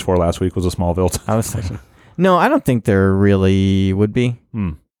him crickets for last week was a Smallville. I was thinking. No, I don't think there really would be.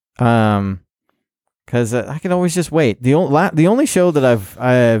 Because I can always just wait. The only show that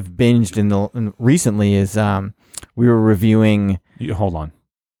I've binged recently is we were reviewing. Hold on.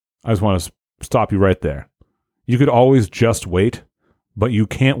 I just want to stop you right there. You could always just wait, but you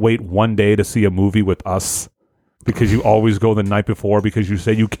can't wait one day to see a movie with us because you always go the night before because you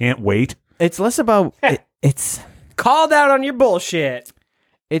say you can't wait. It's less about it's Called out on your bullshit.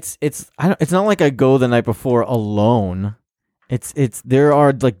 it's not like I go the night before alone. It's there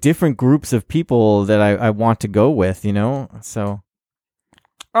are like different groups of people that I want to go with, you know? So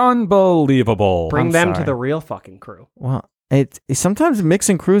Unbelievable. Bring I'm them to sorry. the real fucking crew. well, it sometimes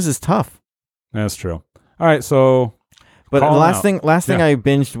mixing crews is tough. That's true. All right, so But the Call last out. thing Yeah. I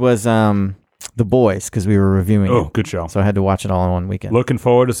binged was The Boys because we were reviewing it. good show. So I had to watch it all in one weekend. Looking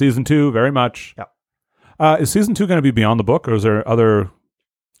forward to season 2 very much. Yeah. Is season 2 going to be beyond the book, or is there other?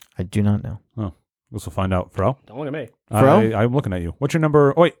 I do not know. Oh, guess we'll find out, Fro. Don't look at me. Fro? I'm looking at you. What's your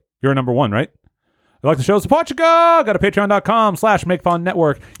number? Oh, wait, you're number 1, right? You like the show? Support your go. Go to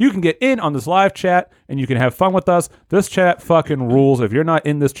patreon.com/makefunnetwork. You can get in on this live chat and you can have fun with us. This chat fucking rules. If you're not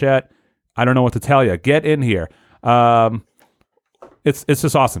in this chat, I don't know what to tell you. Get in here. It's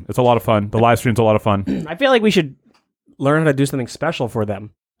just awesome. It's a lot of fun. The live stream's a lot of fun. I feel like we should learn how to do something special for them.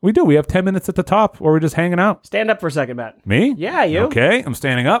 We do. We have 10 minutes at the top where we're just hanging out. Stand up for a second, Matt. Me? Yeah, you. Okay, I'm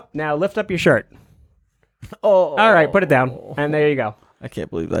standing up. Now lift up your shirt. Oh. All right, put it down. And there you go. I can't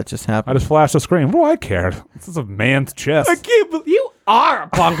believe that just I happened. just flashed the screen. What do I care? This is a man's chest. can't believe you are a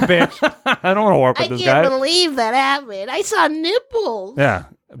punk bitch. I don't want to work I with this can't guy. believe that happened. I saw nipples. Yeah.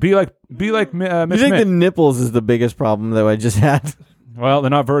 Be like You Mitch think the Mitt. nipples is the biggest problem that I just had? Well, they're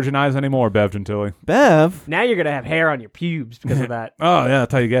not virgin eyes anymore, Bev Gentili. Bev? Now you're going to have hair on your pubes because of that. Oh, yeah,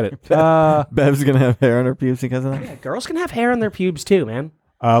 that's how you get it. Bev's going to have hair on her pubes because of that? Yeah, girls can have hair on their pubes too, man.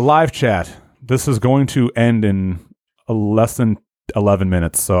 Live chat. This is going to end in less than 11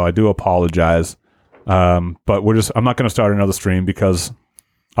 minutes, so I do apologize. But I'm not going to start another stream because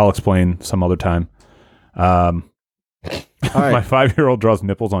I'll explain some other time. All right. My 5-year-old draws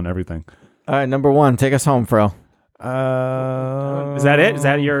nipples on everything. All right, number 1. Take us home, Fro. Is that it? Is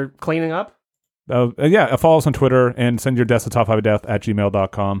that your cleaning up? Follow us on Twitter and send your deaths to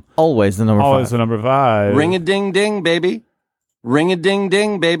top5death@gmail.com. Always the number Always 5. the number 5. Ring a ding ding, baby. Ring a ding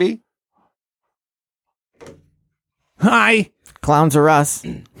ding, baby. Hi, Clowns are us.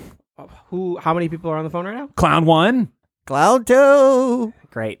 How many people are on the phone right now? Clown 1. Clown 2.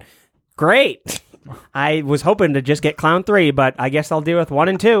 Great. I was hoping to just get Clown 3, but I guess I'll deal with 1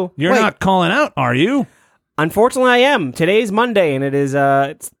 and 2. You're not calling out, are you? Unfortunately, I am. Today's Monday, and it is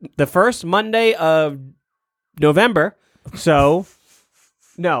it's the first Monday of November. So,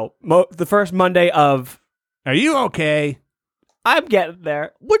 no, the first Monday of... Are you okay? I'm getting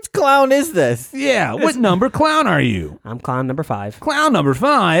there. Which clown is this? Yeah, what number clown are you? I'm clown number 5. Clown number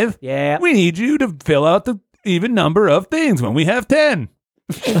 5? Yeah. We need you to fill out the even number of things when we have 10.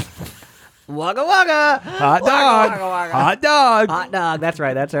 Wugga wugga. Hot dog. Wugga, wugga, wugga. Hot dog. Hot dog. That's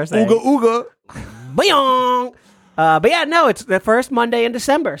right. That's our saying. Ooga ooga. Boing. But yeah, no, it's the first Monday in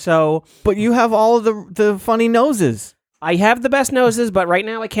December. So But you have all of the funny noses. I have the best noses, but right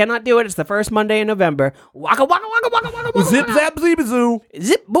now I cannot do it. It's the first Monday in November. Waka waka waka waka waka waka. Zip zap zee-bazoo.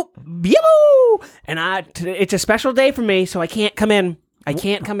 Zip boop yaboo. And it's a special day for me, so I can't come in. I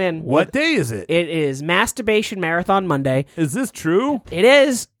can't come in. What day is it? It is Masturbation Marathon Monday. Is this true? It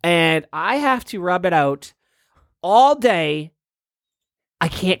is, and I have to rub it out all day. I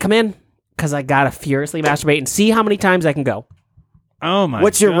can't come in because I gotta furiously masturbate and see how many times I can go. Oh my!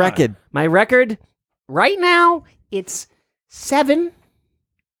 What's your God. record? My record right now, it's 7.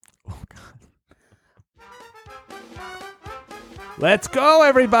 Let's go,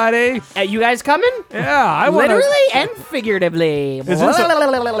 everybody! You guys coming? Yeah, I want. Literally and figuratively. Is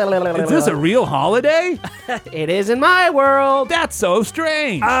this a real holiday? It is in my world. That's so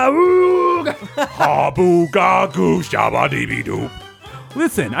strange. Aoog. Habu gagu shabba-dee-bee-doop.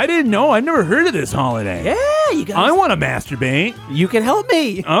 Listen, I didn't know. I've never heard of this holiday. Yeah, you guys. I want to masturbate. You can help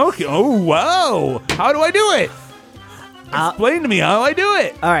me. Okay. Oh, wow. How do I do it? Explain to me how I do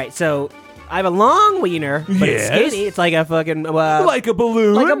it. All right, so I have a long wiener, but it's Yes. skinny. It's like a fucking Like a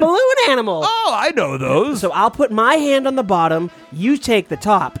balloon? like a balloon animal. Oh, I know those. So I'll put my hand on the bottom. You take the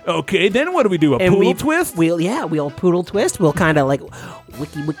top. Okay, then what do we do? A poodle twist? We'll poodle twist. We'll kind of like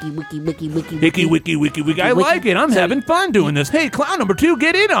wiki wiki wiki wiki wiki Hickey, wiki, wiki, wiki. I wiki. like it. I'm So- having fun doing this. Hey, clown number 2,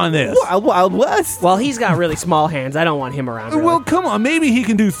 get in on this. Wild West. Well, he's got really small hands. I don't want him around. Really. Well, come on. Maybe he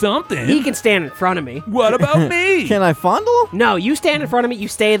can do something. He can stand in front of me. What about me? Can I fondle? No, you stand in front of me. You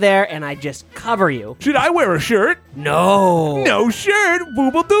stay there, and I just cover you. Should I wear a shirt? No. No shirt.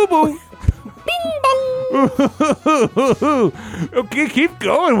 Booble dooble. Bing bong. Okay, keep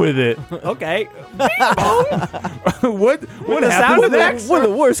going with it. Okay. What the sound happens effects. next? We're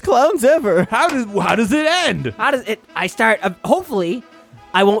the worst clowns ever. How does it end? How does it? I start. Hopefully,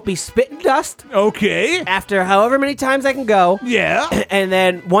 I won't be spitting dust Okay. after however many times I can go. Yeah. And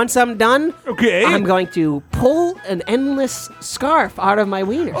then once I'm done, Okay. I'm going to pull an endless scarf out of my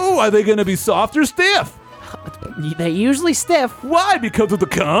wiener. Oh, are they going to be soft or stiff? They're usually stiff. Why? Because of the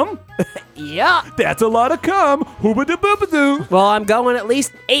cum? Yeah. That's a lot of cum. Hooba da booba doo. Well, I'm going at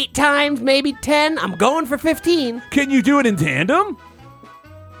least 8 times, maybe 10. I'm going for 15. Can you do it in tandem?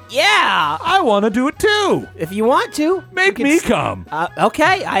 Yeah. I want to do it too. If you want to. Make you me can come.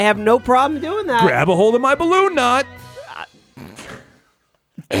 Okay, I have no problem doing that. Grab a hold of my balloon knot.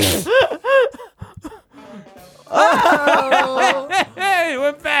 Hey,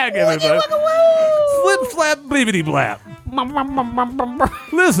 we're back, everybody. Slip, slap, bleepity blap.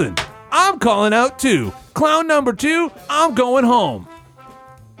 Listen, I'm calling out too. Clown number 2, I'm going home.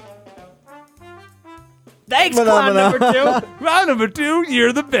 Thanks, clown number 2. Clown number 2,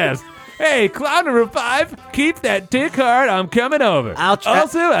 you're the best. Hey, clown number 5, keep that dick hard. I'm coming over. I'll try-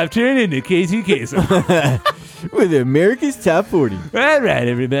 Also, I've turned into Casey Kasem. With America's Top 40. All right,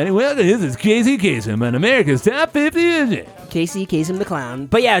 everybody. Welcome. This is Casey Kasem on America's Top 50. Casey Kasem the clown.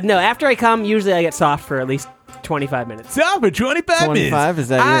 But yeah, no, after I come, usually I get soft for at least 25 minutes. Stop for 25 minutes. 25, is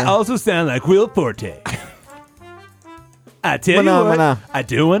that I your- also sound like Will Forte. I tell you Phenomena. what, I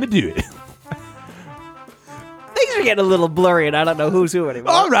do want to do it. Things are getting a little blurry, and I don't know who's who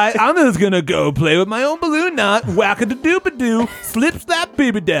anymore. All right, I'm just going to go play with my own balloon knot, whack-a-da-doop-a-doo, slip, slap,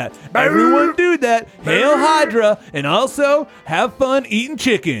 baby-dat. Everyone do that. Hail Hydra, and also have fun eating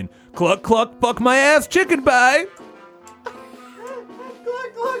chicken. Cluck, cluck, fuck my ass chicken pie.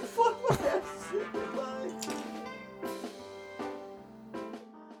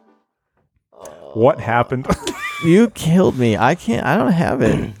 What happened? You killed me. I don't have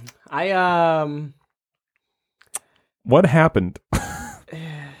it. What happened?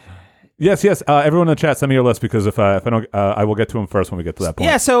 Yes. Everyone in the chat, send me your list because if I don't, I will get to them first when we get to that point.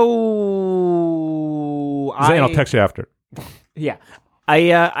 Yeah, so Zane, I'll text you after. Yeah.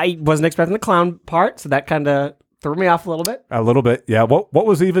 I wasn't expecting the clown part, so that kind of threw me off a little bit. A little bit, yeah. What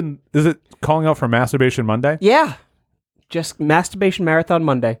was even? Is it calling out for Masturbation Monday? Yeah, just Masturbation Marathon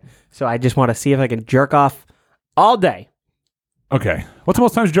Monday. So I just want to see if I can jerk off all day. Okay. What's the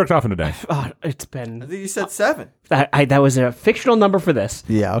most times you jerked off in a day? Oh, it's been. I think you said 7. That was a fictional number for this.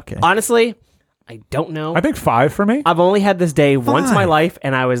 Yeah, okay. Honestly, I don't know. I think 5 for me. I've only had this day once in my 5. life,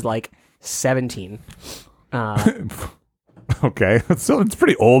 and I was like 17. Okay, it's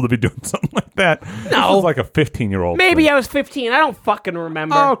pretty old to be doing something like that. No. It's like a 15-year-old. Maybe I was 15. I don't fucking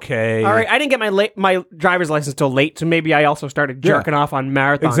remember. Okay. All right, I didn't get my driver's license till late, so maybe I also started jerking off on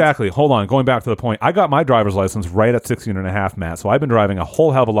marathons. Exactly. Hold on. Going back to the point, I got my driver's license right at 16 and a half, Matt. So I've been driving a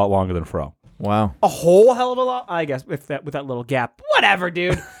whole hell of a lot longer than Fro. Wow. A whole hell of a lot, I guess, with that little gap. Whatever,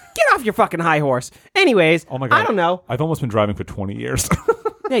 dude. Get off your fucking high horse. Anyways, Oh my God. I don't know. I've almost been driving for 20 years.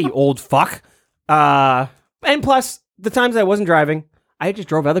 Yeah, you old fuck. And plus, the times I wasn't driving, I just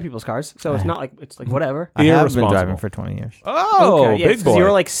drove other people's cars, so it's not like it's like whatever. I have been Irresponsible. driving for 20 years. Oh, Okay, yeah, big boy. you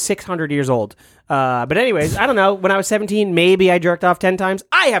were like 600 years old. But anyways, I don't know. When I was 17, maybe I jerked off 10 times.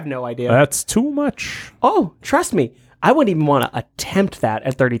 I have no idea. That's too much. Oh, trust me. I wouldn't even want to attempt that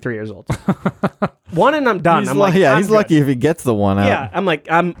at 33 years old. One and I'm done. He's I'm like, yeah, I'm he's good. lucky if he gets the one out. Yeah, I'm like,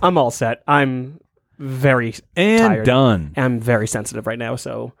 I'm all set. I'm very And tired. done. I'm very sensitive right now,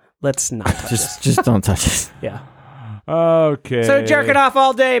 so let's not touch this. Just don't touch it. Yeah. Okay. So jerk it off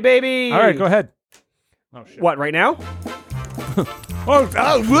all day, baby. All right, go ahead. Oh, shit. What, right now?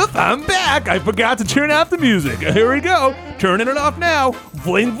 Whoop, I'm back. I forgot to turn off the music. Here we go. Turning it off now.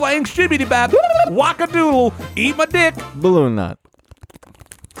 Fling, flang, shibbity bap. Wackadoodle. Eat my dick. Balloon nut.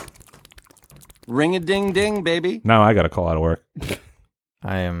 Ring a ding ding, baby. Now I got to call out of work.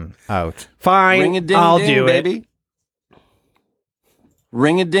 I am out. Fine. Ring a ding I'll ding, do it. baby.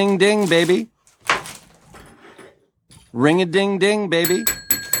 Ring a ding ding, baby. Ring a ding ding, baby.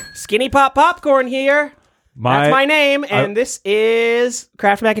 Skinny Pop Popcorn here. That's my name, and this is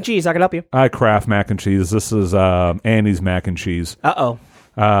Kraft Mac and Cheese. I can help you. I craft mac and cheese. This is Annie's mac and cheese. Uh-oh.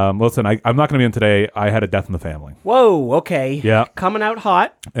 Listen, I'm not going to be in today. I had a death in the family. Whoa, okay. Yeah. Coming out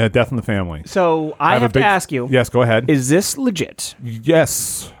hot. A death in the family. So I have to ask you. Yes, go ahead. Is this legit?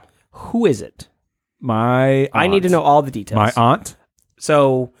 Yes. Who is it? My aunt. I need to know all the details. My aunt?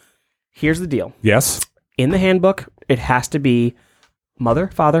 So here's the deal. Yes. In the handbook, it has to be mother,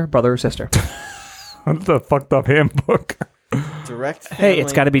 father, brother, or sister. That's a fucked up handbook. Direct Hey,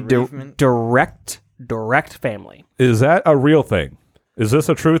 it's got to be direct family. Is that a real thing? Is this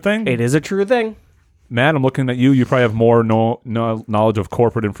a true thing? It is a true thing. Matt, I'm looking at you. You probably have more knowledge of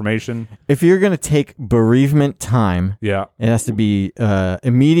corporate information. If you're going to take bereavement time, Yeah. it has to be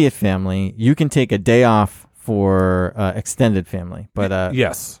immediate family. You can take a day off for extended family, but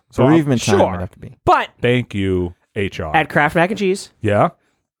Yes. So bereavement time sure. would have to be. But Thank you, HR. at Kraft Mac and Cheese, Yeah?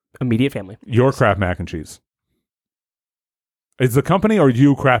 immediate family. Your Kraft mac and cheese. Is the company or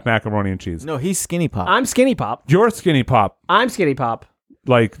you Kraft macaroni and cheese? No, he's Skinny Pop. I'm Skinny Pop. You're Skinny Pop. I'm Skinny Pop.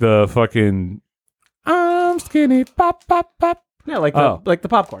 Like the fucking... I'm Skinny Pop, pop, pop. Yeah, like the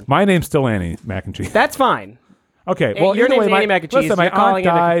popcorn. My name's still Annie mac and cheese. That's fine. Okay, Hey, well, your either name's way, Annie Mac and Cheese. Listen, my You're calling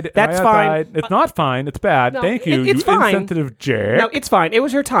aunt it a- died. That's my aunt fine. died. It's not fine. It's bad. No, Thank you. it's you fine. insensitive jerk. No, it's fine. It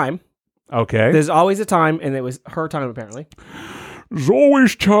was her time. Okay. There's always a time, and it was her time, apparently. There's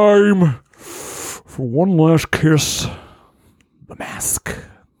always time for one last kiss. The mask.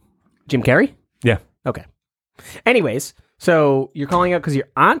 Jim Carrey? Yeah. Okay. Anyways, so you're calling out because your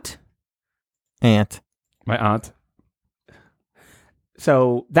aunt? Aunt. My aunt.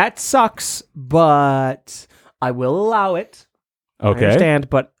 So that sucks, but I will allow it. Okay. I understand,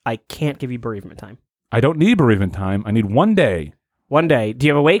 but I can't give you bereavement time. I don't need bereavement time. I need one day. One day. Do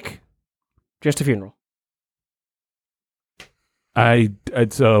you have a wake? Just a funeral.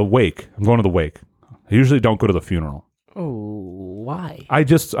 It's a wake. I'm going to the wake. I usually don't go to the funeral. Oh, why? I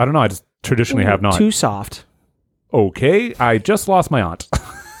don't know. I just traditionally have not. Too soft. Okay. I just lost my aunt.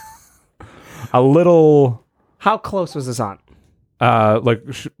 A little, How close was this aunt?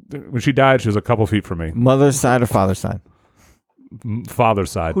 when she died, she was a couple feet from me. Mother's side or father's side? Father's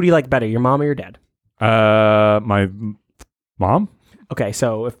side. Who do you like better, your mom or your dad? My mom? Okay,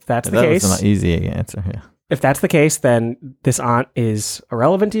 so if that's the That case, was an easy answer. Yeah. if that's the case, then this aunt is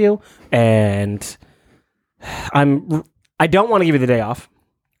irrelevant to you, and I don't want to give you the day off.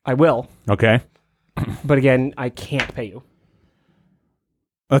 I will, Okay. but again, I can't pay you.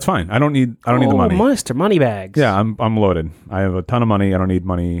 That's fine. I don't need the money. Mr. Moneybags. Yeah, I'm loaded. I have a ton of money. I don't need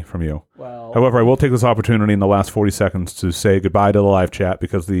money from you. Well, However, I will take this opportunity in the last 40 seconds to say goodbye to the live chat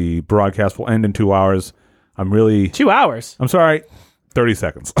because the broadcast will end in 2 hours. 2 hours. I'm sorry, 30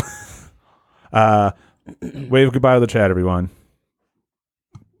 seconds. Wave goodbye to the chat, everyone.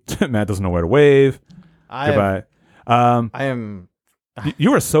 Matt doesn't know where to wave. Goodbye. I am.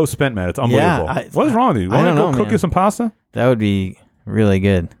 You are so spent, Matt. It's unbelievable. What is wrong with you? I don't Want to know, go cook man. you some pasta? That would be really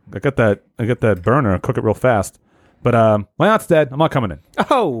good. I got that burner. Cook it real fast. But my aunt's dead. I'm not coming in.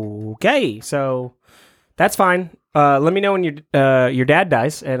 Okay, so that's fine. Let me know when your dad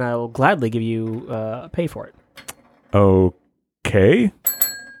dies, and I'll gladly give you pay for it. Okay.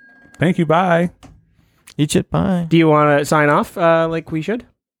 Thank you. Bye. Eat it. Bye. Do you want to sign off like we should?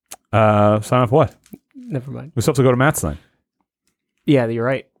 Sign off what? Never mind. We still have to go to Matt's thing. Yeah, you're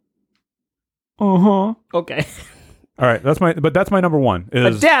right. Uh-huh. Okay. All right. That's my number one. A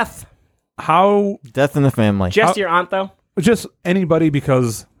Is death. how Death in the family. Just your aunt, though? just anybody,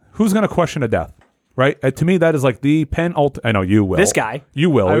 because who's going to question a death, right? To me, that is like the penultimate. I know you will. This guy. You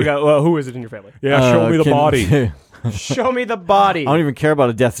will. Well, who is it in your family? Yeah, show me the body. Show me the body. I don't even care about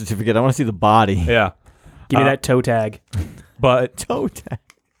a death certificate. I want to see the body. Yeah. Give me that toe tag. But Toe tag.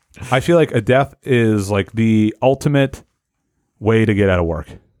 I feel like a death is like the ultimate way to get out of work.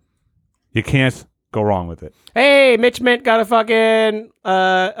 You can't go wrong with it. Hey, Mitch Mint got a fucking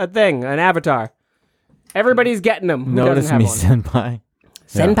a thing, an avatar. Everybody's getting them. Who Notice doesn't me, have one?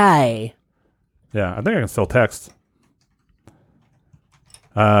 senpai. Senpai. Yeah, I think I can still text.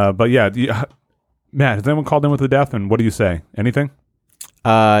 But yeah, Matt, has anyone called in with a death, and what do you say? Anything?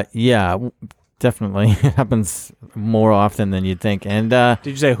 Yeah, definitely. It happens more often than you'd think. And Did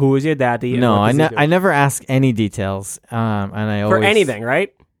you say who is your daddy? and no, what I does he do? I never ask any details. And I For always anything,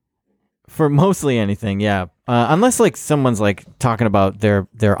 right? For mostly anything, yeah. Unless like someone's like talking about their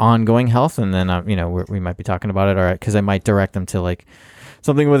ongoing health, and then we might be talking about it, all right, because I might direct them to like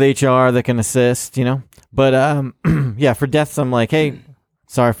something with HR that can assist, But yeah, for deaths, I'm like, hey,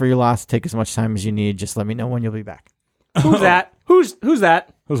 sorry for your loss. Take as much time as you need. Just let me know when you'll be back. Who's that? Who's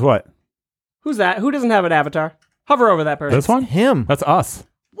that? Who's what? Who's that? Who doesn't have an avatar? Hover over that person. This one? Him. That's us.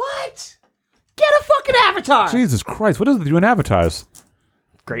 What? Get a fucking avatar. Jesus Christ, what does it do in avatars?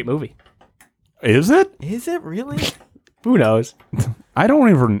 Great movie. Is it? Is it really? Who knows? I don't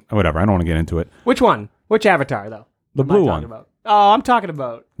even. Whatever. I don't want to get into it. Which one? Which avatar though? The am I blue talking one. About? Oh, I'm talking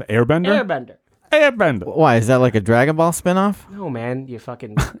about The Airbender. Airbender. Airbender. Why is that like a Dragon Ball spinoff? No, man, you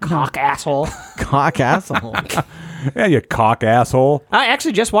fucking cock asshole. Cock asshole. Yeah, you cock asshole. I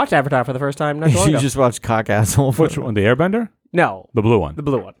actually just watched Avatar for the first time not too long You ago. just watched Cock asshole. Which one? The Airbender. No, The blue one. the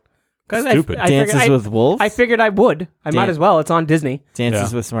blue one. 'Cause Stupid. Dances with Wolves. I figured I would. I might as well. It's on Disney.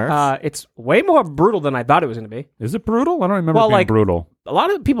 Dances Yeah. with Smurfs. It's way more brutal than I thought it was going to be. Is it brutal? I don't remember Well, it being like- brutal. A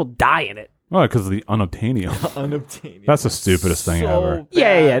lot of people die in it. Oh, because of the unobtainium. Unobtainium. That's the stupidest thing ever.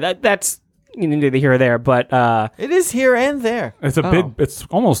 Yeah. That's neither here or there. But It is here and there. It's a big. It's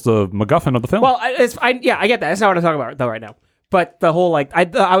almost the MacGuffin of the film. well, I get that. That's not what I'm talking about though right now. But the whole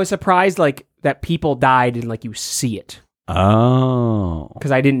I was surprised that people died and you see it oh,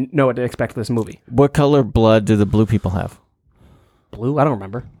 because I didn't know what to expect with this movie. What color blood do the blue people have? Blue? I don't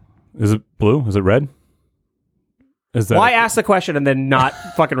remember. is it blue? Is it red? Is that Why ask the question and then not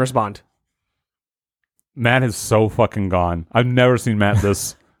fucking respond? Matt is so fucking gone. I've never seen Matt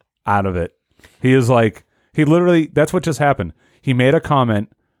this out of it. He is like he literally. That's what just happened. He made a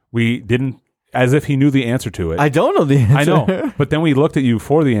comment. We didn't, as if he knew the answer to it. I don't know the answer. I know, but then we looked at you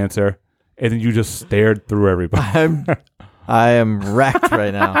for the answer, and then you just stared through everybody. I am wrecked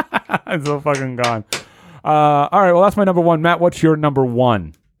right now. I'm so fucking gone. All right, well, that's my number one. Matt, what's your number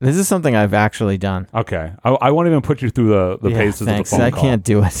one? This is something I've actually done. Okay, I won't even put you through the paces thanks. of the phone I call. can't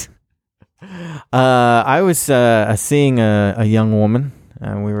do it. I was seeing a young woman,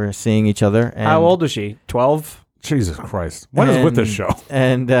 and we were seeing each other. And, How old was she? 12? Jesus Christ, what is with this show?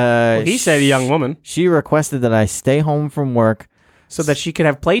 And He said a young woman. She requested that I stay home from work So that she could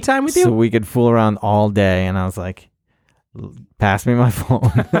have playtime with you? so we could fool around all day. And I was like, pass me my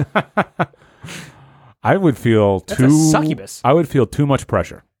phone. I would feel That's a too succubus. I would feel too much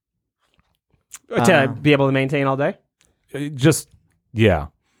pressure. To be able to maintain all day? Just yeah,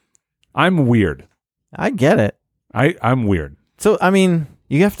 I'm weird. I get it. I'm weird. So, I mean,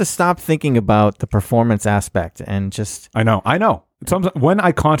 you have to stop thinking about the performance aspect and just... I know. Sometimes when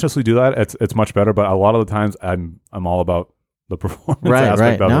I consciously do that, it's much better. But a lot of the times, I'm all about the performance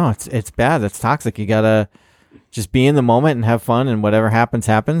aspect of No, it. it's bad. It's toxic. You gotta just be in the moment and have fun, and whatever happens,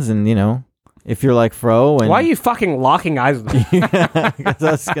 happens. And if you're like Fro, and Why are you fucking locking eyes with me?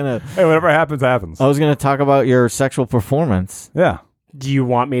 Because Hey, whatever happens, happens. I was gonna talk about your sexual performance. Yeah. Do you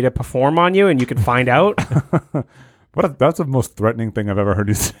want me to perform on you and you can find out? That's the most threatening thing I've ever heard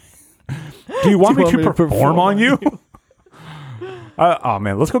you say. Do you want me to perform on you? Oh,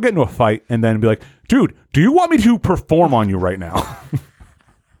 man. Let's go get into a fight and then be like, dude, do you want me to perform on you right now?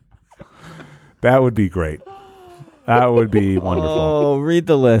 That would be great. That would be wonderful. Oh, read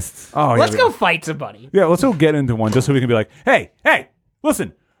the list. Oh, Let's go fight somebody. Yeah, let's go get into one just so we can be like, hey,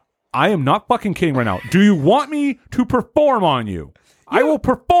 listen, I am not fucking kidding right now. Do you want me to perform on you? I will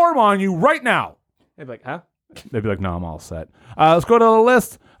perform on you right now. They'd be like, huh? They'd be like, no, I'm all set. Let's go to the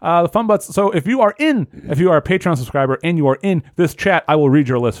list. The Fun Butts. So if you are a Patreon subscriber and you are in this chat, I will read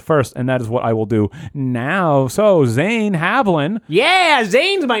your list first, and that is what I will do now. So Zane Havlin. Yeah,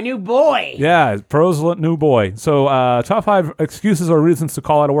 Zane's my new boy. Yeah, Pro's new boy. So top 5 excuses or reasons to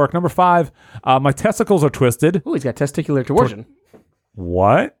call out of work. Number 5, my testicles are twisted. Ooh, he's got testicular torsion.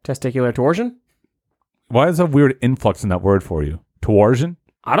 What? Testicular torsion? Why is a weird influx in that word for you? Torsion?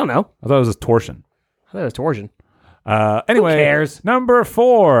 I don't know. I thought it was a torsion. I thought it was torsion. Anyway, Who cares? Number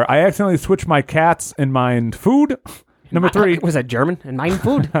 4, I accidentally switched my cats and mind food. Number 3, Was that German? And mine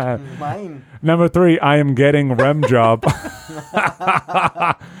food? Number 3, I am getting REM job.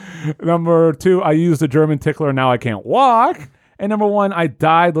 Number 2, I used a German tickler, now I can't walk. And number 1, I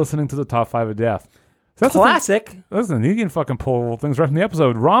died listening to the top 5 of death. So that's Classic. Listen, you can fucking pull things right from the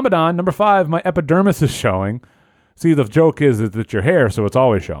episode. Ramadan, number 5, my epidermis is showing. See, the joke is that your hair, so it's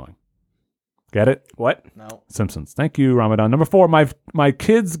always showing. Get it? What? No. Simpsons. Thank you, Ramadan. Number 4, my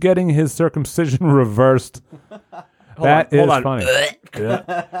kid's getting his circumcision reversed. That is funny.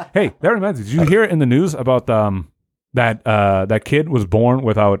 Yeah. Hey, that reminds me. Did you hear it in the news about that kid was born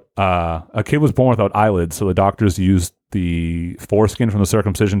without eyelids? So the doctors used the foreskin from the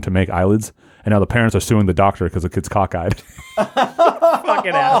circumcision to make eyelids, and now the parents are suing the doctor because the kid's cockeyed.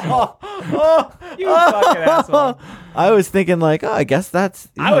 Fucking asshole. You fucking asshole. I was thinking like, I guess that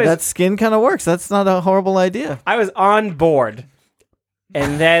skin kind of works. That's not a horrible idea. I was on board.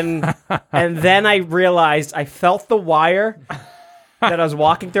 And then I realized I felt the wire that I was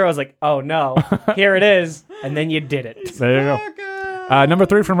walking through. I was like, oh no, here it is. And then you did it. There you go. Number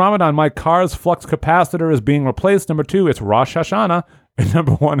 3 from Ramadan, my car's flux capacitor is being replaced. Number 2, it's Rosh Hashanah. And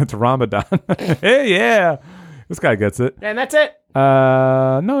number 1, it's Ramadan. Hey, yeah. This guy gets it. And that's it.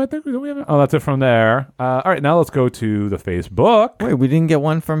 No, I think we haven't. Oh, that's it from there. All right, now let's go to the Facebook. Wait, we didn't get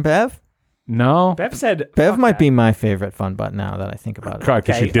one from Bev? No. Bev said Bev might be my favorite fun butt now that I think about it.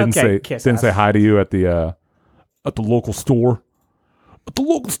 Because she didn't say hi to you at the local store. At the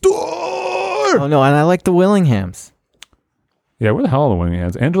local store. Oh no, and I like the Willinghams. Yeah, where the hell are the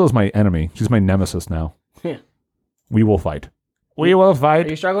Willinghams? Angela's my enemy. She's my nemesis now. Yeah. We will fight. We will Are fight.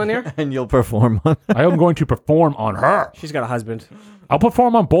 you struggling here? And you'll perform on I am going to perform on her. She's got a husband. I'll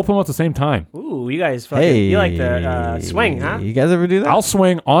perform on both of them at the same time. Ooh, you guys fucking, Hey. you like the swing, huh? You guys ever do that? I'll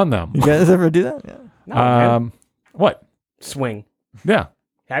swing on them. You guys ever do that? Yeah. No, man. What? Swing. Yeah.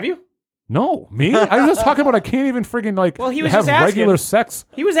 Have you? No, me? I was just talking about I can't even freaking he was have just asking. regular sex.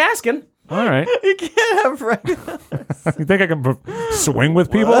 He was asking. All right. You can't have regular. You think I can swing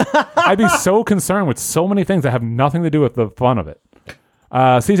with people? I'd be so concerned with so many things that have nothing to do with the fun of it.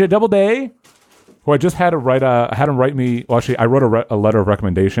 CJ Doubleday, who I just had to write him write me. Well, actually, I wrote a letter of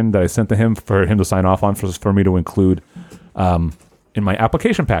recommendation that I sent to him for him to sign off on for me to include in my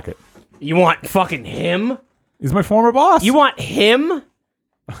application packet. You want fucking him? He's my former boss. You want him?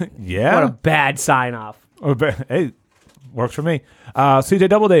 Yeah. What a bad sign off. Hey, works for me. CJ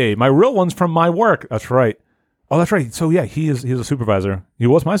Doubleday, my real one's from my work. That's right. Oh, that's right. So yeah, he's a supervisor. He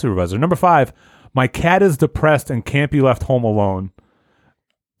was my supervisor. Number 5, my cat is depressed and can't be left home alone.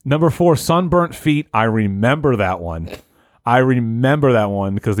 Number 4, sunburnt feet. I remember that one.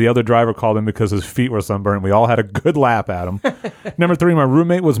 Because the other driver called him because his feet were sunburnt. We all had a good laugh at him. Number 3, my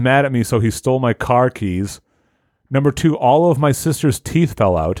roommate was mad at me, so he stole my car keys. Number 2, all of my sister's teeth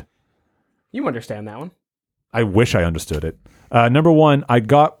fell out. You understand that one. I wish I understood it. Number 1, I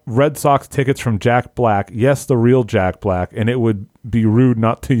got Red Sox tickets from Jack Black. Yes, the real Jack Black, and it would be rude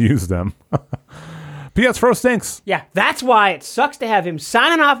not to use them. P.S. Fro stinks. Yeah, that's why it sucks to have him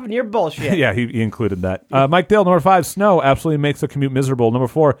signing off on your bullshit. Yeah, he included that. Mike Dale, number 5, snow absolutely makes the commute miserable. Number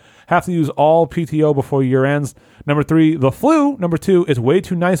 4, have to use all PTO before year ends. Number 3, the flu. Number 2, it's way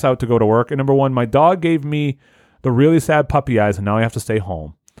too nice out to go to work. And number 1, my dog gave me the really sad puppy eyes, and now I have to stay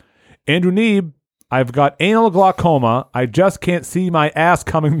home. Andrew Neeb, I've got anal glaucoma. I just can't see my ass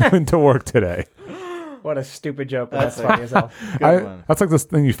coming into work today. What a stupid joke. That's funny as hell. That's like this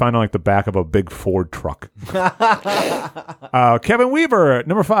thing you find on like the back of a big Ford truck. Kevin Weaver,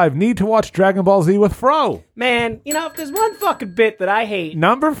 number 5, need to watch Dragon Ball Z with Fro. Man, if there's one fucking bit that I hate,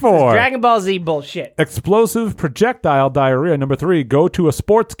 Number 4, Dragon Ball Z bullshit. explosive projectile diarrhea. Number 3, go to a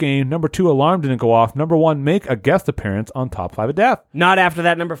sports game. Number 2, alarm didn't go off. Number 1, make a guest appearance on Top 5 of Death. Not after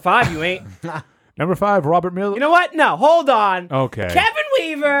that number 5, you ain't. Number 5, Robert Miller. You know what? No, hold on. Okay. Kevin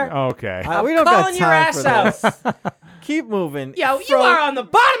Weaver. Okay. I'm we don't calling got your time ass for out. Keep moving. Yo, you are on the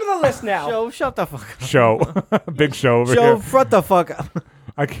bottom of the list now. Joe, shut the fuck up. Show. Big show over Joe, here. front the fuck up.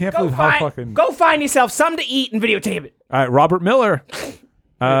 I can't believe how fucking... Go find yourself something to eat and videotape it. All right, Robert Miller.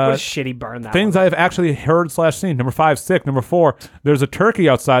 What a shitty burn that Things one. I've actually heard / seen. Number 5, sick. Number 4, there's a turkey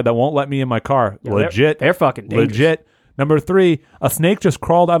outside that won't let me in my car. Yo, Legit. They're fucking dangerous. Legit. Number 3, a snake just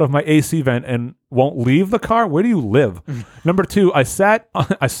crawled out of my AC vent and won't leave the car. Where do you live? Number 2, I sat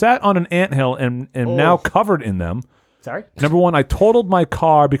on an anthill and am now covered in them. Sorry? Number 1, I totaled my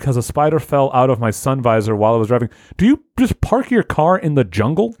car because a spider fell out of my sun visor while I was driving. Do you just park your car in the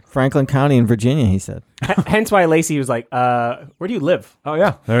jungle? Franklin County in Virginia, he said. Hence why Lacey was like, where do you live? Oh,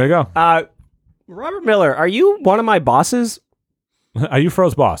 yeah. There you go. Robert Miller, are you one of my bosses? Are you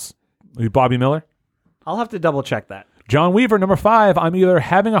Fro's boss? Are you Bobby Miller? I'll have to double check that. John Weaver, number 5, I'm either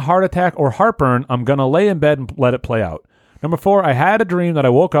having a heart attack or heartburn. I'm going to lay in bed and let it play out. Number 4, I had a dream that I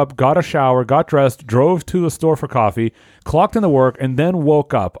woke up, got a shower, got dressed, drove to the store for coffee, clocked into work, and then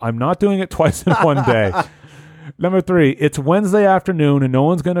woke up. I'm not doing it twice in one day. Number 3, it's Wednesday afternoon and no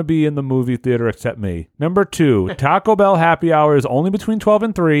one's going to be in the movie theater except me. Number 2, Taco Bell happy hour is only between 12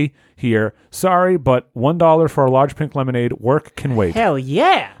 and 3 here. Sorry, but $1 for a large pink lemonade. Work can wait. Hell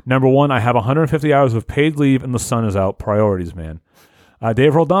yeah. Number 1, I have 150 hours of paid leave and the sun is out. Priorities, man.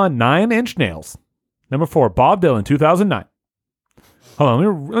 Dave Roldan, 9-inch nails. Number 4, Bob Dylan, 2009. Hold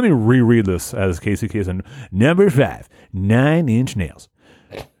on, let me reread this as Casey Kasem. Number 5, 9-inch nails.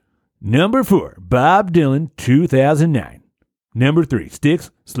 Number 4, Bob Dylan, 2009. Number 3,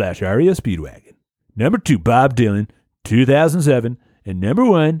 Styx / Aria Speedwagon. Number 2, Bob Dylan, 2007. And number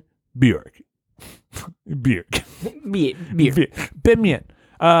 1, Bjork. Bjork. Bjork.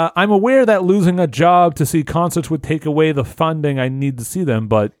 I'm aware that losing a job to see concerts would take away the funding I need to see them,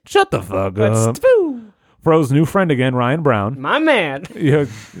 but shut the fuck up. Fro's new friend again, Ryan Brown. My man. Yeah,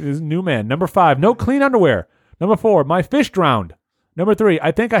 his new man. Number 5, no clean underwear. Number 4, my fish drowned. Number 3,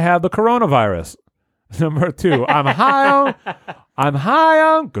 I think I have the coronavirus. Number 2, I'm high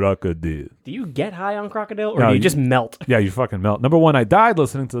on crocodile. Do you get high on crocodile or No, do you just melt? Yeah, you fucking melt. Number 1, I died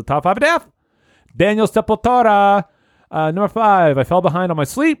listening to the top 5 of death. Daniel Sepultura. Number 5, I fell behind on my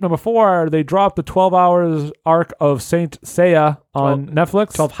sleep. Number 4, they dropped the 12 hours arc of Saint Seiya on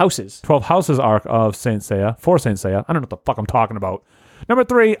Netflix. 12 houses. 12 houses arc of Saint Seiya. For Saint Seiya. I don't know what the fuck I'm talking about. Number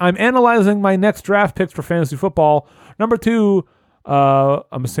 3, I'm analyzing my next draft picks for fantasy football. Number 2,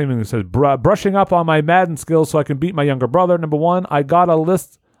 I'm assuming it says brushing up on my Madden skills so I can beat my younger brother. Number 1, I got a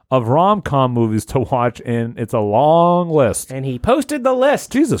list of rom-com movies to watch, and it's a long list. And he posted the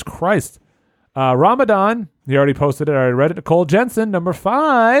list. Jesus Christ. Ramadan, he already posted it. I already read it. Nicole Jensen. Number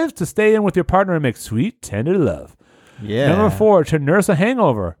 5, to stay in with your partner and make sweet, tender love. Yeah. Number 4, to nurse a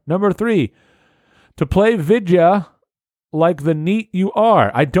hangover. Number 3, to play Vidya like the neat you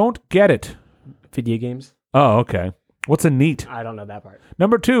are. I don't get it. Video games? Oh, okay. What's a neat? I don't know that part.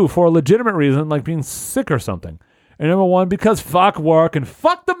 Number 2, for a legitimate reason, like being sick or something. And number 1, because fuck work and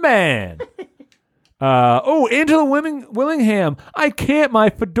fuck the man. Angela Willingham. I can't my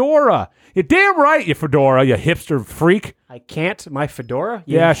fedora. You're damn right, you fedora, you hipster freak. I can't my fedora?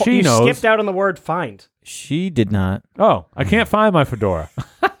 Yeah, she knows. You skipped out on the word find. She did not. Oh, I can't find my fedora.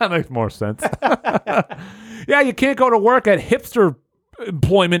 That makes more sense. Yeah, you can't go to work at hipster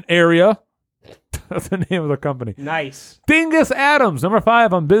employment area. That's the name of the company. Nice. Dingus Adams. Number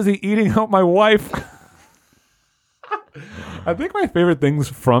 5, I'm busy eating out my wife. I think my favorite things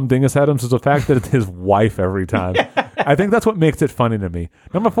from Dingus Adams is the fact that it's his wife every time. I think that's what makes it funny to me.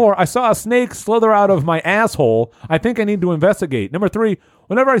 Number 4, I saw a snake slither out of my asshole. I think I need to investigate. Number 3,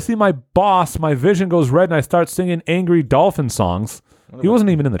 whenever I see my boss, my vision goes red and I start singing angry dolphin songs. He wasn't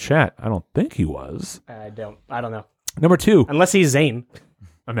even in the chat. I don't think he was. I don't know. Number 2. Unless he's Zane.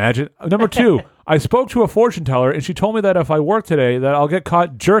 Imagine. Number 2, I spoke to a fortune teller and she told me that if I work today that I'll get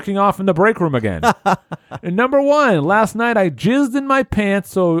caught jerking off in the break room again. And number 1, last night I jizzed in my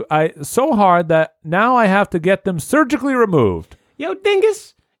pants so hard that now I have to get them surgically removed. Yo,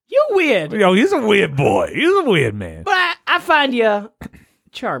 Dingus, you weird. Yo, he's a weird boy. He's a weird man. But I find you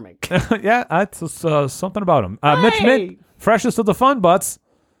charming. Yeah, that's something about him. Mitch Mint, freshest of the fun butts.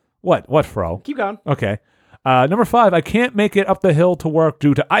 What, Fro? Keep going. Okay. Number 5, I can't make it up the hill to work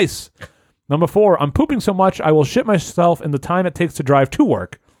due to ice. Number 4, I'm pooping so much I will shit myself in the time it takes to drive to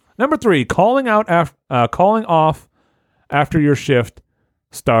work. Number 3, calling off after your shift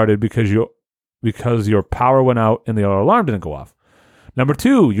started because your power went out and the alarm didn't go off. Number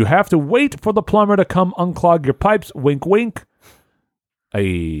 2, you have to wait for the plumber to come unclog your pipes. Wink, wink.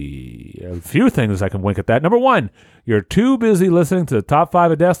 A few things I can wink at that. Number 1, you're too busy listening to the top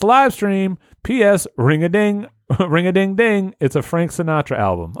 5 of Death's live stream. P.S. Ring-a-ding, ring-a-ding-ding. It's a Frank Sinatra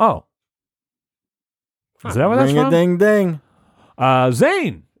album. Oh. Is that where that's from? Ring-a-ding-ding.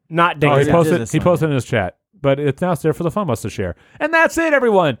 Zane. Not Oh, Ding. he posted in his chat. But it's now there for the Fun Bus to share. And that's it,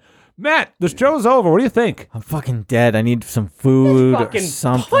 everyone. Matt, the show's over. What do you think? I'm fucking dead. I need some food or fucking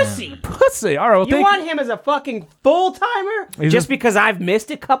something. pussy. All right, well, You want him as a fucking full timer just because I've missed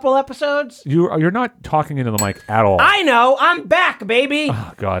a couple episodes? You're not talking into the mic at all. I know. I'm back, baby.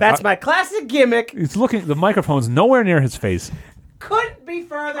 Oh, God. That's my classic gimmick. He's looking. The microphone's nowhere near his face. Couldn't be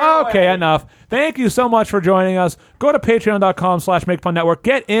further Okay, away. enough. Thank you so much for joining us. Go to patreon.com/MakeFunNetwork.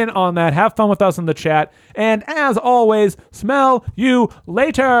 Get in on that. Have fun with us in the chat. And as always, smell you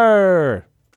later.